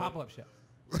call it the pop-up show.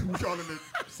 We're calling it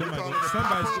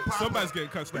somebody's getting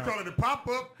cussed out. We're calling it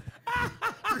pop-up.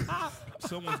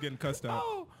 Someone's getting cussed out.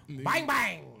 Oh, bang,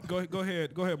 bang. Go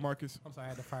ahead, Marcus. I'm sorry, I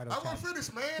had to fire those. I'm going to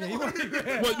finish, man.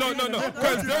 Well, no.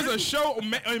 Because there's a show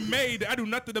made that I do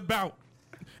nothing about.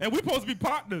 And we're supposed to be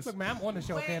partners. Look, man, I'm on the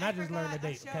show, okay, and I just learned the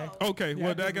date, okay? Okay,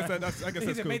 well, I guess that's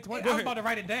cool. May 20, I was about to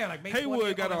write it down, like May 20th.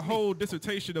 Haywood got a whole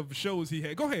dissertation of shows he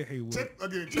had. Go ahead, Haywood. Check out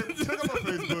my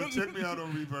Facebook. Check me out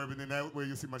on Reverb, and then that way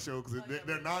you'll see my show, because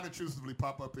they're non-intrusively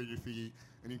pop up in your feed.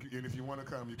 And if you want to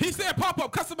come, you can. He said pop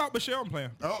up. Cuss about Michelle. I'm playing.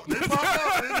 Oh, they pop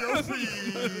up in your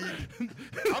feed.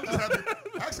 I'm just happy.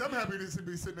 Actually, I'm happy to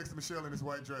be sitting next to Michelle in this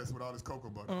white dress with all this cocoa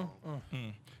butter on.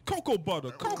 Cocoa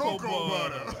butter. Cocoa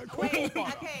butter. Wait,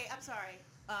 okay, I'm sorry.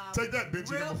 Take that,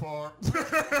 Benji number 4.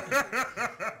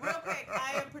 Real quick,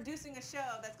 I am producing a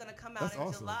show that's going to come out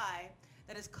in July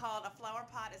that is called A Flower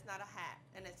Pot Is Not a Hat.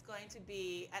 And it's going to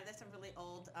be, and there's some really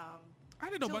old I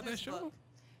didn't know about that show. Book.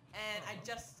 And I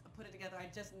just put it together. I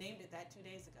just named it that 2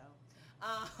 days ago.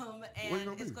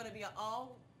 And it's going to be an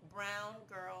all-brown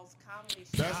girls comedy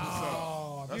show. That's what's up.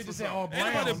 Oh, if you just said all brown.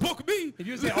 Anybody book me? If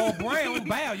you said all brown,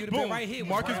 bow, you'd have been right here.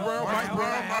 Marcus Brown, Mike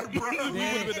Brown.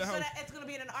 It's going to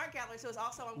be in an art gallery, so it's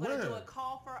also I'm going to do a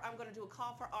call for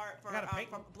art for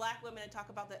black women and talk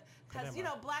about the because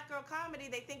black girl comedy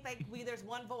they think like there's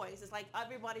one voice. It's like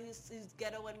everybody who's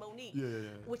Ghetto and Monique,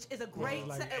 which is a great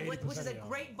which is a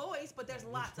great voice, but there's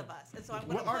lots of us, and so I'm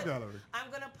going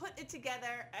to put it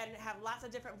together and have lots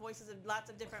of different voices and lots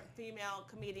of different female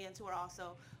comedians who are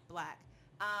also black.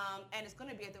 And it's going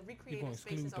to be at the Recreative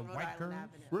Spaces on Rhode Island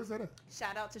Avenue. Where's that at?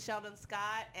 Shout out to Sheldon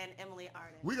Scott and Emily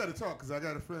Arden. We got to talk because I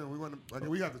got a friend. We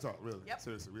have to talk, really. Yep.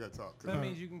 Seriously, we got to talk. That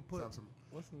means you can put.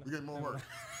 We get more work.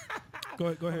 Go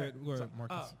ahead,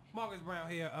 Marcus. Marcus Brown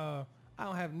here. I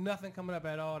don't have nothing coming up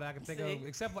at all that I can think of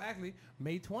except for actually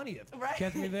May 20th. Right.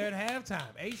 Catch me there at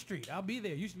halftime, 8th Street. I'll be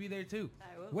there. You should be there too.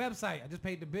 Website, I just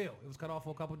paid the bill. It was cut off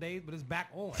for a couple of days, but it's back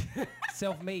on.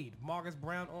 Self-made.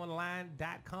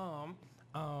 MarcusBrownOnline.com.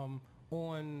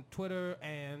 On Twitter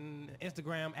and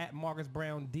Instagram at Marcus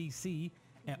Brown DC.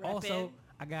 And also,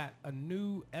 I got a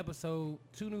new episode,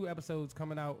 2 new episodes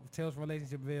coming out, Tales from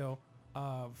Relationshipville,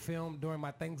 filmed during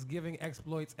my Thanksgiving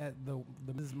exploits at the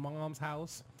Mrs. Mom's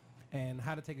house and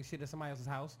how to take a shit at somebody else's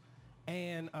house.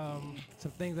 And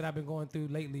some things that I've been going through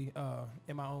lately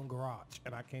in my own garage.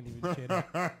 And I can't even share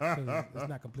that because it's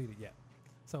not completed yet.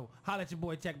 So holla at your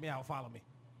boy, check me out, follow me.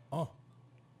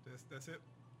 That's it.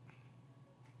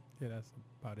 Yeah, that's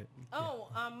about it. Oh,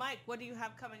 Mike, what do you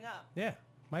have coming up? Yeah.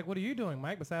 Mike, what are you doing,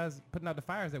 Mike, besides putting out the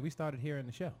fires that we started here in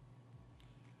the show?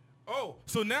 Oh,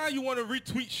 so now you want to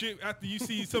retweet shit after you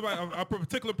see somebody a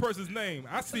particular person's name.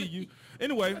 I see you.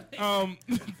 Anyway,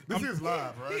 this is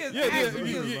live, right?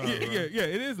 Yeah,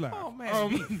 it is live. Oh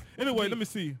man. Anyway, let me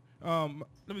see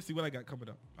what I got coming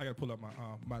up. I gotta pull up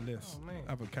my list. Oh, man.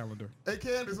 I have a calendar. Hey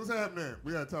Candace, what's happening?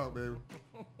 We gotta talk, baby.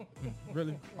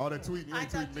 Really? All that tweeting. I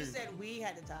thought you said we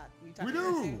had to talk. We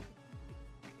do.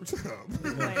 Shut up.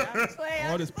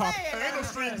 All this pop. Ain't no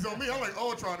strings on me. I'm like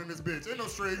Ultron in this bitch. Ain't no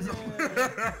strings on me.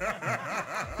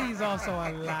 He's also a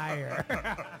liar.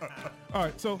 All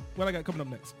right, so what I got coming up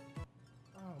next?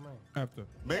 Oh man. After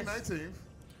May 19th.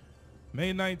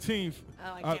 May 19th.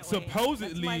 Oh, I can't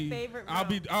supposedly, wait. That's my favorite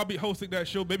I'll be hosting that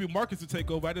show. Maybe Marcus will take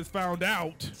over. I just found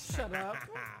out. Shut up.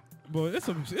 But this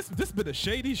been a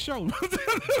shady show.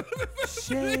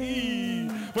 Shady.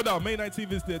 But no, May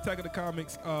 19th is the Attack of the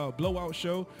Comics blowout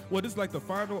show. Well, this is like the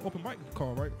final open mic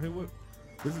call, right? Hey, what?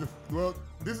 This is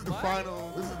the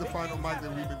final mic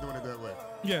that we've been doing it that way.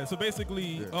 Yeah, so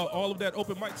basically all of that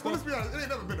open mic stuff. Well, let's be honest, it ain't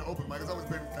never been an open mic. It's always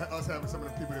been us having some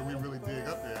of the people that we really dig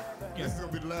up there. Yeah. This is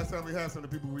gonna be the last time we have some of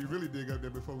the people we really dig up there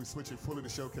before we switch it fully to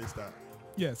showcase style.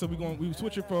 Yeah, so we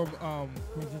switch it from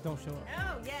just don't show up.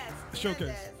 Oh yes.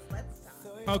 Showcase. Let's talk.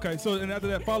 Okay, so and after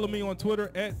that, follow me on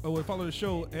Twitter follow the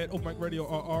show at Open Mic Radio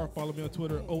RR. Follow me on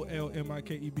Twitter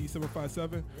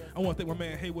OLMIKEB757. I want to thank my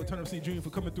man Haywood Turnip C Jr. for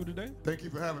coming through today. Thank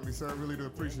you for having me, sir. I really do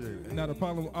appreciate it. Not a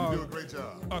problem. You do a great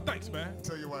job. Oh, thanks, man.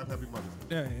 Tell your wife Happy Mother's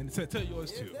Day. Yeah, and tell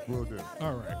yours too. Will do.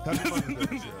 All right. Happy Mother's Day,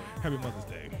 Michelle. Happy Mother's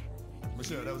Day.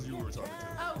 Michelle, that was you we were talking to.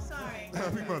 Oh, sorry.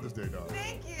 Happy Mother's Day, dog.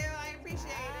 Thank you. I appreciate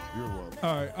it. You're welcome.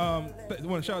 All right. I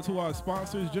want to shout out to our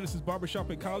sponsors, Genesis Barbershop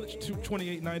and College,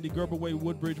 2890 Gerber Way,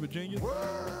 Woodbridge, Virginia. What?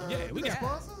 Yeah, we got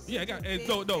sponsors. Yeah, I got. And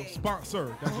no,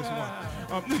 sponsor. That's just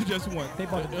one. Just one. They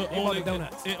bought the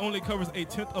donuts. It only covers a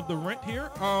tenth of the rent here.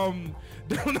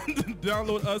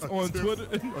 Download us on Twitter.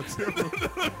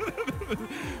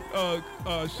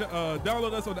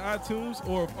 Download us on iTunes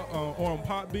or on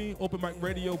Podbean, Open Mic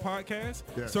Radio Podcast.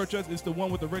 Yes. Search us. It's the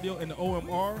one with the radio and the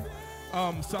OMR.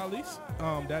 Salis.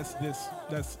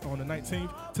 That's on the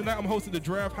 19th. Tonight I'm hosting the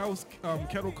Draft House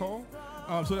Kettle Call.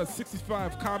 So that's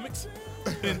 65 comics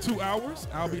in 2 hours.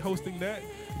 I'll be hosting that.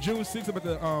 June 6th,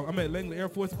 I'm at Langley Air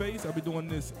Force Base. I'll be doing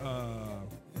this,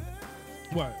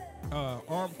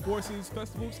 Armed Forces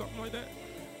Festival, something like that.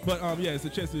 But yeah, it's a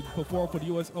chance to perform for the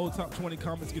USO. Top 20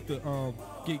 comics get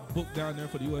booked down there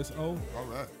for the USO. All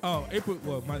right. April,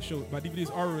 my DVDs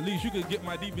are released. You can get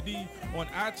my DVD on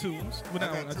iTunes. I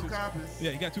got 2 copies.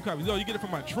 Yeah, you got 2 copies. No, you get it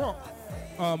from my trunk.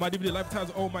 My DVD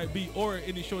Lifetimes of O Might Be, or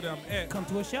any show that I'm at. Come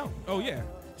to a show. Oh yeah.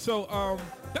 So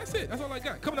that's it. That's all I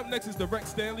got. Coming up next is the Rex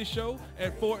Stanley Show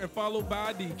at 4, and followed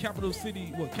by the Capital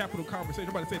Conversation.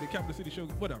 Everybody say the Capital City Show,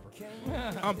 whatever.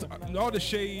 All the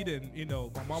shade, and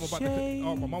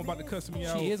my mom about to cuss me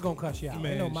out. She is gonna cuss you out.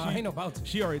 Man, ain't no about to.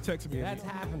 She already texted me. That's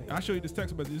happening. I'll show you this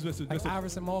text message. It's just like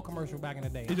Iverson Mall commercial back in the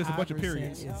day. It's just a bunch of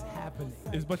periods. It's happening.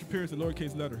 It's a bunch of periods and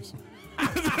lowercase letters.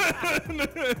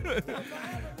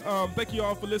 Thank you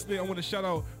all for listening. I want to shout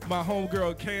out my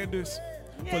homegirl Candace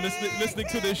for listening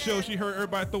to this show. She heard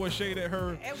everybody throw a shade at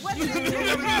her. It wasn't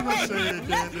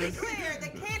let's be clear.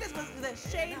 The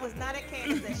shade was not at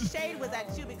Candace. The shade was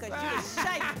at you because you was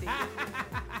shifty.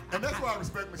 And that's why I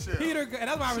respect Michelle. And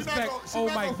that's why I respect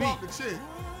Mike B.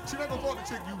 She's not gonna fault the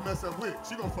chick you mess up with.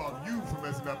 She gonna fault you for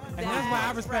messing up. And that's why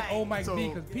I respect Mike B,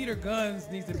 because Peter Guns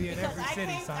needs to be in every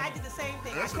city. I did the same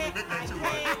thing. That's I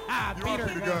Peter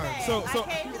Guns. I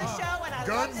came to the show and I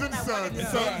Guns and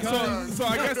Sons. So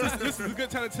I guess this is a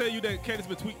good time to tell you that Candace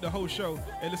been tweeting the whole show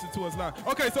and listen to us live.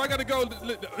 Okay, so I gotta go.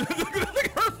 Look at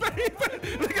her face.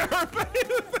 Look at her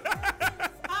face.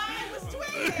 I was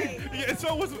tweeting. Yeah, and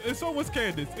so was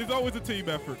Candace. It's always a team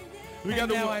effort.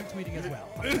 Now I'm tweeting as well.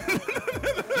 You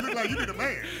look like you be the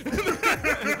man.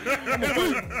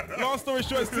 Long story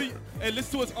short, and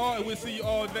listen to us all, and we'll see you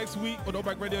all next week on the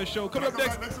Open Mic Radio Show. Coming up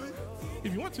next week?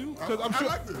 If you want to, because I'm sure,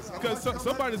 like this. Because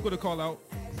somebody's going to call out.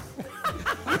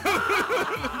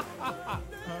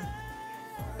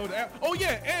 Oh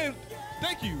yeah, and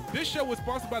thank you. This show was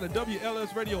sponsored by the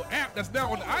WLS Radio app that's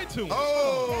now on iTunes.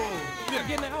 Oh, yeah.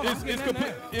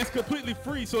 It's completely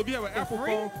free. So if you have an Apple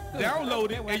phone,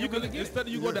 download it, and you can instead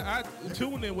of you go to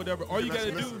iTunes and whatever, all you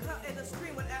gotta do. And the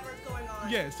stream whatever's going on.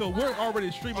 Yeah, so we're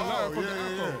already streaming live from the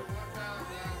iPhone.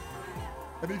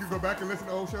 And then you can go back and listen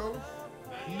to old shows.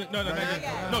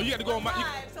 No, you got to go on my.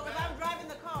 So if I'm driving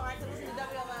the car, I can listen to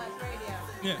WLS Radio.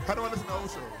 Yeah. How do I listen to old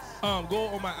shows? Go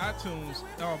on my iTunes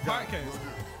podcast.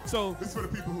 So this is for the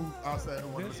people who outside who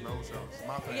want to listen to old shows.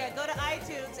 My fan. Yeah, go to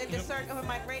iTunes and just search Open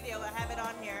Mic Radio. I have it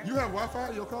on here. You have Wi-Fi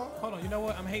in your car? Hold on, you know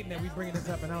what? I'm hating that we bringing this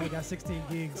up and I only got 16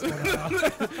 gigs. Yeah, that's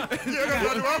a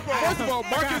new iPhone. First of all,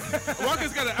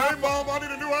 Marcus got an iPhone. Hey, Mom, I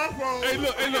need a new iPhone. Hey,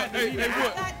 look. I got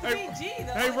 3G,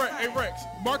 Hey, Rex.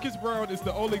 Marcus Brown is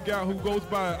the only guy who goes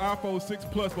by an iPhone 6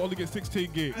 Plus but only gets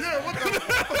 16 gigs. Yeah, what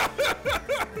the?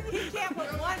 He can't put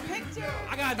one picture.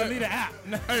 I gotta delete an app.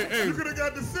 Hey. You could have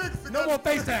got the 6. No more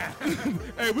FaceTime.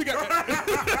 Hey, we got.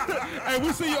 Hey,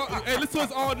 we see y'all. Hey, listen to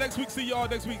us all next week. See y'all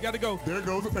next week. Gotta go. There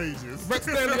goes the pages. Rex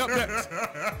Stanley up next.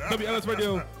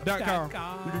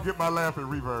 WLSradio.com. You can get my laugh in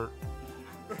reverb.